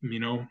you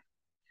know,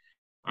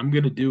 I'm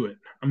gonna do it.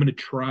 I'm gonna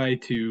try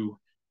to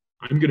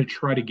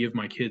give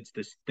my kids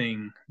this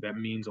thing that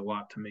means a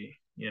lot to me,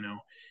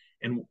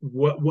 and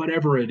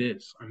whatever it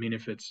is. I mean,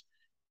 if it's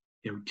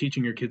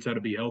teaching your kids how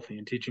to be healthy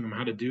and teaching them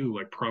how to do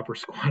like proper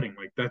squatting,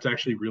 like that's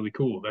actually really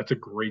cool. That's a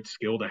great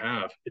skill to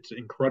have. It's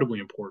incredibly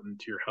important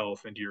to your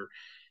health and your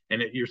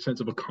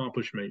sense of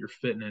accomplishment, your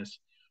fitness.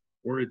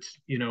 Or it's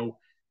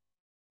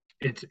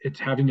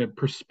having a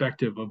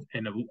perspective of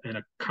and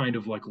a kind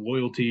of like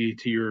loyalty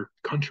to your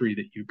country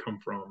that you come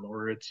from,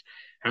 or it's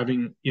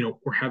having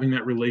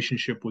that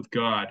relationship with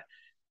God,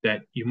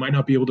 that you might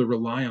not be able to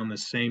rely on the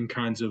same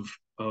kinds of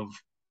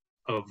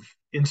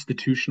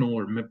institutional,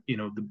 or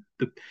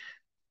the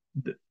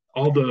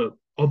all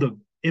the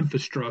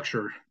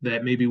infrastructure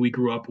that maybe we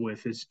grew up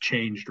with is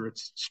changed, or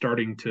it's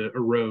starting to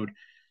erode.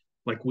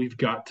 Like, we've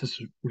got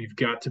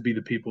to be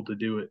the people to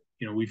do it.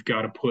 We've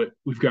got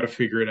to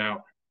figure it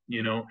out.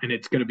 And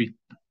it's going to be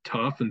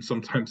tough, and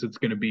sometimes it's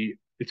going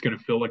to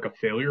feel like a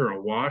failure or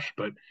a wash.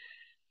 But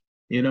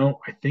I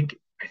think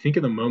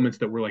in the moments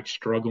that we're like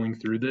struggling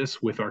through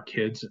this with our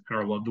kids and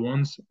our loved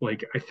ones,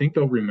 like, I think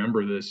they'll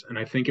remember this, and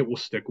I think it will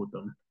stick with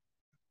them.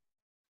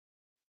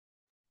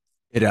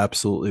 It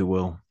absolutely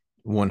will.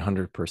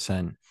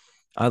 100%.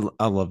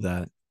 I love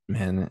that,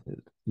 man.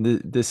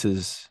 This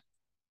has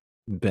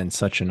been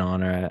such an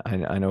honor.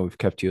 I know we've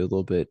kept you a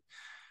little bit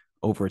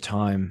over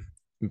time,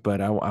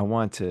 but I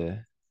want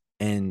to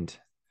end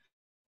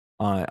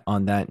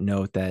on that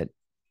note that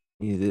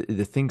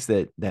the things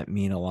that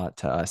mean a lot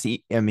to us.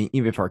 I mean,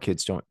 even if our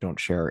kids don't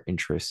share our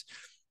interests,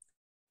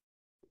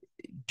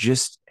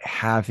 just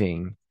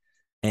having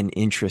an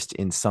interest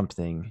in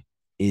something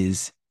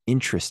is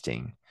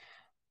interesting,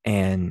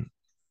 and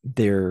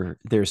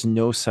there's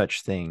no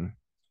such thing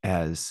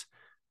as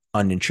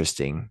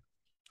uninteresting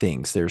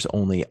things. There's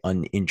only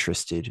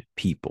uninterested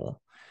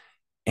people.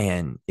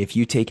 And if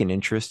you take an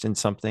interest in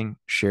something,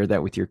 share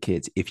that with your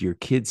kids. If your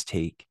kids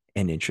take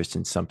an interest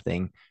in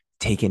something,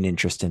 take an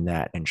interest in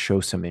that and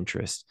show some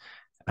interest.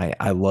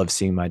 I love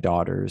seeing my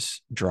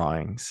daughter's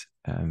drawings.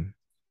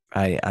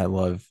 I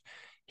love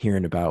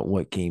hearing about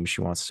what games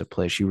she wants to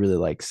play. She really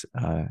likes,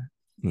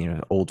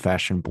 old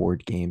fashioned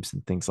board games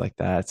and things like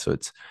that. So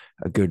it's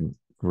a good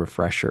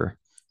refresher.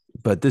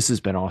 But this has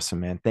been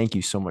awesome, man. Thank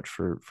you so much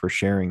for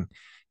sharing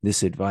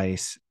this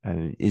advice.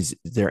 Is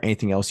there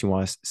anything else you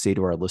want to say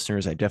to our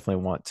listeners? I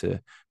definitely want to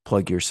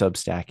plug your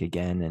Substack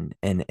again,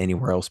 and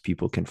anywhere else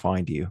people can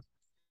find you.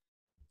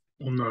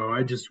 Well, no,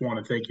 I just want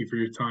to thank you for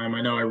your time.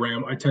 I know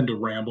I tend to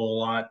ramble a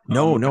lot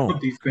No, about no.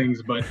 these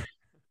things, but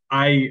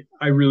I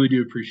really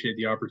do appreciate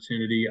the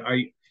opportunity.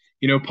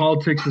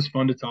 Politics is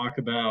fun to talk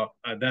about.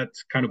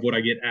 That's kind of what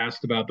I get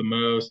asked about the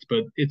most,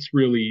 but it's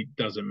really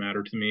doesn't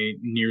matter to me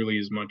nearly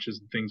as much as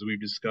the things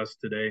we've discussed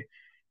today.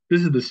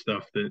 This is the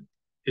stuff that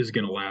is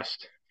going to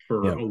last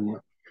for Yeah.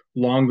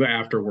 long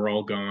after we're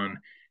all gone,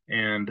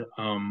 and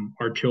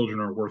our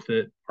children are worth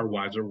it. Our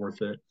wives are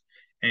worth it.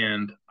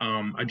 And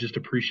I just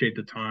appreciate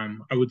the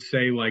time. I would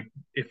say, like,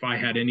 if I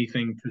had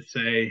anything to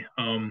say,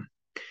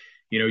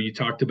 you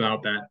talked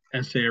about that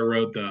essay I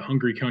wrote, The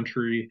Hungry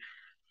Country.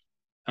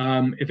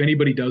 If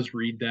anybody does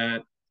read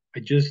that, I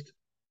just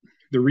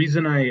the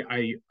reason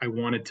I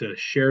wanted to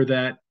share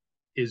that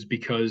is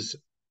because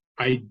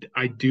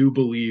I do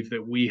believe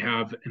that we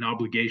have an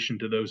obligation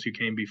to those who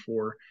came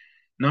before,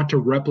 not to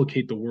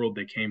replicate the world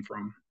they came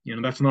from.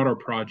 That's not our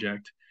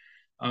project.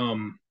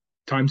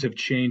 Times have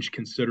changed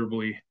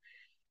considerably,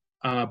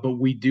 but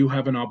we do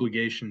have an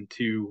obligation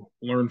to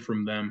learn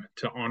from them,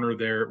 to honor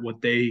their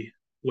what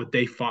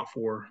they fought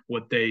for,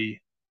 what they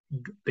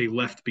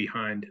left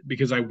behind.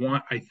 Because I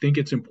think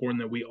it's important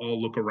that we all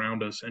look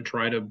around us and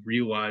try to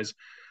realize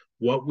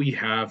what we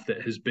have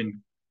that has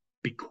been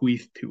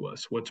bequeathed to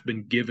us, what's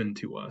been given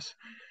to us.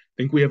 I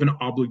think we have an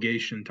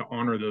obligation to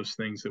honor those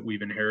things that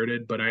we've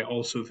inherited, but I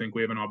also think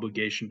we have an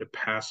obligation to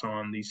pass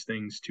on these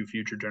things to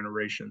future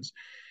generations.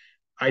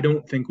 I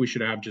don't think we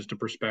should have just a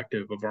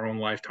perspective of our own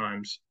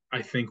lifetimes.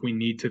 I think we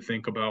need to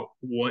think about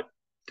what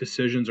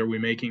decisions are we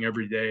making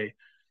every day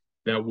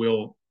that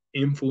will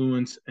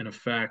influence and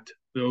affect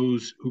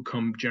those who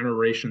come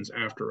generations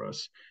after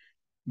us.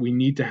 We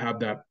need to have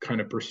that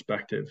kind of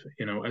perspective,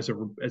 as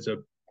a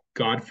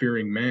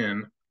God-fearing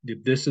man.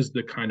 This is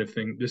the kind of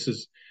thing,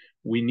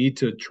 we need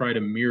to try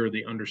to mirror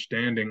the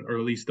understanding, or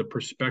at least the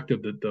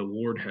perspective that the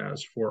Lord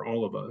has for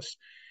all of us,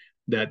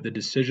 that the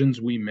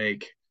decisions we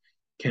make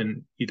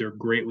can either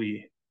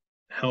greatly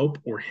help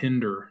or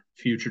hinder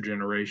future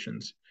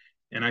generations.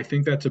 And I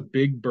think that's a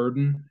big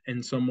burden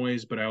in some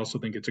ways, but I also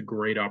think it's a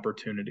great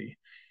opportunity.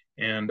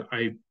 And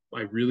I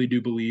really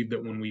do believe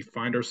that when we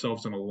find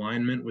ourselves in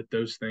alignment with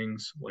those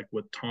things, like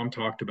what Tom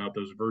talked about,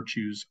 those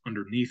virtues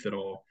underneath it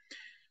all,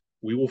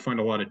 we will find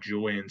a lot of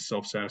joy and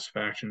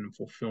self-satisfaction and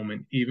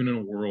fulfillment, even in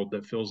a world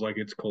that feels like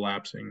it's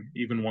collapsing,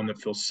 even one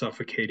that feels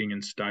suffocating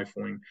and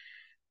stifling.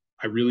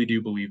 I really do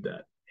believe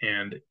that.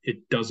 And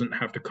it doesn't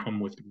have to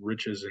come with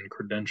riches and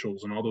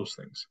credentials and all those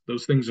things.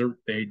 Those things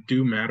they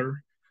do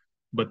matter,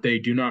 but they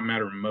do not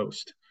matter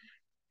most.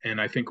 And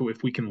I think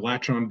if we can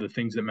latch on to the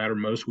things that matter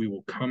most, we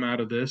will come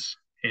out of this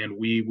and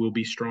we will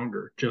be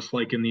stronger. Just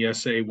like in the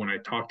essay, when I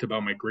talked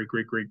about my great,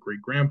 great, great,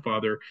 great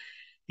grandfather,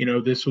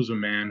 this was a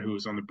man who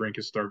was on the brink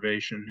of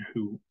starvation,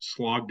 who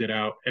slogged it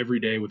out every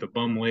day with a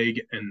bum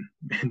leg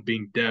and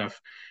being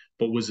deaf,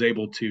 but was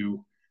able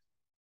to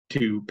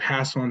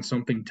pass on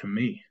something to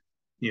me,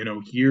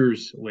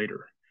 years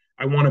later.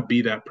 I want to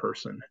be that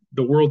person.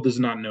 The world does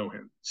not know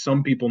him.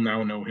 Some people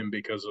now know him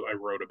because I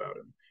wrote about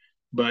him,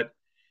 but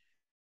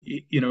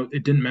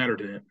it didn't matter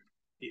to him.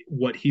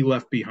 What he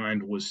left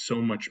behind was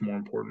so much more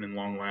important and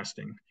long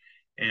lasting.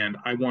 And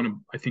I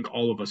think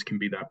all of us can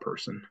be that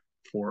person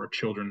for our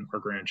children, our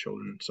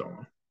grandchildren, and so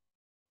on.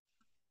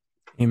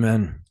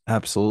 Amen.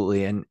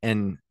 Absolutely.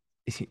 And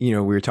we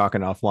were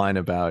talking offline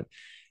about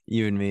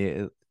you and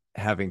me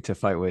having to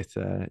fight with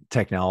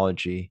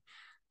technology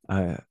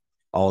uh,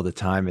 all the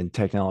time, and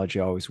technology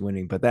always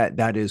winning. But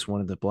that is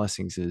one of the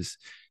blessings, is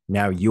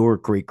now your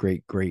great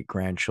great great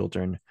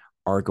grandchildren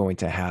are going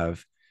to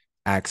have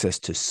access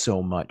to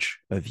so much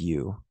of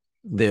you.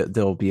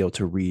 They'll be able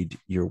to read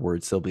your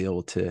words. They'll be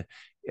able to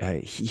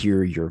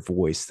hear your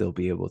voice. They'll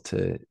be able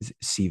to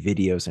see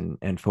videos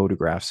and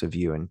photographs of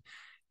you,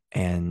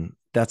 and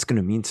that's going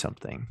to mean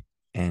something.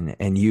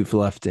 And you've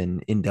left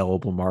an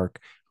indelible mark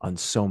on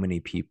so many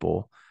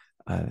people,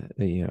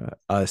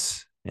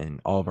 us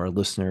and all of our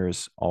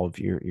listeners, all of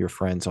your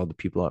friends, all the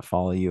people that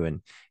follow you,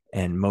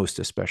 and most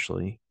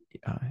especially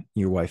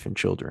your wife and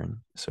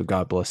children. So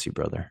God bless you,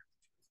 brother.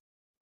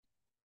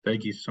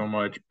 Thank you so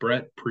much,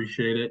 Brett.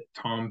 Appreciate it.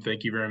 Tom,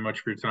 thank you very much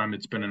for your time.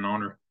 It's been an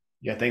honor.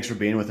 Yeah, thanks for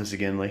being with us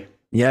again, Lee.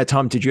 Yeah,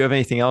 Tom, did you have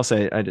anything else?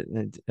 I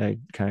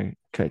kind of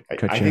cut I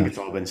you think off. it's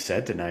all been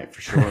said tonight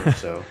for sure.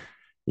 So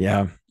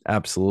Yeah,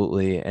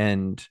 absolutely.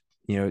 And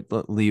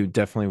Lee,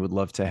 definitely would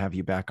love to have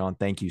you back on.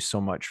 Thank you so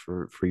much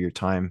for your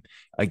time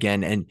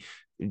again. And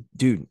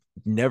dude,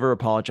 never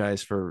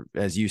apologize for,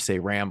 as you say,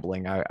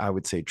 rambling. I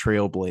would say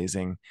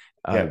trailblazing,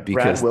 Yeah, Brad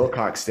because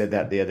Wilcox did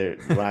that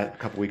a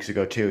couple weeks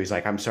ago too. He's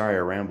like, "I'm sorry, I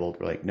rambled."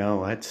 We're like,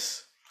 "No,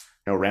 that's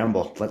no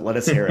ramble. Let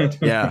us hear it."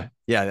 yeah,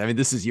 yeah. I mean,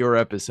 this is your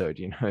episode.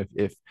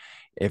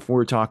 If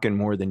we're talking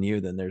more than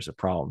you, then there's a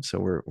problem. So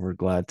we're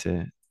glad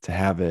to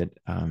have it.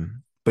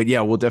 But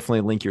yeah, we'll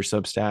definitely link your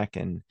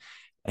Substack,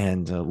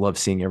 and love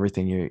seeing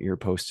everything you're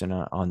posting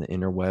on the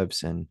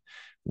interwebs. And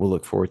we'll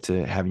look forward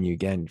to having you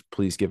again.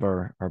 Please give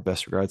our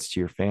best regards to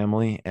your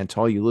family, and to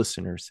all you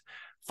listeners.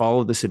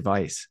 Follow this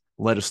advice.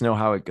 Let us know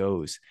how it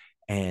goes,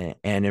 and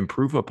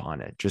improve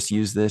upon it. Just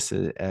use this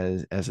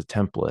as a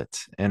template.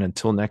 And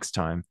until next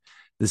time,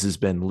 this has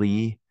been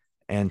Lee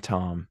and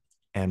Tom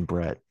and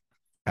Brett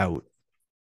out.